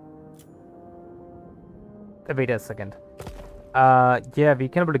 Wait a second. Yeah, we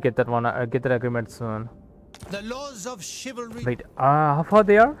can able to get that one. Get that agreement soon. The laws of chivalry. Wait, how far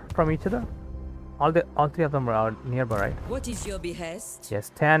they are from each other? All 3 of them are nearby, right? What is your behest?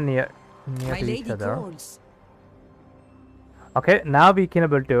 Yes, 10 near My to each lady other. calls. Okay, now we can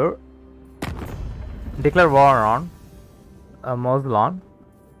able to declare war on Moslon.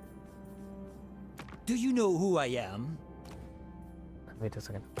 Do you know who I am? Wait a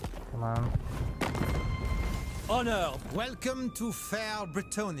second. Come on. Honor. Welcome to fair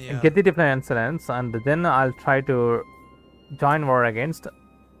Britonia. Get the different incidents, and then I'll try to join war against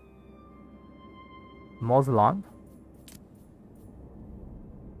Moslon.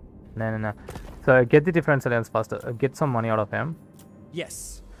 No. So get the different incidents first. Get some money out of him.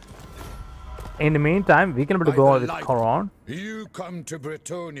 Yes. In the meantime, we can able to go with Coron. You come to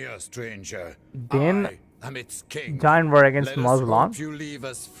Britonia, stranger. Then I am its king. join war against Let us Moslon. hope you leave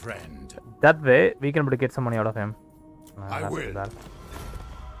us friend. That way, we can able to get some money out of him. I That's will. too bad.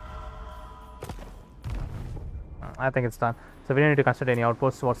 I think it's done. So we don't need to construct any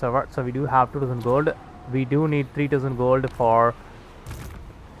outposts whatsoever. So we do have 2000 gold. We do need 3000 gold for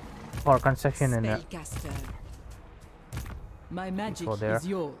construction in Spellcaster. My magic go there. is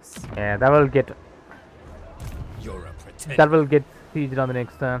yours. Yeah, that will get You're a pretender. that will get sieged on the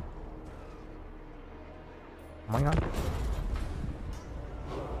next turn. Oh my god.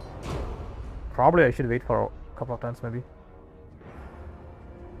 Probably I should wait for a couple of turns maybe.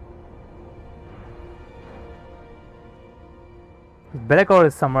 Belacor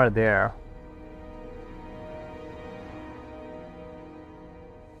is somewhere there.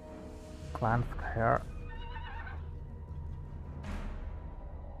 Clan here.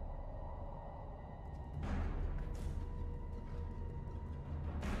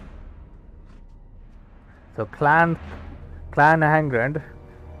 So clan Hangrand,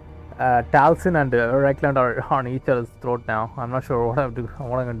 Talsin and Reckland are on each other's throat now. I'm not sure what I'm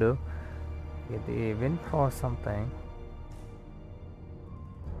gonna do. Okay, they win for something.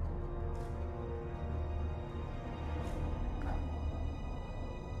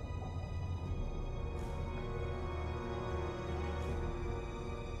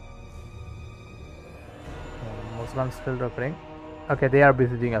 Muslims still repairing. Okay, they are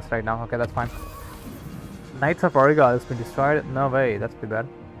besieging us right now. Okay, that's fine. Knights of Origa has been destroyed. No way, that's pretty bad.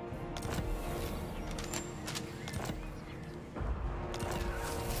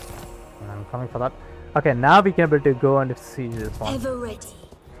 I'm coming for that. Okay, now we can be able to go and siege this one. Ever ready.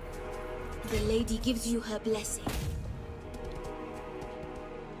 The lady gives you her blessing.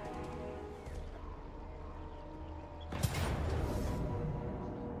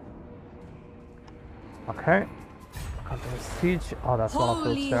 Okay. Siege. Oh, that's one of those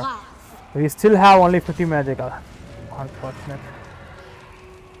Holy there. wrath. We still have only 50 magic. Unfortunate.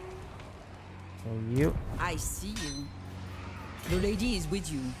 You. I see you. The lady is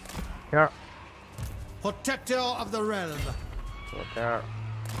with you. Here. Protector of the realm. So there.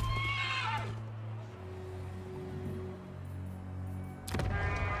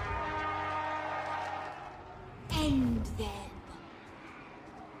 End them.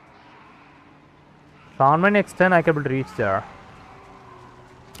 So on my next turn, I can be able to reach there.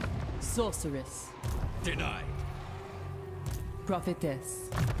 Sorceress. Denied. Prophetess.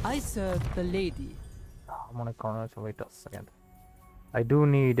 I serve the lady. I'm on a corner, so wait a second. I do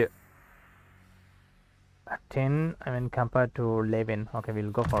need a 10, I mean, compared to Levin. Okay,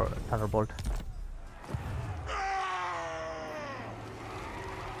 we'll go for Thunderbolt.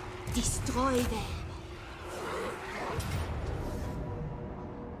 Destroy them.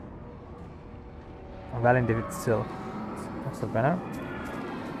 Well, indeed, it's still. That's the banner.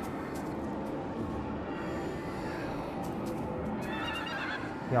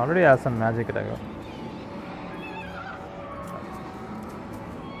 He already has some magic attack.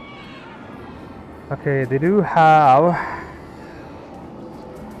 Okay, they do have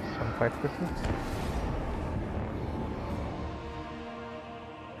some fight quickly.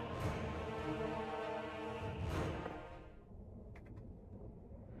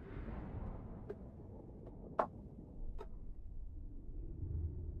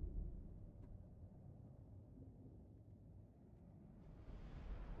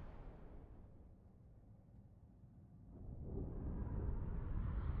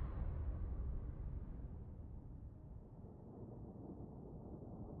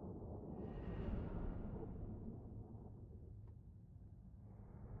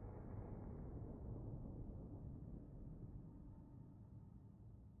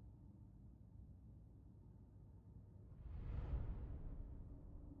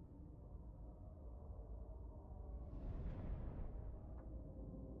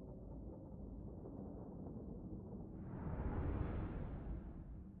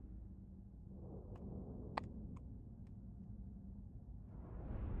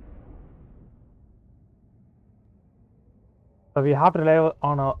 So we have to rely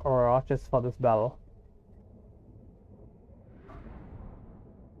on our archers for this battle.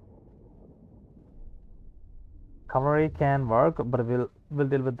 Cavalry can work, but we'll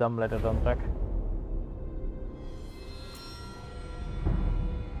deal with them later on track.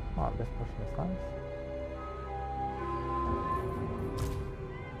 Oh, this portion is nice.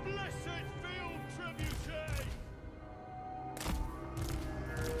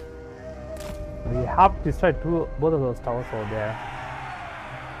 We have to destroy both of those towers over there.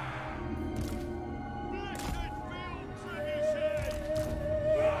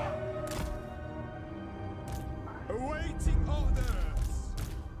 Awaiting orders.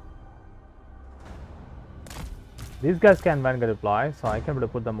 These guys can vanguard deploy, so I can be able to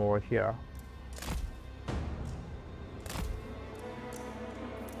put them over here.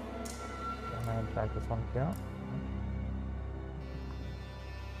 And I'll drag this one here.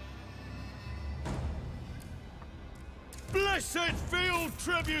 Blessed field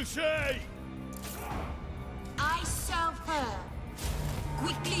trebuchet! I serve her.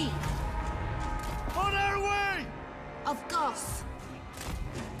 Quickly. On our way! Of course.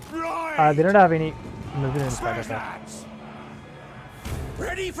 Right! They don't have any military inside of that.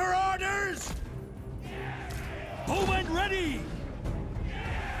 Ready for orders? Bowman ready!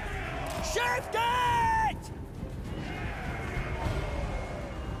 Shift it!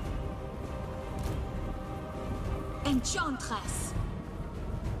 Enchantress.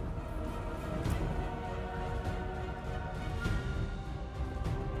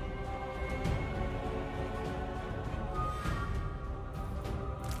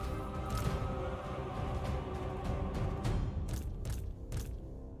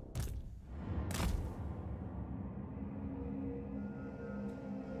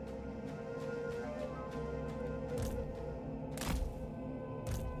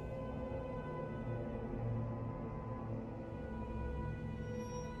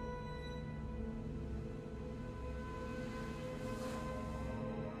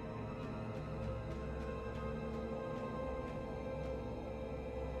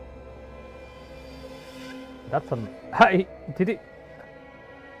 That's some.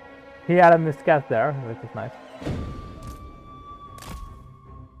 He had a miscast there, which is nice.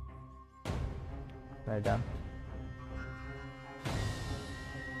 Very done.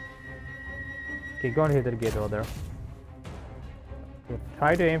 Okay, go and hit the gate over there. Okay,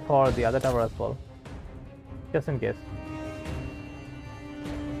 try to aim for the other tower as well, just in case.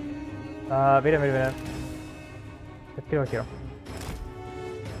 Wait a minute. Let's get over here.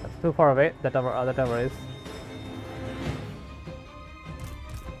 That's too far away. That other tower is.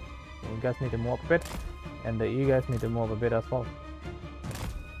 You guys need to move up a bit. And you guys need to move a bit as well.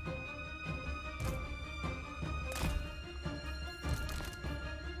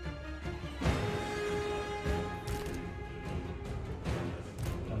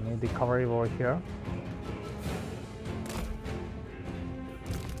 I need the cover over here.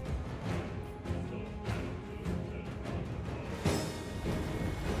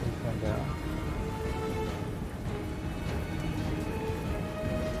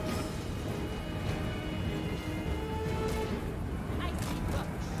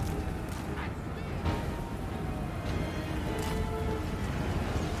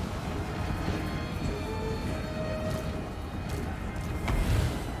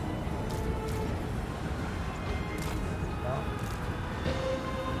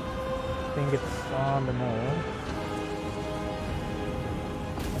 I think it's on the move.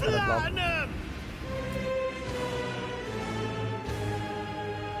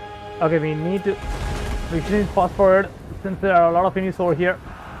 Okay, we should need fast forward since there are a lot of enemies over here.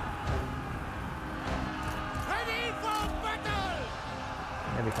 Ready for battle!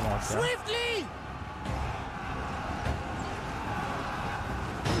 Maybe come on, Swiftly!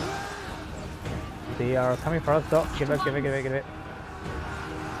 They are coming for us though. Give it.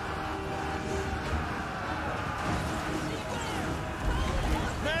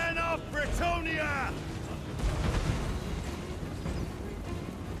 Men of Britonia!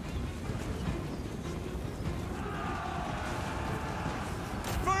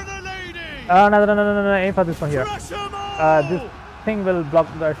 For the lady! No, aim for this one here. Crush 'em all! This thing will block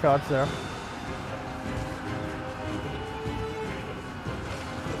their shots there.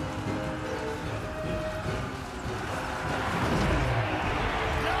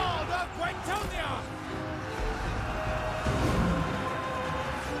 Lord of Britonia!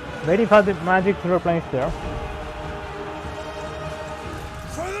 Waiting for the magic to replenish there.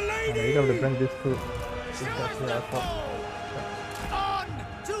 For the lady! We have to bring this through. Show us the foe! On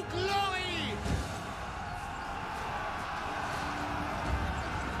to glory!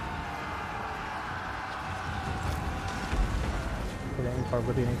 Aiming for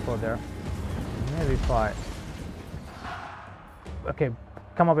good innings for there. Maybe 5. Okay,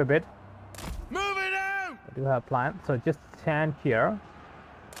 come up a bit. Moving out! I do have a plan, so just stand here.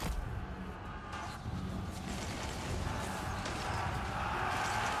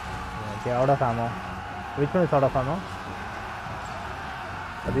 Yeah, they're out of ammo. Which one is out of ammo?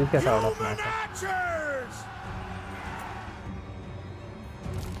 Oh, these guys are out of ammo. Human archers!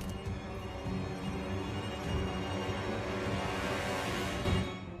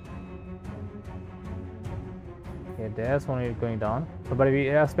 Okay, there's one going down. So, but we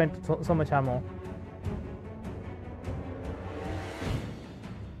have spent so much ammo.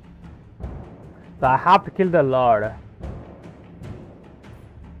 So I have to kill the Lord.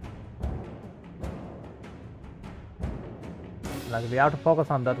 Like we have to focus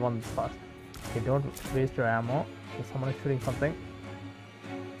on that one first. Okay, don't waste your ammo. If someone is shooting something.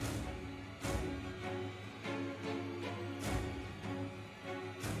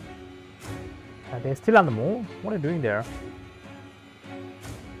 They're still on the move. What are you doing there?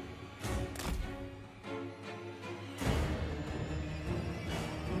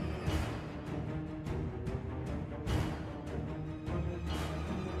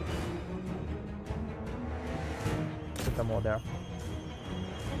 Put them all there.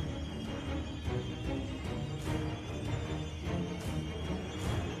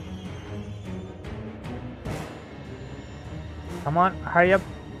 Come on, hurry up.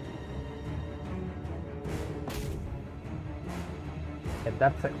 Okay,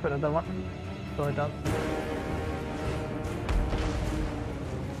 that's it for the other one. Throw it down.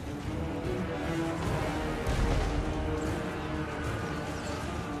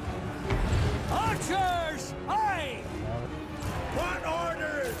 Archers! Aye! What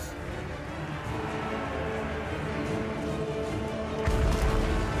orders?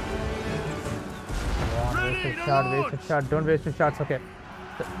 Waste a shot, don't waste your shots, okay.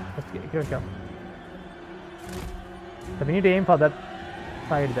 Let's give it a go. So we need to aim for that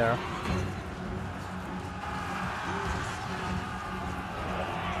side there.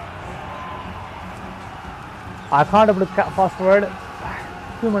 I can't able to fast forward.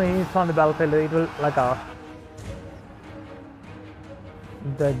 Too many units on the battlefield, it will like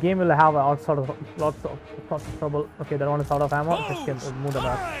the game will have lots of trouble. Okay, that one is out of ammo. Just move them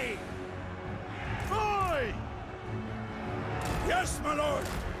back. Yes, my lord.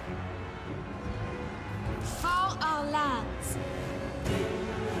 Fall our lands.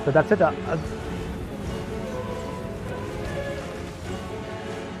 So that's it.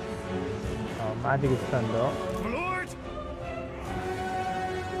 Magic is done though. My lord.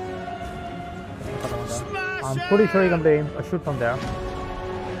 I'm pretty sure you can aim, shoot from there.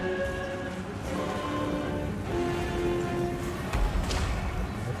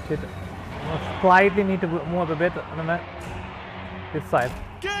 Slightly need to move a bit on this side.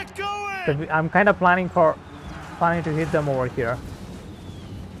 Get going! I'm kind of planning to hit them over here.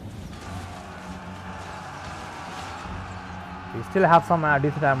 We still have some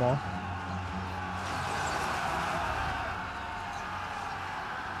decent ammo.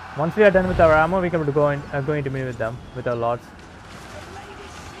 Once we are done with our ammo, we can go into meet with them with our lords.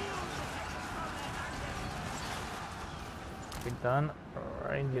 Be done.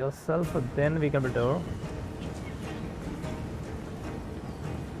 Arrange yourself, then we can build door.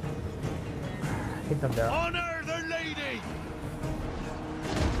 Hit them there. Honor the lady.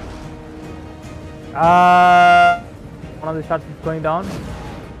 One of the shots is going down.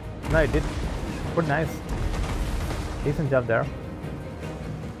 No, it did. Good, nice. Decent job there.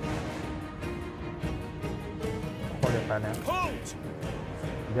 Hold your fire now.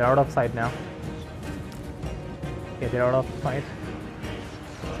 They're out of sight now. Okay, they're out of sight.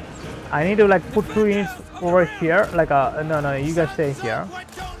 I need to like put 2 units over here. Like no, you guys stay here.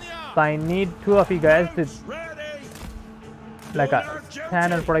 So I need 2 of you guys to like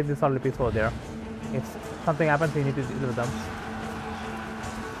stand and protect this solid piece over there. If something happens, we need to deal with them.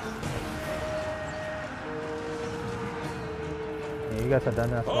 Yeah, you guys are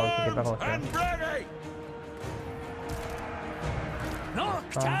done as well. So get back over here.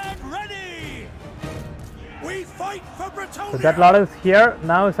 Ready. We fight for Bretonia. So that lot is here.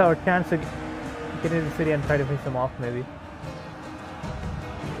 Now is our chance to get into the city and try to finish them off, maybe.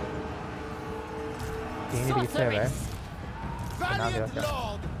 Okay, you need to be safe, right? Valiant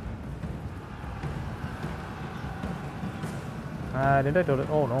Lord. Did I do it?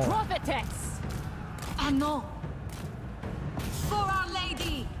 Oh no. Prophetess. Ah no. For Our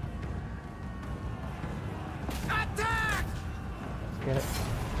Lady. Attack! Let's get it.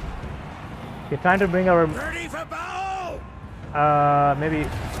 We're trying to bring our Ready for battle. maybe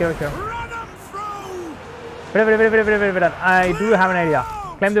here. Run them through. Wait. I do have an idea.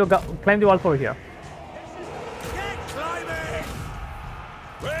 Climb the wall over here. Get climbing.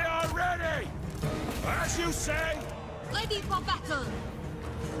 We are ready. As you say. Ready for battle.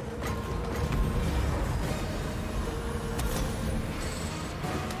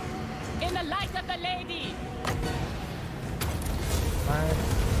 In the light of the lady.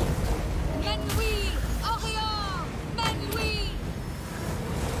 Nice. Menui, Orion, Menui.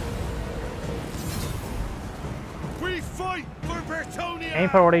 We fight for Bretonia. Aim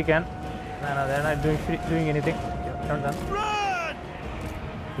for what you can. No, they're not doing anything. Turn them. Run!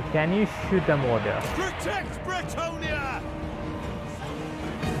 Can you shoot them over there? Protect Bretonia.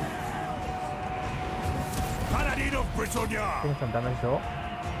 Paladin of Bretonia. Taking some damage though.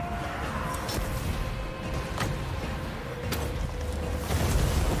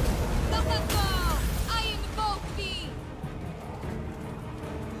 I invoke thee.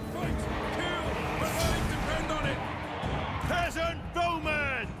 Fight, kill, but lives depend on it. Peasant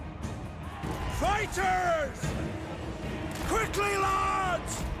bowmen. Fighters. Quickly,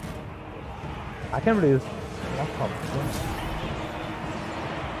 lads. I can reduce. No problem.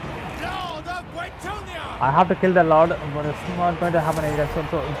 Lord of Bretonia. I have to kill the lord, but it's not going to happen anytime soon.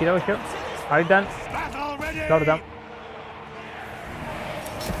 So get over here. Are you done? Battle ready. Go to them.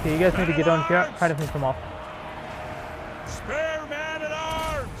 Okay, you guys need to get on here. Try to finish them off. Spare man at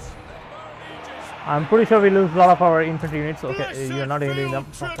arms. I'm pretty sure we lose a lot of our infantry units. Okay, you're not hitting them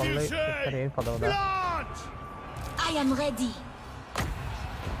properly. Just aim for them. I am ready.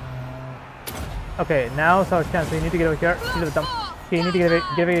 Okay, now it's our chance. So you need to get over here. Deal with them. Okay, you need to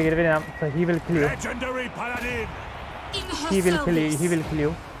get away now. So he will kill you. Legendary paladin. He will kill you. He will kill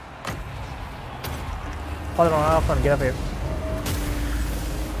you. Hold on, off and get up here.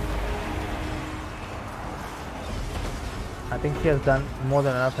 I think he has done more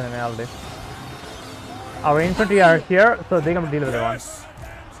than enough in all day. Our infantry are here, so they can deal with the one.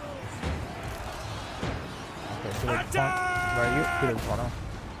 Okay, so where are you? Kill this one now.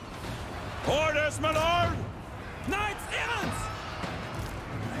 Orders, my lord! Knights errant!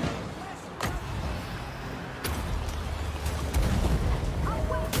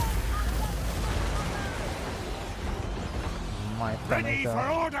 My friend ready is for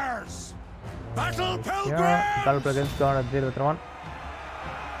orders! Battle pilgrims! Yeah, battle pilgrims gonna deal with the one.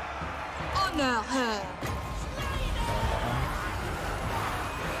 Honor her.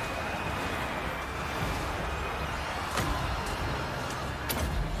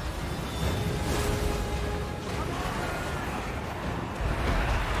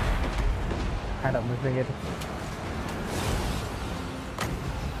 Kind of missing it.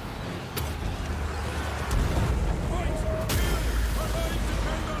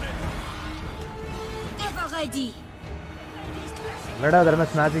 ready. We don't have that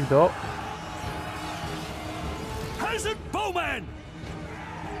much magic though. Peasant bowmen!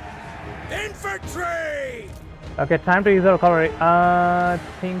 Infantry! Okay, time to use our recovery. I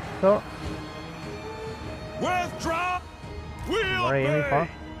think so. Withdraw! What are you aiming for?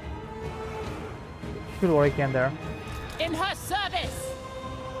 Shoot what I can there. In her service!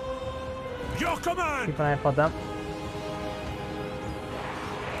 Your command! Keep an eye for them.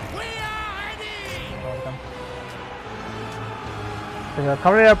 We are ready! The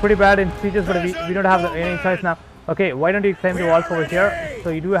recovery are pretty bad in sieges, but we don't have any choice now. Okay, why don't you climb the walls over here? So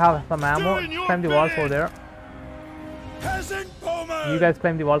you do have some ammo. Climb the walls over there. You guys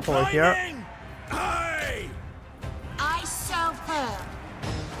climb the walls over here. I serve her.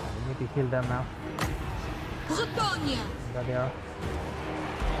 We need to kill them now. Bretonia. There they are.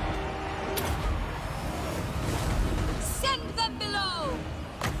 Send them below.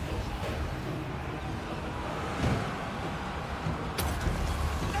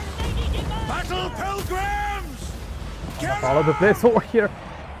 Battle pilgrims! All over the place over here.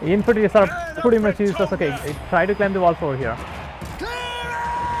 The infantry are pretty much useless. Okay, try to climb the walls over here.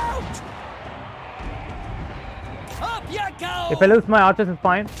 Up you go! If I lose my archers, it's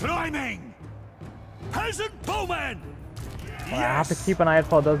fine. Climbing! Peasant bowmen! I have to keep an eye out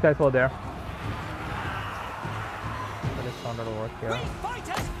for those guys over there. That is sounded over here.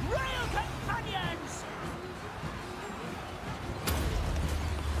 Fighters, royal companions!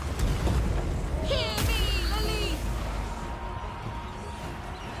 Hear me, Lily.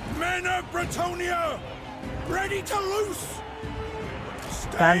 Men of Bretonia! Ready to loose!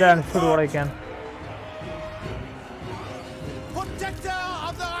 Stand there and shoot what I can. Protector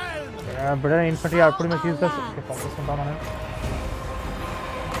of the realm! Yeah, British infantry are pretty much useless. Okay, focus down on him.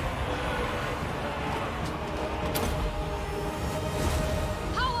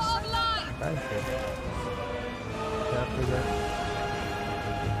 Power of light. That's it. Yeah, pretty good.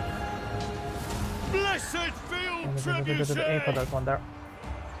 Blessed field Aim for trebuchet! that one there.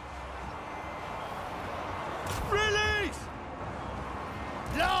 Release!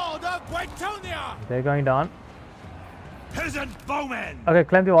 Lord of Bretonia! They're going down. Peasant bowmen! Okay,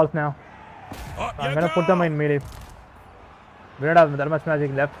 climb the walls now. Up I'm you gonna put them go! in melee. We don't have that much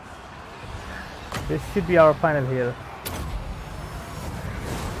magic left. This should be our final heal.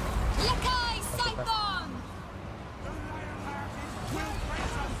 Lakai Saigon.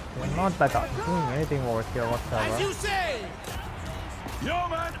 We're not like doing anything over here As whatsoever. you say!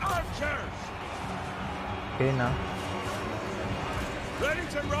 Yeoman archers! Okay, now. Ready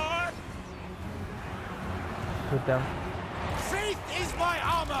to ride? Shoot them. Faith is my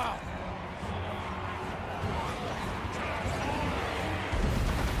armor!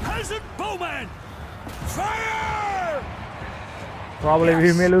 Peasant bowmen! Fire! Probably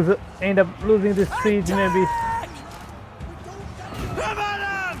we may end up losing this siege maybe.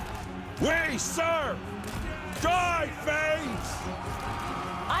 We serve! Die, Fays!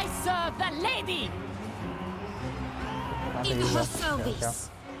 I serve the lady! In her service.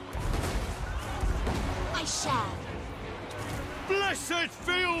 I shall. Blessed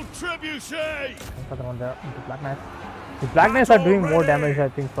field trebuchet! Another one there. The Black Knights. The Black Knights are doing more damage, I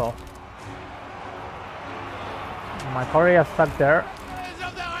think so. My cavalry are stuck there.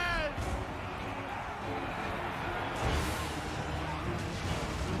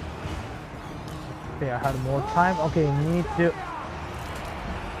 Okay, I had more time. Okay, need to.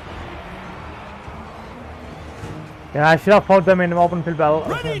 Yeah, I should have fought them in open field battle.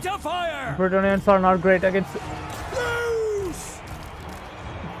 Ready to fire! Bretonians are not great against.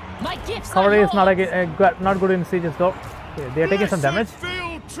 My gifts Cavalry are is not yours. not good in sieges though. Okay, they are taking some damage.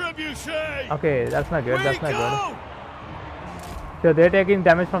 Field trebuchet! Okay, that's not good. We That's not good. go! So they're taking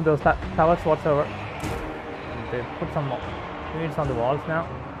damage from those towers whatsoever. They put some units on the walls now.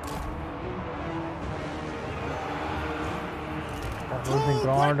 They're losing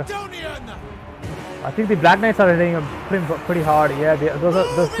ground. I think the Black Knights are hitting them pretty hard. Yeah,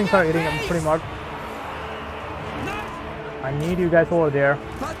 those things are hitting them pretty much. I need you guys over there.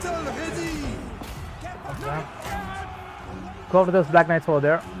 Okay. Go over to those Black Knights over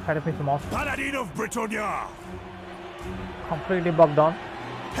there. Try to finish them off. Paladin of Bretonia! Completely bogged down.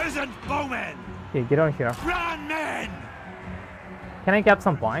 Peasant bowmen! Okay, get on here. Run, men! Can I cap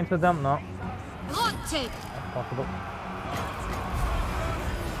some points with them? No. Rotted. That's possible.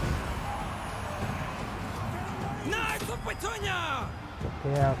 Knights of Bretonia!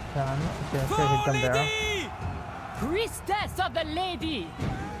 Okay, I can. Okay, hit them there. Priestess of the lady!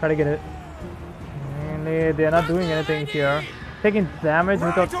 Try to get it. And they're not doing anything here. Taking damage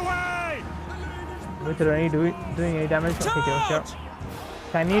without doing any damage. Okay, here.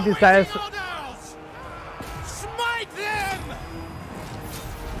 I need these guys.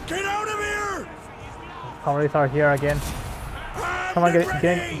 Get out of here! Cavalries are here again. Come on, get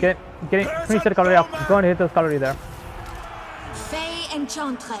finish that cavalry up. Go and hit those cavalry there. Fay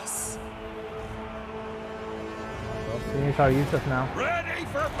Enchantress. Those units are useless now. Ready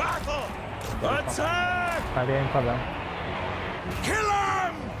for battle! Attack! Try to aim for them. Kill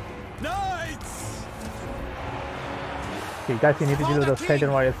him! Knights! Okay, guys, you need to deal with the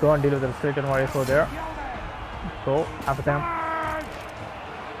skeleton warriors. Go and deal with the skeleton warriors over there. Go after them.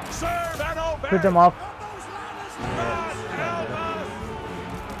 Serve and obey! Shoot them off.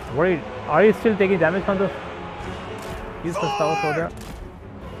 Worried. Are you still taking damage from the useless towers over there?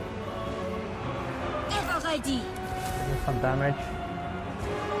 Ever ready. Taking some damage.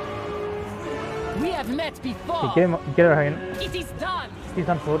 We have met before. Okay, get her in. It is done. She's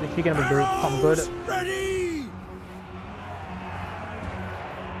on foot. She can do some good. Ready!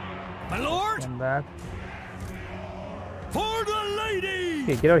 My lord! Come back. For the lady!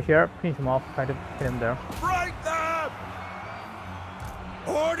 Okay, get her here. Finish him off. Try to hit him there. Break them!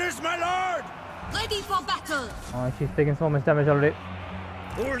 Orders, my lord! Ready for battle. Oh, she's taking so much damage already.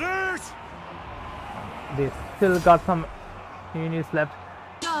 Orders! They still got some units left.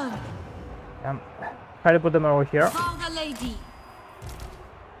 Done. Try to put them over here. For the lady.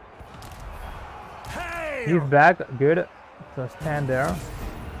 Hey! He's back. Good. So stand there.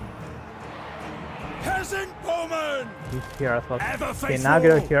 Peasant bowman! He's here as well. Ever Okay, now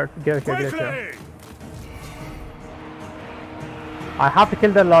get her here. Get her here. Get her here. I have to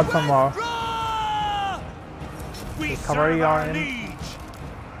kill the lord some more. We cavalry are in. liege.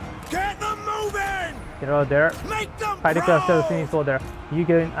 Get them moving! Get out there. Make them Try to kill the Phoenix over there. You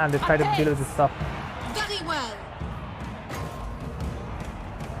get in and try to deal with this stuff. Very well.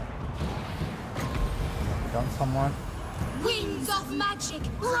 Done someone. Winds of magic,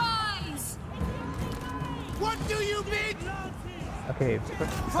 rise! What do you mean? Okay,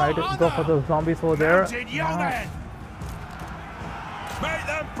 try to go for those zombies over there. Yeomen! Make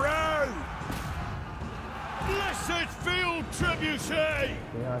them proud! Blessed field trebuchet!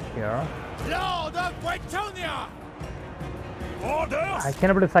 They are here. Lord of Bretonia! Orders! I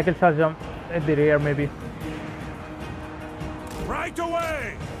can able to cycle charge them at the rear maybe. Right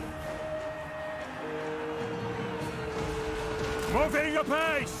away! Moving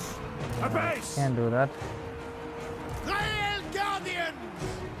apace! Apace! Can't do that. Rail Guardians!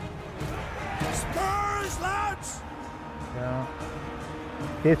 Spurs, lads! Yeah.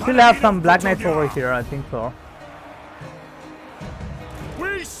 They still have some Black Knights over here, I think so.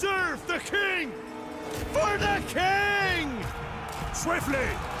 We serve the king! For the king! Swiftly!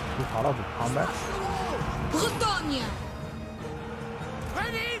 He's out of the combat. Bretonia.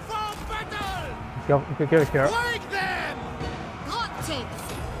 Ready for battle! Go here. Break them! Rotate.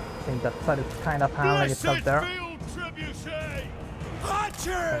 I think that side is kind of handling itself there. Field trebuchet! I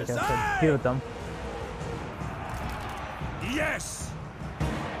Archers! guess deal with them. Yes!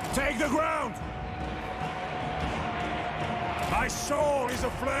 Take the ground! My soul is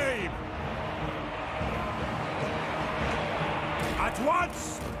aflame! At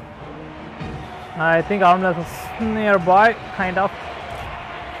once! I think Armless is nearby, kind of.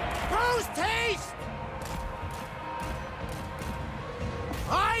 Post haste!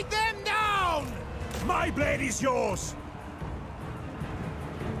 Hide them down! My blade is yours!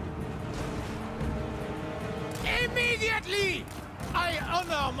 Immediately! I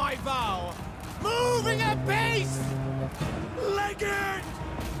honor my vow! Moving apace! Legged!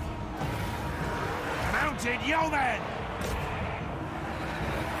 Mounted yeomen!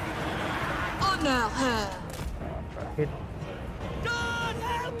 Honor her. Hit. God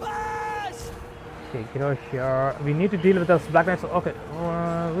help us! Okay, get over here. We need to deal with those Black Knights. Okay,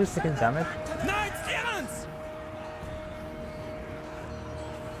 who's taking damage? Knights Dance!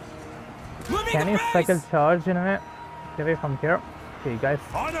 Can you cycle charge in a minute? Get away from here. Okay, guys.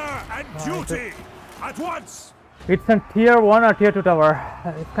 Honor and duty! At once! It's a tier 1 or tier 2 tower.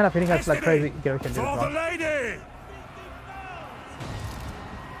 It's kind of hitting us like crazy. Get away from For the this lady!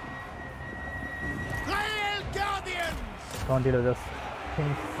 Rail Guardians! Don't deal with this.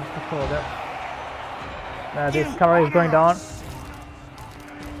 Things over there. This cavalry is going down.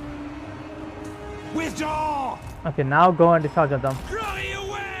 Withdraw! Okay, now go and discharge at them. Glory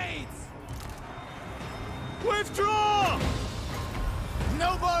awaits! Withdraw!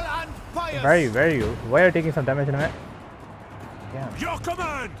 Noble and pious! Why are you taking some damage in a minute? Yeah. Your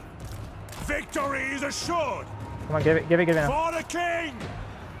command! Victory is assured! Come on, give it now. For the king!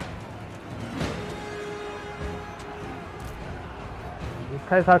 These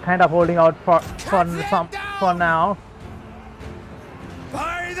guys are kind of holding out for now.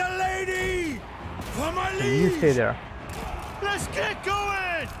 By the lady! For my So you liege! stay there. Let's get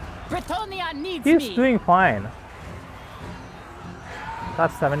going! Britonia needs He's me. doing fine.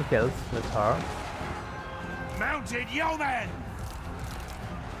 Got 7 kills with her. Mounted yeomen!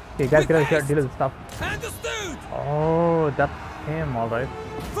 Okay, guys, get out here, deal with the stuff. Understood! Oh, that's him, alright.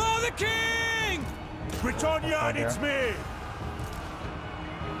 For the king! Britonia needs me!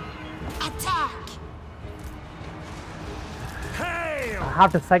 Attack! Hail! I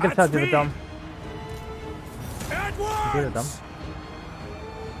have to cycle charge with them. At Deal with them. once!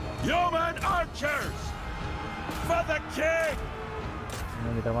 Yeoman archers! For the king!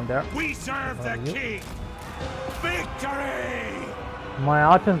 Maybe that one there. We serve the king! Victory! My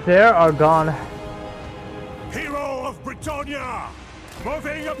archers there are gone. Hero of Britonia!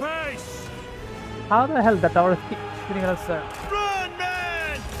 Moving apace! How the hell that tower is shooting at us? Run,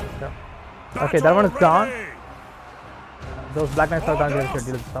 men! Okay, that one is gone. Ready! Those black knights are gone. They should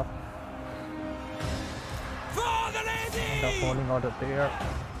deal with stuff. For the lady! They're holding out of there.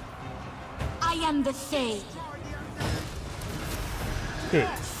 I am the Fay. Okay,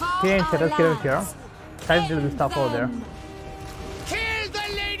 Fay Enchantress, get over here. Try to deal with stuff over there. Kill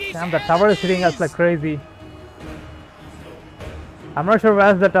the ladies! Damn, the tower is hitting us like crazy. I'm not sure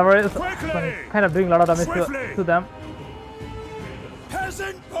where the tower is. I'm kind of doing a lot of damage to them.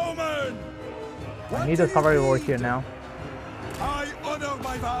 Peasant bowman! I need to cover over here now. I honor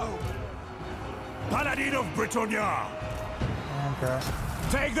my vow! Paladin of Britonia! And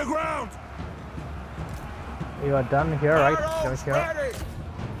Take the ground! you are done here, right? Over here. Ready!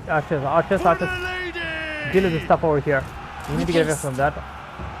 Archers. For the lady! Deal with the stuff over here. You need to get away from that.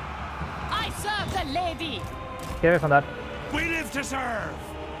 I serve the lady. Get away from that. We live to serve!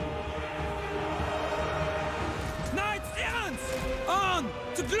 Knights errant! On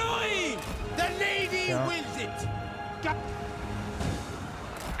to glory! The lady wills it!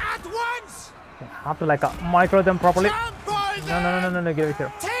 At once! I have to like micro them properly. Trample No, get over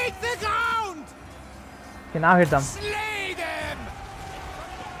here. Take the ground! Okay, now hit them. Slay them!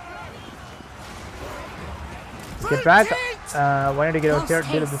 Get back. Why don't you get over here?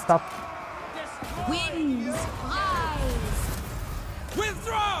 Deal with the stuff. Winds rise.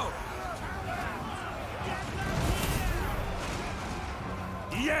 Withdraw!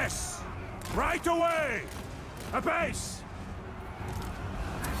 Yes! Right away! Apace!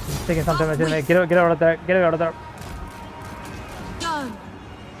 It's taking some time. Get out of there. Get out of there. Done.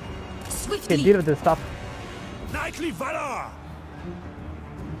 Swiftly. Okay, deal with this stuff. Knightly valor!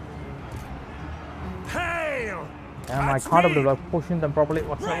 Hail! Damn, I can't able to pushing them properly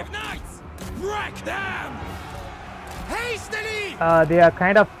whatsoever. Brave knights! Wreck them! Hastily! They are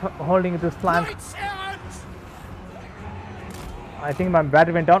kind of holding this flank. Knights errant! I think my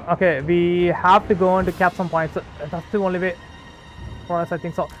battery went down. Okay, we have to go on to cap some points. That's the only way for us, I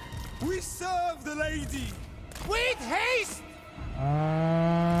think so. We serve the lady! With haste!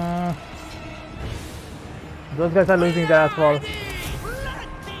 Those guys are losing there as well.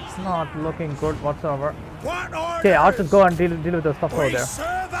 It's not looking good whatsoever. What orders? Okay, I'll just go and deal with the stuff over We there.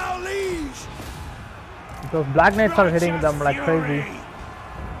 serve our liege! Those black knights are hitting them like crazy.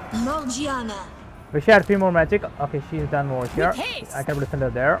 Morgiana. We should add 3 more magic. Okay, she's done over here. haste. I can defend her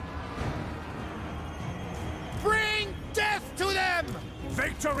there. Bring death to them!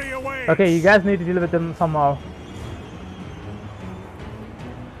 Victory awaits! Okay, you guys need to deal with them somehow.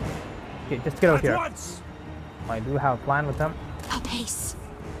 Okay, just get over At here. once! I do have a plan with them. Apace.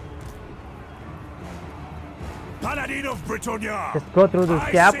 Paladin of Britonia! Just go through this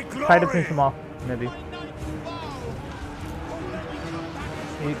I gap, see try to glory. finish them off, maybe.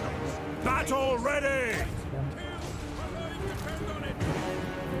 Battle ready!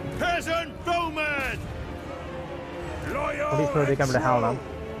 Peasant bowman! Loyal! Pretty sure they come to hell now.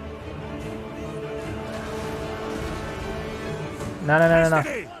 No.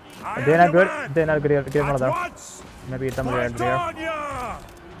 Destiny! I They're am not your good. man. They're not good. Get one of At them. once! Maybe get them there. Britonia!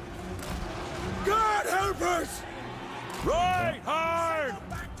 God help us! Right hard!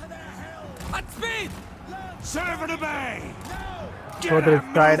 At speed! Serve and obey! Go to this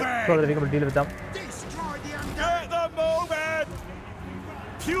side so that we can deal with them. Get the movement!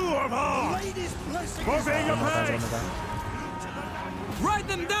 Pure of heart! Moving apace! Write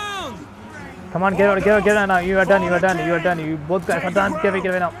them down! Come on, get out now. You are done. You both guys are done. Get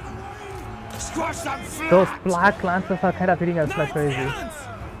away now. Squash them flat! Those black lancers are kind of hitting us like crazy.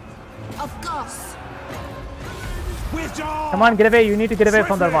 Of course. Withdraw! Come on, get away. You need to get away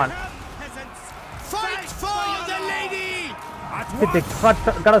from that one. Fight for the lady! They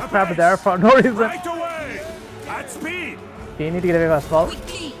got us trapped there for no reason. Right away! At speed! Okay, you need to get away as well.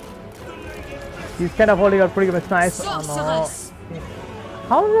 Quickly. He's kind of holding out pretty much nice. Oh Sorceress. no.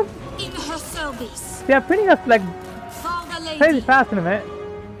 How is it? In her service. They are pinning us like For the lady. crazy fast in a minute.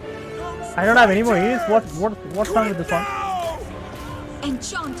 I don't have any more units. What's wrong with this one?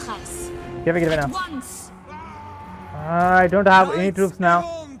 Enchantress. Give it now. Once. I don't have any troops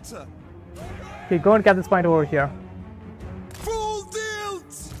now. Okay, go and cap this point over here. Full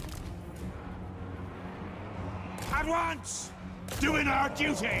tilt! At once! Doing our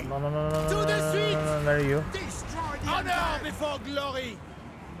duty! No. To the street! Where are you? Destroy the honor before glory!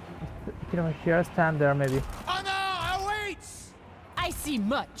 Get over here, stand there maybe. Honor awaits! I see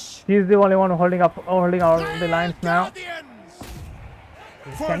much. He's the only one holding all the lines now.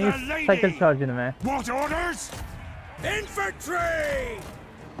 For Can the you lady. cycle charge in a way? What orders? Infantry!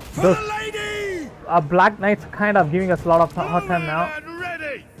 For Those the lady! Black Knights kind of giving us a lot of hard time now. And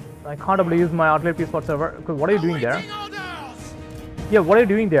ready! I can't able to use my artillery piece whatsoever. What are you doing there? Awaiting orders! Yeah, what are you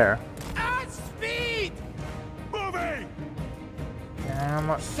doing there? At speed! Moving!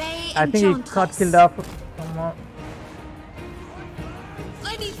 Damn. Fay I think he got Enchantress. killed off. Someone.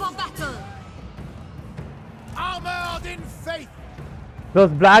 Ready for battle. Armored in faith!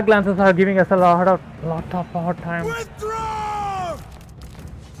 Those black lances are giving us a lot of hard time. Withdraw!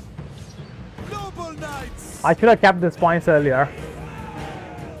 Noble knights! I should have kept these points earlier.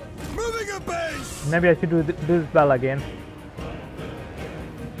 Moving a base! Maybe I should do this battle again.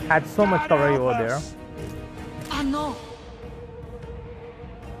 Had so much cover over there. Ah no.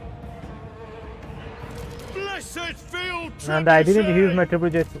 Blessed field And I didn't use my triple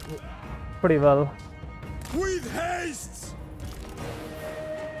jets pretty well. With haste!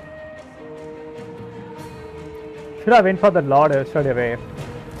 Should have went for the Lord straight away.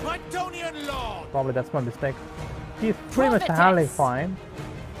 Bretonian Lord! Probably that's my mistake. She's pretty much handling fine.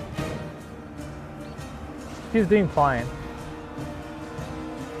 She's doing fine.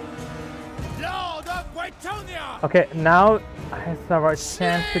 Lord of Bretonia! Okay, now I have a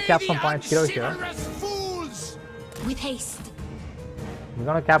chance to cap some points. Get over here. Chivalrous fools! With haste. We're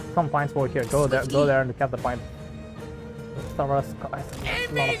gonna cap some points over here. Go there and cap the point. Sarah's a lot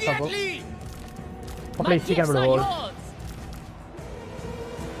of trouble. Immediately! Hopefully she can gifts are roll. yours.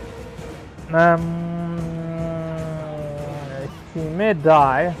 She may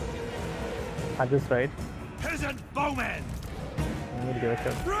die at this rate. Peasant bowmen! I need to give it a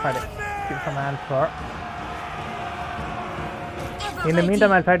try to keep some hands for her. Ever In the ready.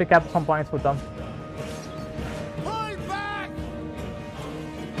 meantime, I'll try to cap some points with them. Pull back!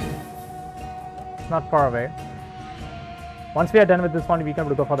 Not far away. Once we are done with this one, we can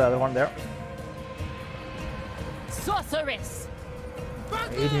go for the other one there. Sorceress.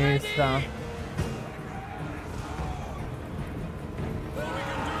 8 minutes down.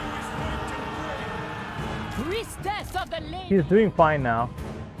 Priestess of the lake. He's doing fine now.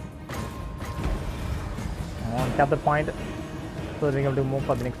 Come on, cap the point. So that we have to move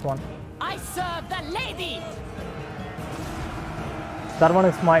for the next one. I serve the lady. That one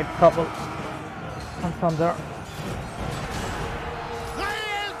is my trouble. Come from there.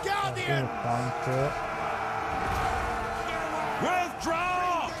 Royal Guardian! Fine too.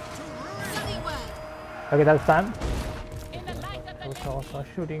 Withdraw! Okay, that's time. In the light of the Those lady. are also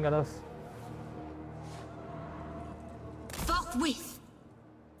shooting at us. Forthwith.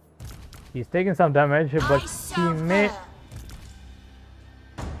 He's taking some damage, but I he serve may her.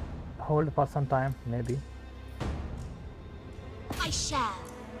 hold for some time, maybe. I shall.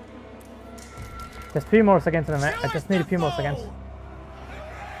 Just 3 more seconds in a minute. I just need a few more seconds.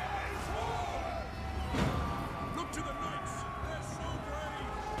 Look to the knights! They're so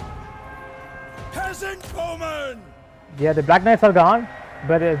brave! Peasant bowmen! Yeah, the Black Knights are gone,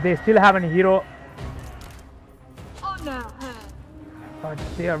 but they still have a hero. Honor her. But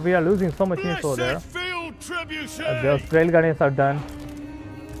we are losing so much units over there. Blessed field trebuchet! Those Trail Guardians are done.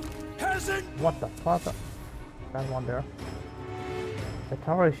 Peasant! What the fuck? That one there. The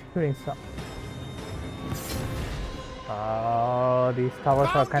tower is shooting some. Oh, these towers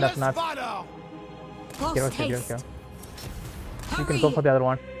are kind of nuts. Post Okay. haste. You can go for the other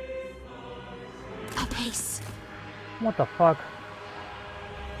one. Apace. What the fuck?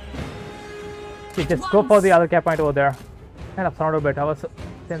 Okay, just go for the other cap point over there. Kind of surrounded by towers.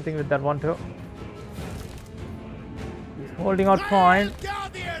 Same thing with that one too. He's holding out fine.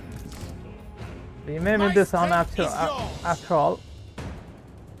 We may win this on after all.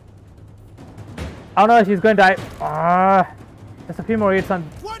 Oh no, she's going to die. Just a few more hits on.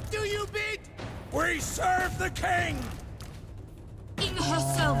 What do you bid? We serve the king! In her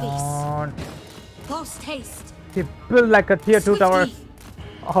service. On. Post haste. She built like a tier 2 tower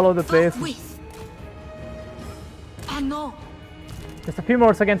all over the place. Forthwith. Ah no. Just a few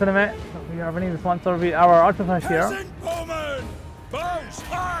more seconds in a minute. We are winning this one, so our archers are here. Peasant bowmen! Bows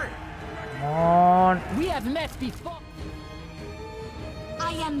high! Come on. We have met before. I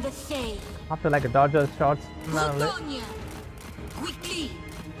I am the Fay. After like a dodger shots. Bretonia. Quickly.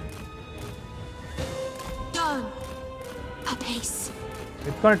 Done. Apace.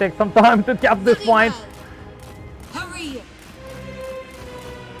 It's gonna take some time to cap this point. Hurry.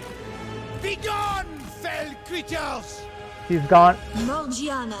 Be gone, fell creatures! She's gone.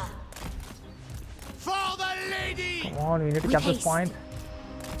 Morgiana. For the lady! Come on, we need to cap this point.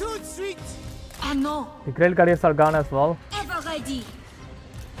 Tout de suite! Ah non. The Grail Couriers are gone as well. Ever ready.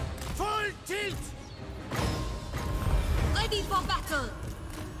 Full tilt! Ready for battle.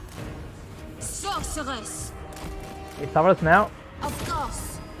 Sorceress. It's ours now. Of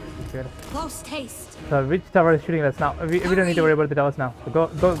course. Good. Post haste. So which tower is shooting us now? We don't need to worry about the towers now. So go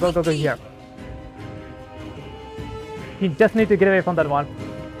here. He just need to get away from that one.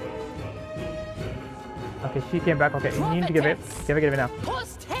 Okay, she came back. Okay, you need to get away. Get away now.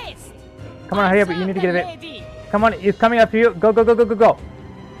 Post haste. Come on, hurry up. You need to get away. Come on, he's coming after you. Go. Get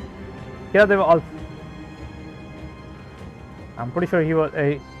out there all. I'm pretty sure he was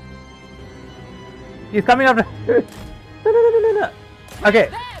a. He's coming after. No. Okay,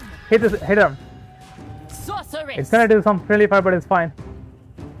 hit him. Sorceress. It's gonna do some friendly fire, but it's fine.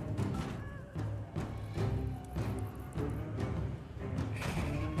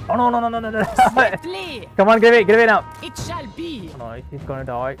 Oh no. Swiftly. Come on, get away now. It shall be. Oh no, she's gonna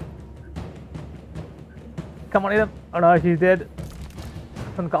die. Come on, hit him. Oh no, she's dead.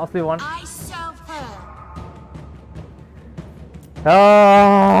 That's a costly one. I serve her.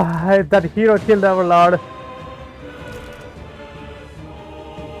 Oh, that hero killed our lord.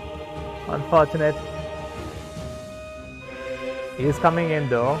 Unfortunate. He's coming in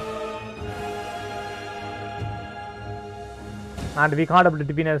though. And we can't able to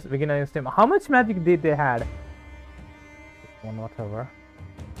begin against him. How much magic did they had? One whatever.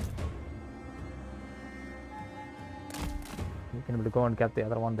 You can able to go and get the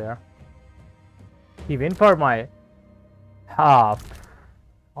other one there. He went for my half.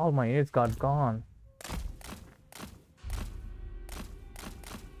 All my units got gone.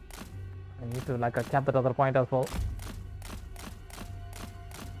 I need to like cap that other point as well.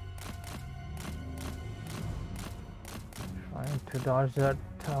 Trying to dodge that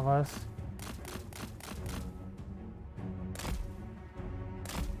towers.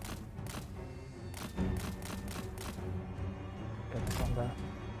 Get this one there.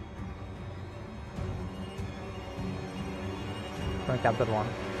 Gonna cap that one.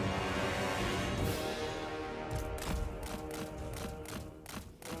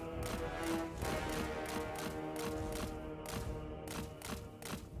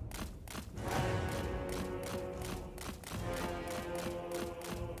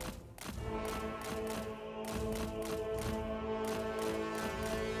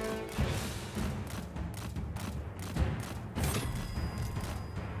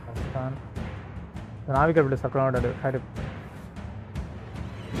 So now we can suck around and try to.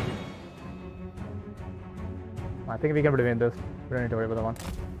 I think we can win this. We don't need to worry about the one.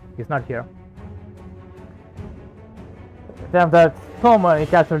 He's not here. Damn, that's so many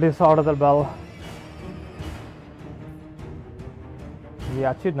casualties out of the bell. We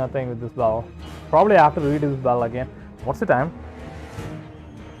achieved nothing with this bell. Probably have to redo this bell again. What's the time?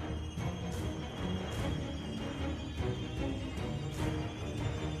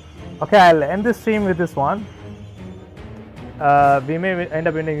 Okay, I'll end this stream with this one. We may end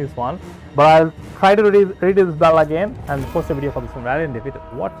up winning this one, but I'll try to redo this bell again and post a video for this one. Valiant defeat.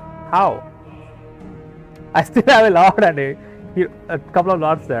 What? How? I still have a lord and a couple of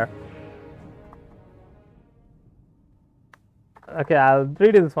lords there. Okay, I'll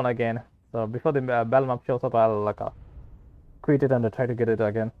redo this one again. So before the bell map shows up, I'll like quit it and try to get it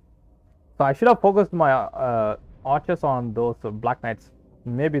again. So I should have focused my archers on those black knights.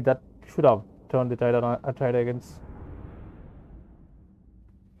 Maybe that should have turned the tide against.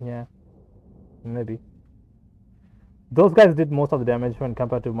 Yeah, maybe. Those guys did most of the damage when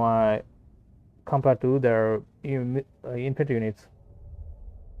compared to their infantry units.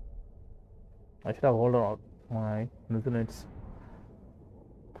 I should have held on my units.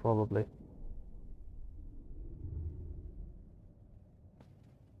 Probably.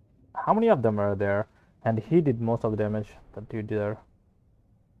 How many of them are there? And he did most of the damage that you did there.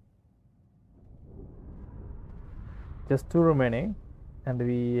 Just 2 remaining, and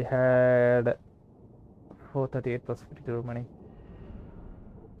we had 438 plus 52 remaining.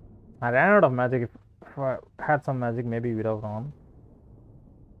 I ran out of magic. If I had some magic, maybe we'd have gone.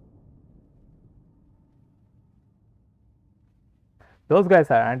 Those guys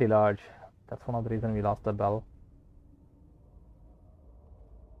are anti-large. That's one of the reasons we lost the bell.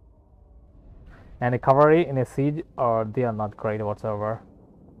 And a cavalry in a siege, or they are not great whatsoever.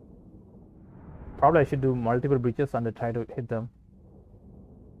 Probably I should do multiple breaches and try to hit them.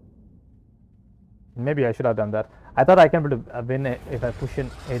 Maybe I should have done that. I thought I can win if I push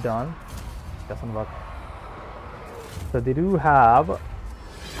an 8 on. Doesn't work. So they do have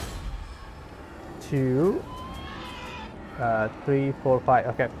 2, 3, 4, 5.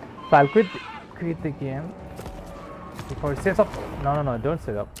 Okay, so I'll quit the game before it saves up. No, don't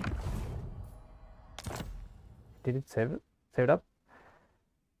save up. Did it save it? Save it up?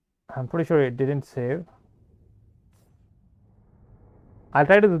 I'm pretty sure it didn't save. I'll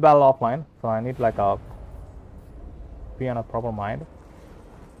try to do this battle offline, so I need like a be on a proper mind.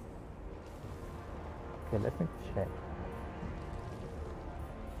 Okay, let me check.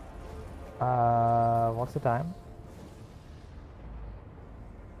 What's the time?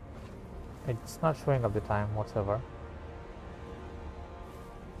 It's not showing up the time whatsoever.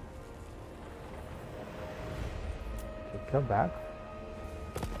 Okay, go back.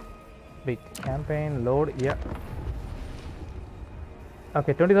 Big campaign load. Yeah.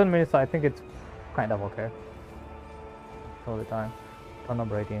 Okay, 27 minutes. I think it's kind of okay. All the time. Turn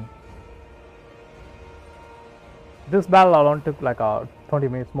number 18. This battle alone took like 20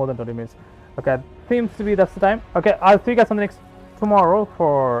 minutes, more than 20 minutes. Okay, seems to be that's the time. Okay, I'll see you guys on the next tomorrow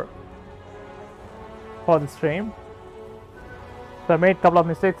for the stream. So I made a couple of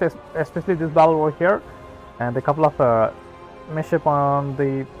mistakes, especially this battle over here, and a couple of mess up on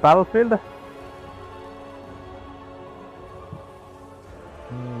the battlefield.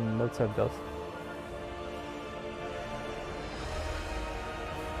 Let's have those.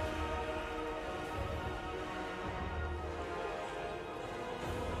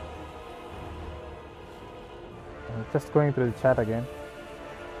 I'm just going through the chat again.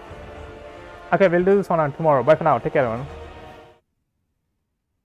 Okay, we'll do this one on tomorrow. Bye for now. Take care, everyone.